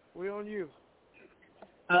 Britt, we on you.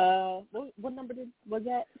 What number was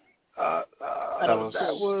that? That was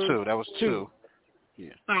 2. That was 2.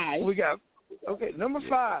 Yeah. 5. We got number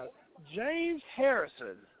 5, James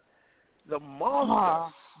Harrison, the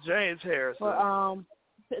monster. James Harrison. For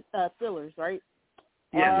Steelers, right?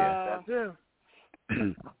 Yeah, that's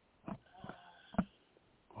him.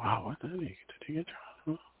 Wow, what did he get?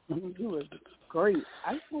 He was great.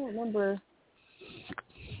 I just don't remember.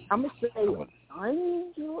 I'm gonna say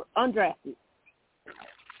undrafted.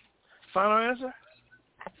 Final answer?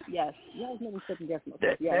 Yes. You guys never second guess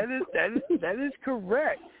myself. That is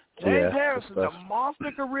correct. James Harrison, the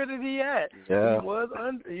monster career that he had. Yeah.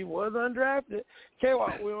 He was undrafted.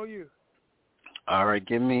 K-Walk, we on you. All right,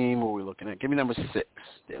 give me what we're looking at. Give me number 6.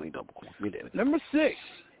 Daily double. Give me Daily. Number 6,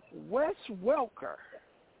 Wes Welker.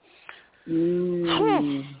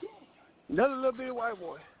 Another little bitty white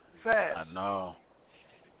boy. Fast. I know.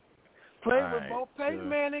 Played with both Peyton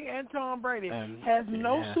Manning and Tom Brady. Has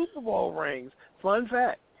no Super Bowl rings. Fun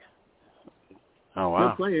fact. Oh, wow.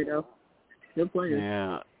 Good player, though. Good player.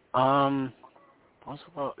 Yeah. What's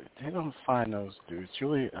about? They don't find those dudes.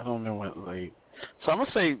 Julie, I don't know what late. So I'm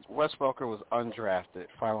gonna say Wes Welker was undrafted.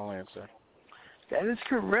 Final answer. That is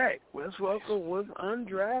correct. Wes Welker was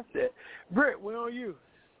undrafted. Britt, we're on you.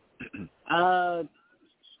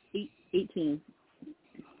 18.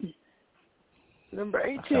 Number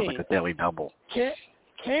 18. Sounds like a daily double.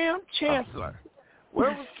 Cam Chancellor.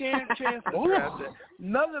 Where was Cam Chancellor drafted?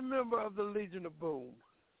 Another member of the Legion of Boom.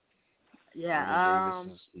 Yeah.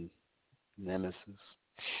 Nemesis.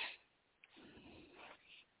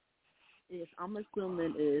 If I'm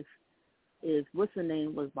assuming if what's the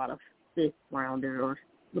name was about a 5th rounder or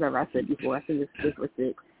whatever I said before, I think it's 5th or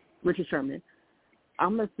 6th. Richard Sherman.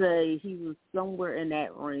 I'm gonna say he was somewhere in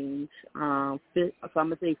that range. 5th, so I'm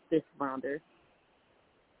gonna say 5th rounder.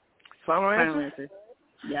 Final answer?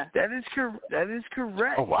 Yeah. That is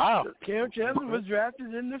correct. Oh, wow. Cam Chancellor was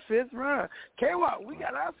drafted in the 5th round. K-Walk, we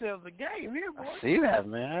got ourselves a game here, boy. I see that,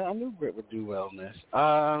 man. I knew Britt would do well in this.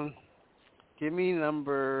 Give me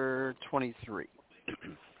number 23.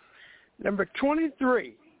 Number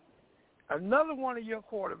 23. Another one of your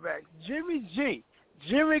quarterbacks, Jimmy G.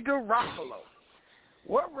 Jimmy Garoppolo.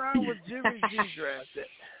 What round was Jimmy G drafted?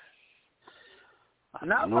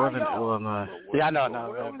 Not Northern Illinois. Yeah, I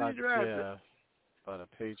know. By the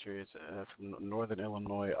Patriots from Northern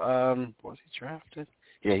Illinois. Was he drafted?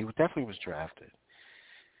 Yeah, he definitely was drafted.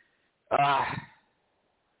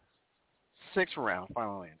 6th round.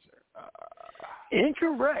 Final answer.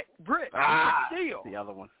 Incorrect. Britt, steal. The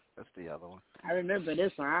other one. That's the other one. I remember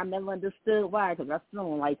this one. I never understood why, because I still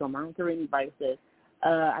don't like him. I don't care what anybody says.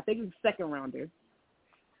 I think it's 2nd rounder.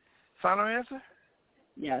 Final answer?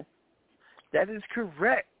 Yes. That is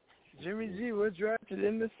correct. Jimmy G was drafted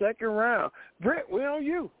in the 2nd round. Britt, we're on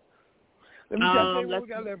you. Let me tell you what we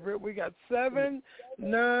got left, Britt. We got 7,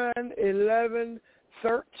 9, 11,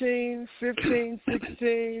 13, 15,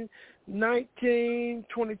 16, 19,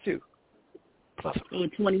 22.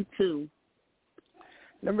 22.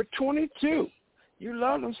 Number 22. You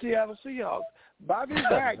love them Seattle Seahawks. Bobby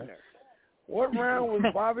Wagner. What round was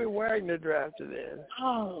Bobby Wagner drafted in?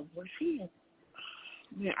 Oh, was he?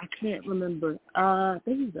 Yeah, I can't remember. I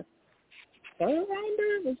think he's a 3rd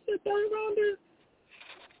rounder. Was he a 3rd rounder?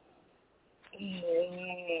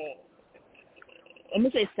 I'm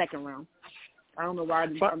gonna say 2nd round. I don't know why.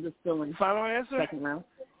 I'm just feeling. Final answer? 2nd round.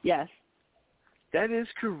 Yes. That is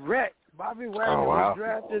correct. Bobby Wagner was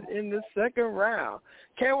drafted in the 2nd round.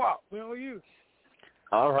 K-Walk, we on you.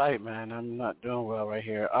 All right, man. I'm not doing well right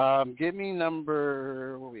here. Give me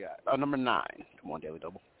number, what we got? Number 9. Come on, Daily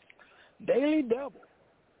Double. Daily Double.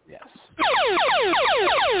 Yes.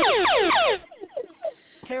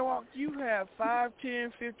 K-Walk, you have 5,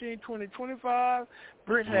 10, 15, 20, 25.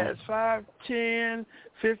 Britt has 5, 10,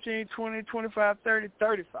 15, 20, 25, 30,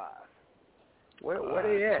 35. Where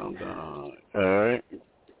they at? All right.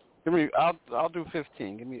 Give me. I'll do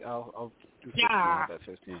 15. Give me. I'll do 15. I'll bet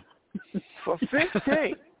 15. For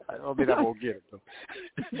 15. I don't think I will get it though.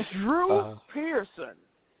 Drew Pearson.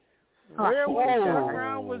 Where was that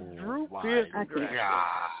round was Drew Pearson? I keep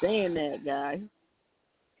saying that, guy.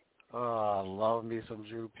 Oh, I love me some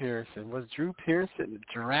Drew Pearson. Was Drew Pearson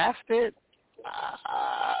drafted?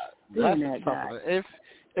 That guy.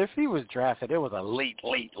 If he was drafted, it was a late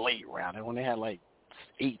round. And when they had like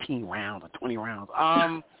 18 rounds or 20 rounds.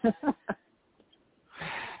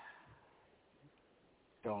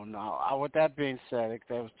 Don't know. With that being said,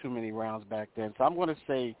 there was too many rounds back then. So I'm going to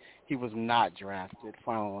say he was not drafted.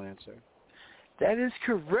 Final answer. That is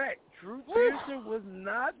correct. Drew Pearson was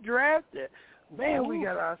not drafted. Man, we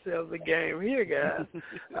got ourselves a game here, guys.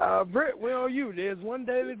 Britt, where are you? There's one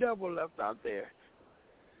Daily Double left out there.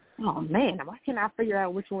 Oh, man. Why can't I figure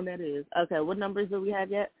out which one that is? Okay, what numbers do we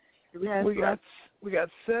have yet? We got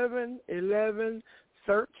 7, 11,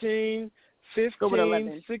 13,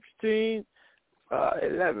 15, 16,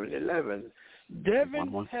 11.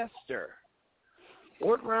 Devin Hester.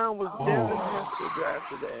 What round was Devin Hester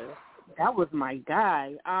drafted in? That was my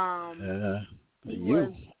guy. He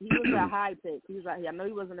was a high pick. I know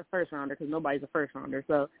he wasn't a first rounder because nobody's a first rounder.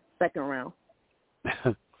 So second round.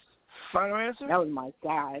 Final answer? That was my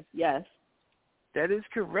guy. Yes. That is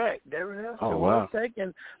correct. Devin Hester was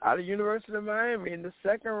taken out of University of Miami in the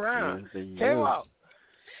second round. Came out.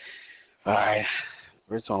 All right.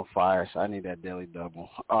 It's on fire, so I need that Daily Double.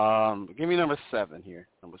 Give me number 7 here.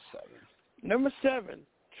 Number 7,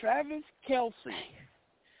 Travis Kelce.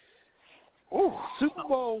 Ooh, Super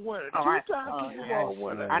Bowl winner. Two-time Super Bowl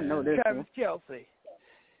winner. I know this Travis Kelce.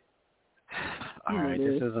 All right,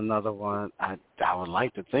 this is another one. I would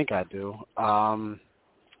like to think I do. Was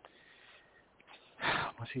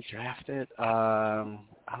he drafted? I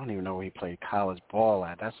don't even know where he played college ball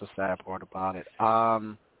at. That's the sad part about it.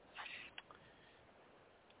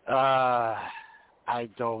 I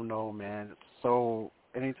don't know, man. So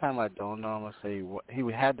anytime I don't know, I'm going to say he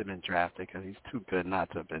had to have been drafted because he's too good not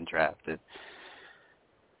to have been drafted.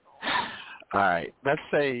 All right. Let's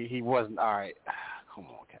say he wasn't. All right. Come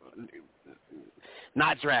on, Kevin.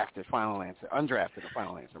 Not drafted, final answer. Undrafted,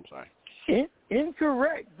 final answer. I'm sorry.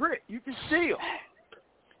 Incorrect. Britt, you can steal.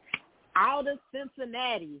 Out of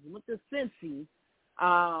Cincinnati with the Cincy.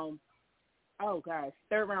 Gosh,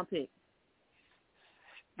 third round pick.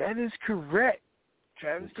 That is correct.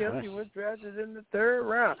 Travis Kelce was drafted in the third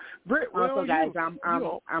round. Britt, also, guys, I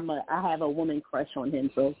have a woman crush on him,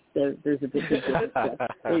 so there's a big difference.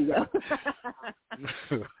 There you go.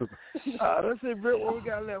 Let's see, Britt, what we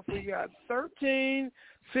got left? We got 13,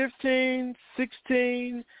 15,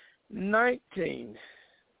 16, 19.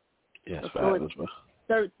 Yes,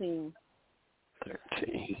 13.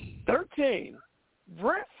 13.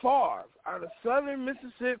 Brett Favre out of Southern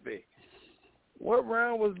Mississippi. What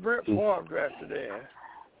round was Brett Favre drafted in?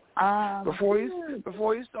 Before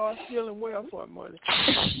he started stealing welfare money.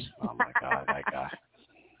 Oh my God, that guy.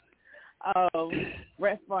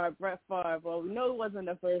 Brett Favre. Well, we know it wasn't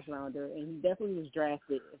a first rounder, and he definitely was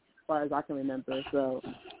drafted, as far as I can remember. So,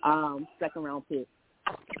 second round pick.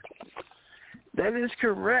 That is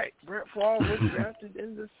correct. Brett Favre was drafted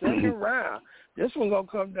in the second round. This one's gonna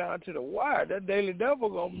come down to the wire. That Daily Double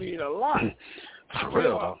gonna mean a lot. For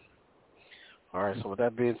real. All right, so with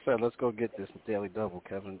that being said, let's go get this Daily Double,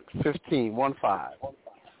 Kevin. 15.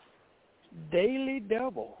 Daily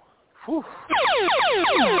Double. Whew.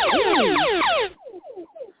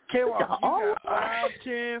 K-Walk, you got 5,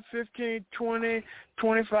 10, 15, 20,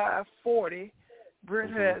 25, 40.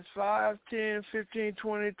 Brent has 5, 10, 15,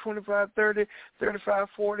 20, 25, 30, 35,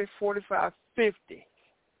 40, 45, 50.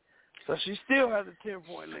 So she still has a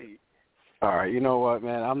 10-point lead. All right, you know what,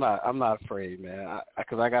 man? I'm not afraid, man.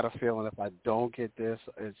 Because I got a feeling if I don't get this,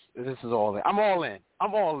 this is all in. I'm all in.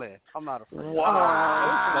 I'm not afraid.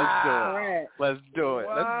 Wow. Let's do it.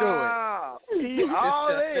 Wow. He all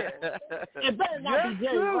in. It better not be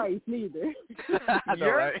Jerry Rice neither.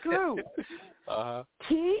 Your clue.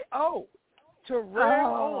 T.O.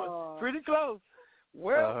 Terrell Owens. Pretty close.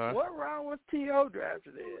 What round was T.O.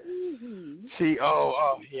 drafted in?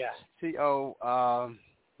 T.O. T.O.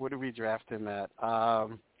 Where did we draft him at? I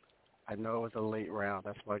know it was a late round.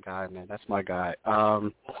 That's my guy, man. That's my guy. I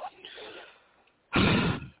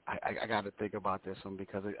I got to think about this one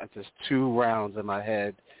because it's just 2 rounds in my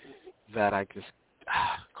head that I just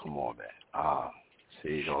come on, man.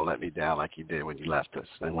 See, you're gonna let me down like you did when you left us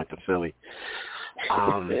and went to Philly.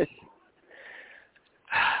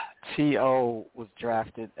 T.O. was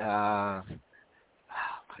drafted. Oh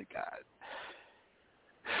my God.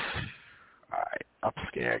 All right, I'm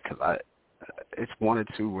scared because it's 1 or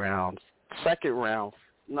 2 rounds. Second round.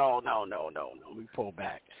 No. Let me pull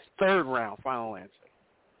back. 3rd round, final answer.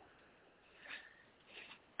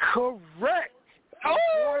 Correct.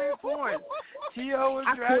 40 points. T.O. was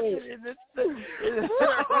drafted in the 3rd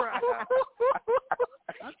round.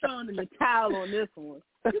 I'm throwing in the towel on this one.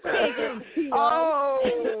 You can't give him T.O.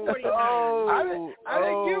 I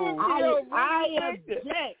didn't give him T.O. I object.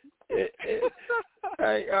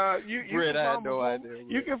 Hey, you Britt, I had no idea.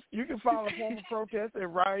 You can file a formal protest in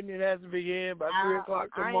writing. It has to begin by 3 o'clock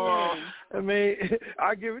tomorrow. I mean,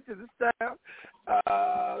 I'll give it to the staff.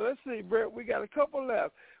 Let's see, Britt. We got a couple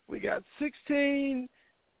left. We got 16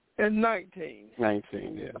 and 19.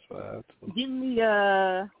 19, yes. Give me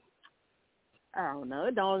I don't know.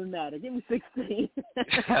 It don't matter. Give me 16.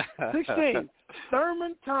 16.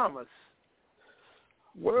 Thurman Thomas.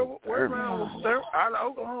 Where round was Thurman? Out of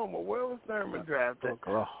Oklahoma. Where was Thurman drafted?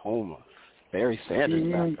 Oklahoma. Barry Sanders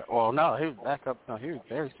back up. Well, no, he was back up. No,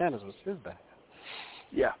 Barry Sanders was his back.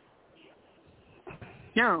 Yeah. I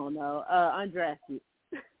don't know. Undrafted.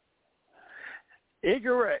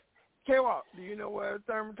 Incorrect. K-Walk, do you know where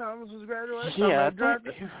Thurman Thomas was graduated?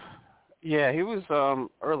 Yeah, he was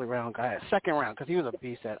early round guy, 2nd round, because he was a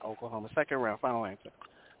beast at Oklahoma. 2nd round, final answer.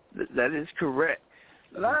 That is correct.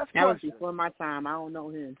 Last that question. was before my time. I don't know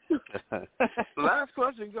him. Last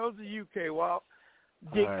question goes to you, K-Walk.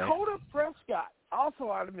 Dakota Prescott,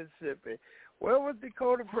 also out of Mississippi. Where was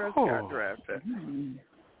Dakota Prescott drafted?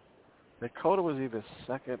 Dakota was either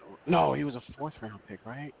 2nd. No, he was a 4th round pick,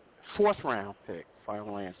 right? 4th round pick,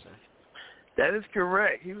 final answer. That is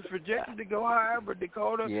correct. He was projected to go higher, but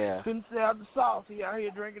Dakota couldn't stay out the sauce. He out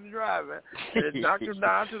here drinking and driving. And it knocked him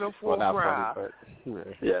down to the 4th round. Funny,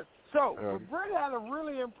 but, yes. So, Britt had a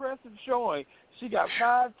really impressive showing. She got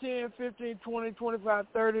 5, 10, 15, 20, 25,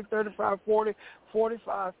 30, 35, 40,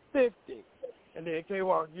 45, 50. And then,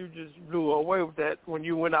 K-Walk, you just blew away with that when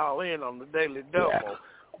you went all in on the daily double. Yeah.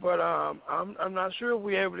 But I'm not sure if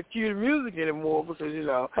we're able to cue the music anymore because,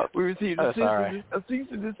 we received a cease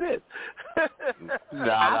and desist.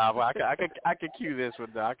 No, but I could cue this one.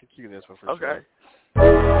 I could cue this one for sure. Okay.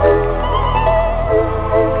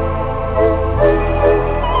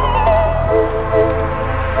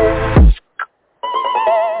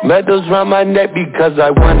 Medals round my neck because I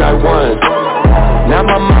won. Now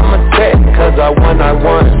my mama dead because I won.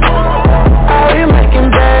 Out here making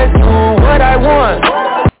bad, do what I want.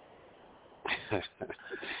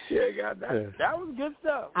 That was good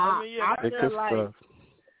stuff. I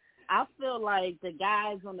feel like the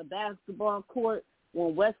guys on the basketball court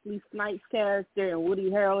when Wesley Snipes' character and Woody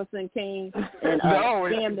Harrelson came and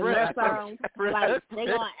scammed the mess out, like they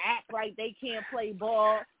gonna act like they can't play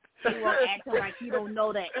ball. They gonna act like you don't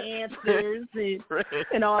know the answers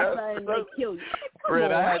and all of a sudden they kill you.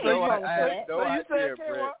 Britt, I had no idea,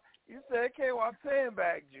 Britt. You said K-Walk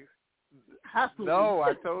sandbagged you. No,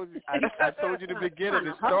 I told you to begin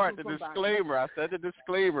to start the disclaimer. I said the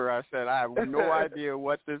disclaimer. I said I have no idea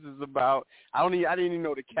what this is about. I didn't even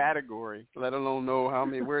know the category, let alone know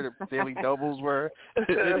where the daily doubles were.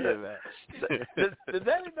 Any of that. The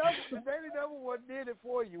daily double one did it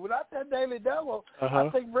for you. Without that daily double, I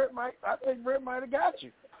think Britt might have got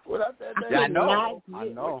you. Without that daily I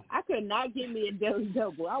know. I could not get me a daily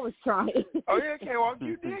double. I was trying. Oh yeah, K-Walk,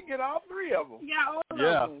 you did get all 3 of them. Yeah, all of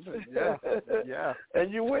them. Yeah.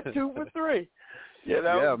 And you went 2 for 3. Yeah,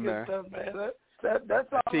 that was good stuff, man.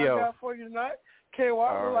 That's all I got for you tonight.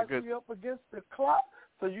 K-Walk, we'd like to be up against the clock,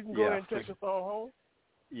 so you can go ahead and take us on home.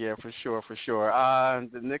 Yeah, for sure.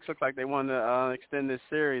 The Knicks look like they want to extend this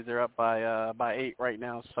series. They're up by 8 right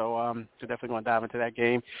now, so we're definitely going to dive into that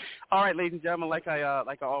game. All right, ladies and gentlemen, like I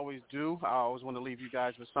always do, I always want to leave you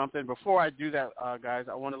guys with something. Before I do that, guys,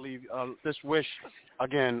 I want to leave this wish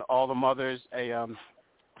again, all the mothers a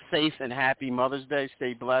safe and happy Mother's Day.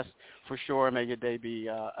 Stay blessed for sure. May your day be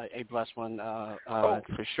a blessed one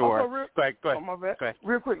for sure. Also, go ahead. Oh, my bad. Go ahead.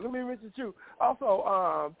 Real quick, let me mention too.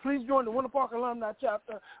 Also, please join the Winter Park Alumni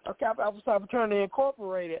Chapter of Kappa Alpha Psi Fraternity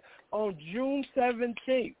Incorporated on June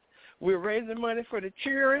 17th. We're raising money for the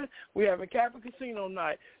children. We have a Kappa Casino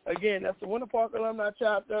night. Again, that's the Winter Park Alumni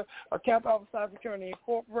Chapter of Kappa Alpha Psi Fraternity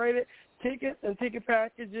Incorporated. Tickets and ticket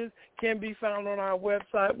packages can be found on our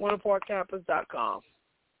website, winterparkcampus.com.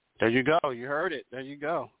 There you go. You heard it. There you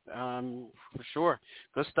go. For sure.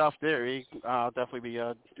 Good stuff there. I'll definitely be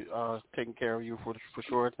taking care of you for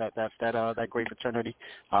sure. That great fraternity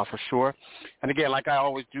for sure. And again, like I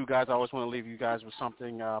always do, guys, I always want to leave you guys with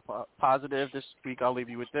something positive. This week, I'll leave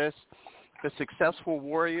you with this: the successful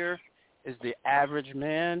warrior is the average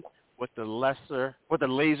man with the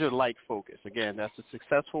laser-like focus. Again, that's the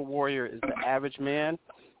successful warrior is the average man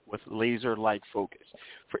with laser-like focus.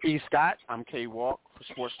 For E. Scott, I'm K. Walk for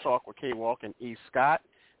Sports Talk with K. Walk and E. Scott.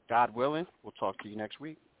 God willing, we'll talk to you next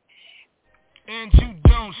week. And you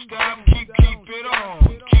don't stop.